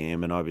watch a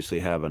game and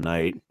obviously have a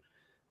night.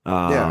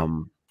 But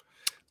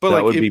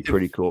that would be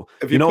pretty cool.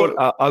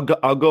 I'll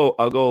go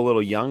a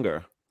little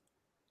younger.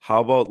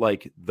 How about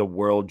the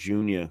World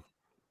Junior?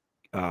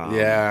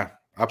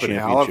 Up in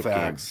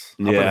Halifax.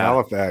 Game. Up in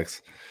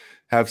Halifax.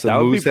 Have some that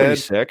would moose be pretty head.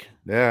 Sick.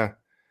 Yeah.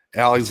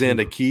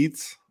 Alexander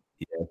Keats.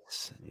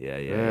 Yes.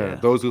 Yeah.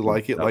 Those who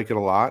like it a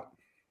lot.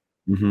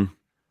 Mm-hmm.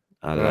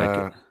 I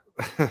like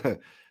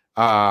it.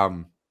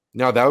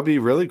 No, that would be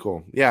really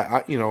cool.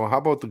 Yeah. How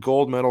about the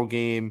gold medal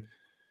game?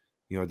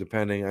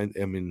 Depending.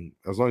 I mean,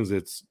 as long as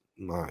it's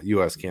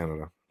U.S.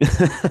 Canada.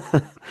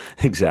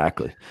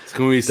 Exactly.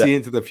 Can we see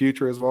into the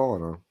future as well or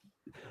no?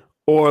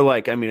 Or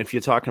if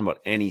you're talking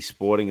about any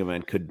sporting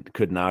event,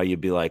 could now you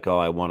be like, oh,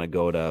 I want to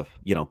go to,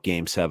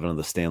 Game 7 of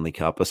the Stanley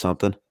Cup or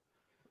something?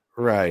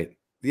 Right.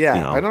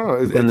 Yeah. I don't know.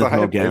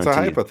 It's a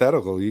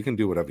hypothetical. You can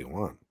do whatever you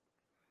want.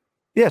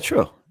 Yeah,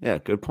 true. Yeah,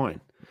 good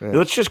point. Yeah.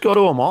 Let's just go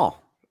to them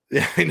all.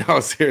 Yeah, I know.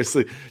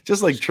 Seriously.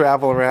 Just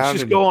travel around. Let's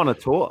just go on a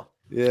tour.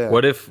 Yeah.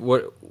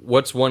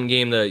 What's one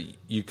game that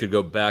you could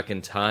go back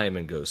in time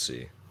and go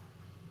see?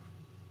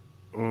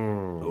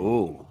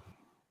 Ooh.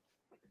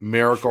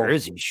 Miracle.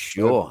 Jersey,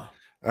 sure.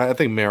 I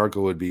think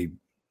Miracle would be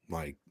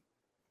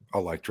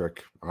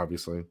electric,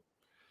 obviously.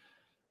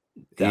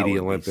 That 80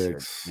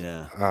 Olympics.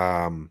 Yeah.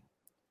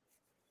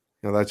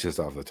 That's just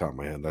off the top of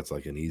my head. That's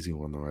an easy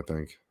one though, I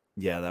think.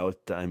 Yeah,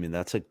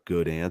 that's a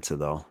good answer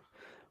though.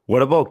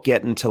 What about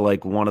getting to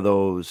one of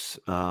those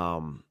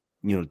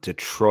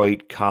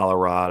Detroit,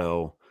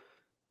 Colorado,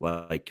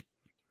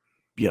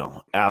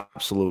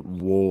 absolute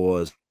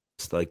wars.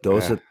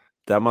 Those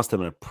that must have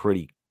been a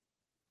pretty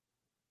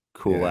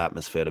cool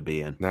atmosphere to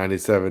be in.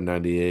 97,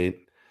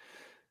 98.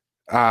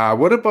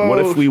 What about what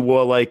if we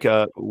wore like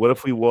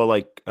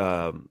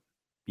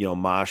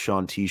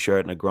Marshawn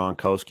t-shirt and a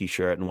Gronkowski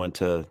shirt and went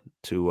to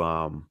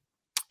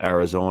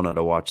Arizona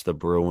to watch the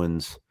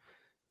Bruins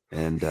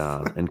and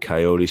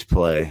Coyotes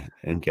play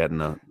and get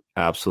in an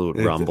absolute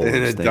rumble in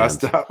in a stands.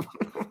 dust up?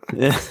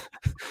 Yeah.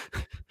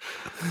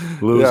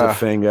 Lose a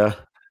finger.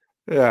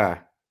 Yeah,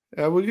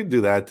 we could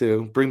do that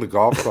too. Bring the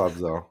golf clubs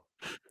though.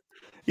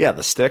 Yeah,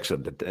 the sticks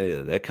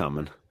they're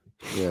coming.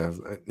 Yeah,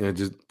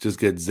 just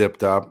get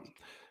zipped up,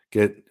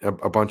 get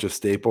a bunch of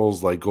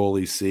staples like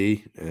goalie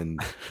C,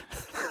 and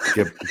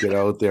get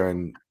out there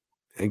and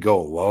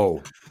go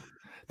low.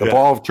 The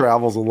ball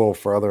travels a little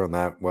further in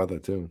that weather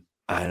too.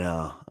 I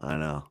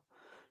know.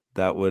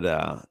 That would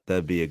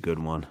that'd be a good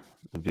one.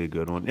 That'd be a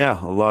good one.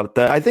 Yeah, a lot of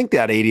that. I think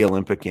that 80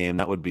 Olympic game,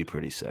 that would be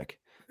pretty sick.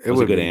 It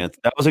was a good answer.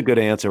 That was a good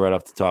answer right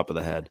off the top of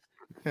the head.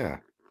 Yeah.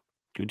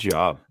 Good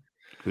job.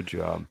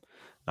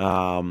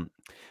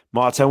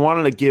 Mott's, I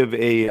wanted to give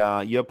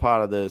you're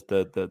part of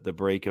the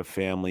Breaker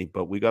family,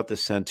 but we got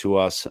this sent to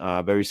us.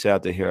 Very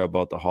sad to hear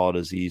about the heart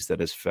disease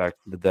that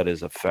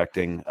is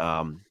affecting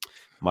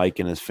Mike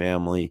and his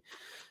family.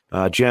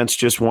 Gents,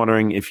 just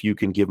wondering if you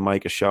can give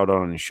Mike a shout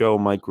out on your show.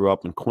 Mike grew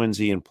up in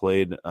Quincy and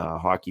played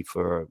hockey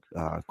for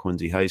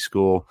Quincy High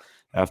School.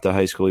 After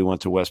high school, he went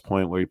to West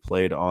Point where he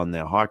played on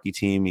their hockey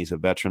team. He's a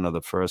veteran of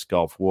the first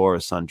Gulf War.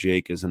 His son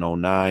Jake is an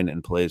 09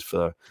 and plays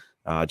for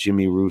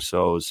Jimmy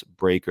Russo's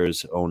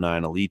Breakers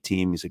 09 elite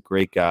team. He's a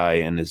great guy,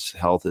 and his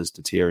health is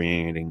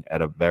deteriorating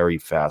at a very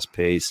fast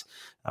pace.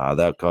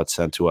 That got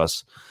sent to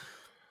us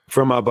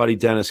from our buddy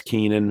Dennis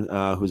Keenan,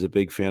 who's a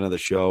big fan of the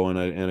show and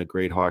a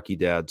great hockey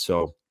dad.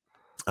 So,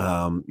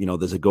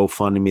 there's a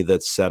GoFundMe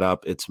that's set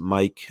up. It's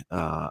Mike.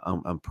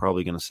 I'm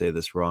probably going to say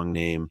this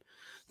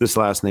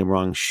last name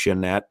wrong.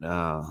 Shanette.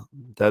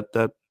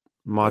 That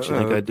much. I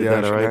think I did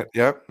that all right.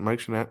 Yep, Mike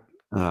Shanette.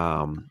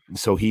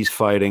 So he's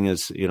fighting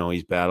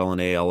he's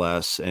battling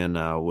ALS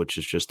and which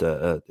is just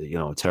a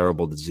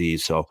terrible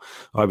disease. So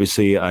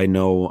obviously I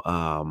know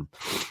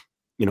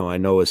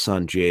his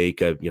son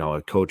Jake.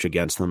 I coach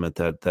against him at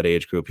that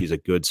age group. He's a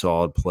good,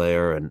 solid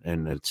player,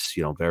 and it's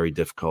very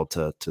difficult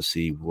to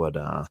see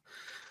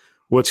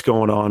what's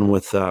going on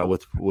with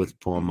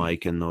poor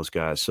Mike and those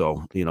guys.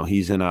 So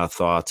he's in our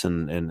thoughts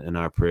and in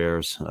our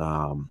prayers.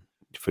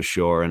 For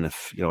sure. And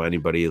if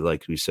anybody,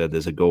 like we said,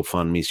 there's a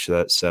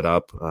GoFundMe set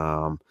up.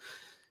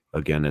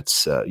 Again,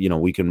 it's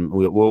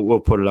we'll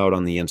put it out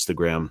on the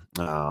Instagram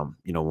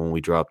when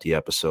we drop the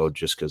episode,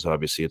 just because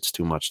obviously it's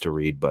too much to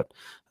read, but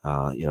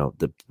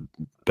the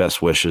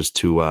best wishes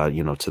to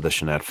the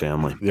Shanette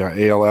family. Yeah,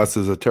 ALS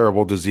is a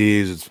terrible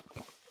disease.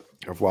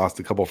 I've lost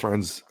a couple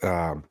friends,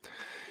 and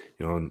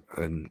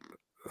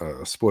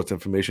a sports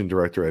information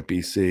director at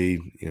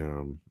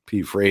BC,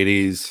 Pete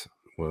Frates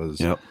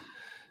was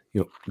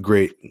Yep.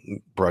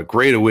 Brought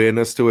great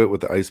awareness to it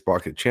with the Ice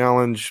Bucket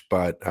Challenge,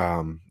 but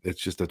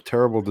it's just a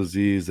terrible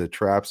disease that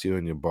traps you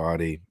in your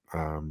body.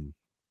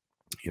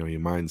 Your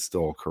mind's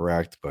still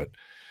correct, but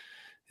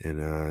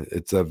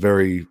it's a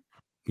very,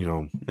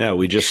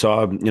 we just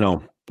saw,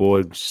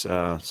 Boyd's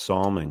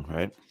psalming,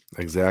 right?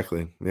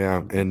 Exactly.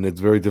 Yeah. And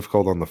it's very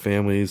difficult on the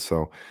families.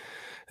 So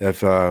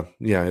if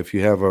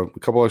you have a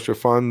couple extra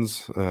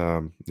funds,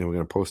 we're going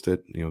to post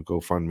it,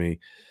 GoFundMe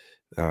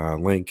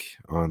link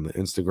on the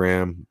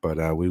Instagram,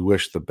 but we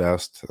wish the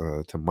best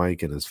to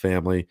Mike and his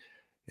family,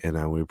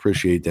 and we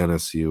appreciate,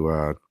 Dennis,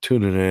 you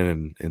tuning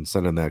in and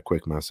sending that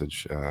quick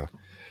message to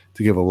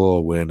give a little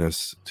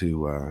awareness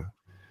to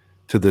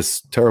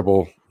this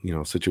terrible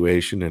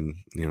situation, and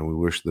we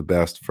wish the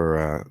best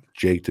for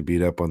Jake to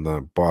beat up on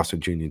the Boston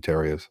Junior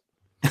Terriers.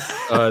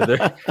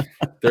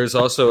 There's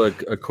also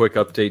a quick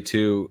update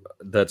too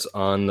that's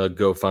on the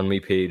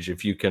GoFundMe page.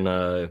 If you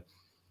can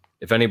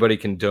if anybody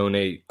can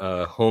donate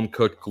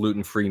home-cooked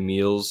gluten-free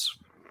meals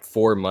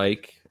for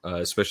Mike,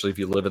 especially if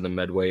you live in the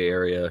Medway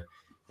area,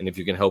 and if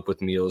you can help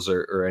with meals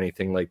or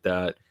anything like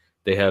that,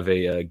 they have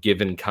a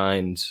Give in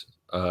Kind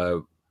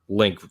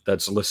link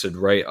that's listed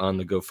right on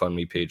the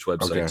GoFundMe page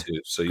website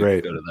too. So you can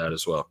go to that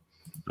as well.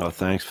 Oh,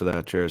 thanks for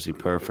that, Jersey.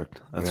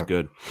 Perfect. That's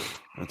good.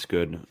 That's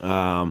good.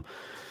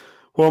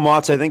 Well,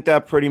 Motts, I think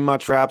that pretty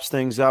much wraps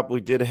things up.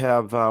 We did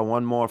have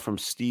one more from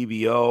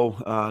Stevie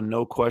O.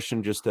 No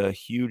question, just a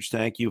huge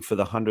thank you for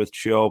the 100th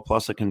show,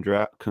 plus a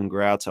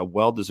congrats, a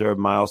well-deserved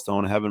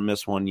milestone. Haven't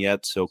missed one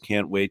yet, so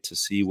can't wait to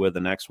see where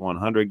the next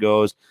 100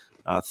 goes.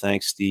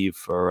 Thanks, Steve,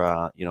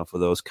 for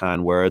those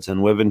kind words,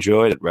 and we've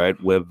enjoyed it.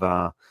 Right, we've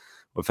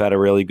had a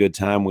really good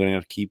time. We're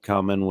going to keep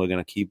coming. We're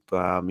going to keep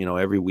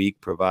every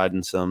week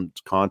providing some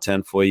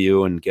content for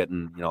you and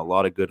getting a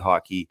lot of good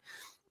hockey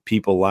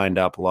people lined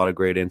up, a lot of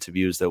great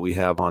interviews that we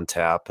have on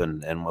tap,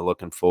 and we're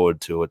looking forward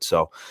to it.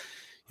 So,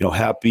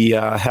 happy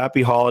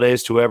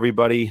holidays to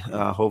everybody.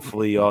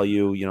 Hopefully all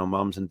you,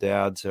 moms and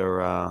dads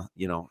are,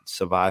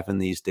 surviving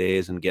these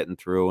days and getting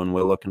through, and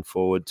we're looking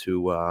forward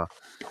to, a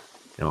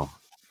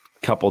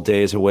couple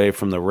days away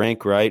from the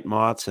rink, right,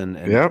 Motts, and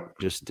yep.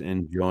 just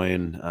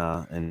enjoying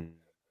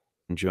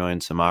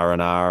enjoying some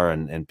R&R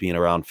and being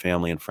around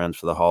family and friends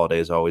for the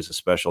holidays, always a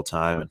special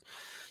time. And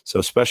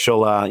so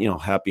special,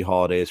 happy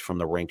holidays from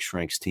the Rink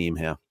Shrinks team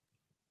here.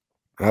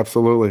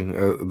 Absolutely.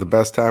 The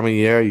best time of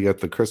year. You got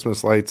the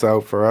Christmas lights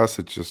out for us.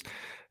 It's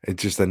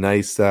just a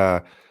nice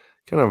kind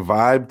of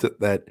vibe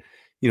that,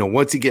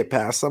 once you get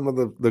past some of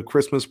the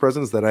Christmas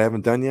presents that I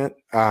haven't done yet,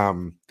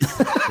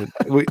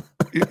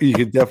 you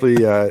can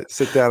definitely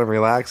sit down and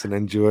relax and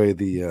enjoy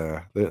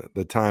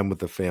the time with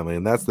the family.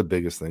 And that's the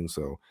biggest thing.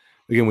 So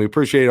again, we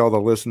appreciate all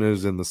the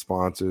listeners and the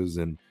sponsors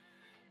and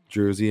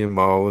Jersey and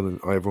Mo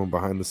and everyone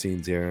behind the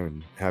scenes here,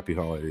 and happy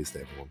holidays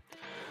to everyone.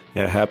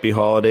 Yeah, happy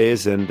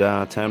holidays, and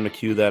time to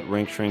cue that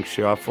Rink Shrink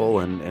Shuffle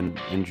and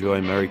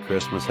enjoy Merry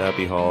Christmas,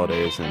 happy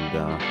holidays,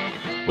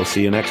 and we'll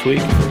see you next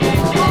week.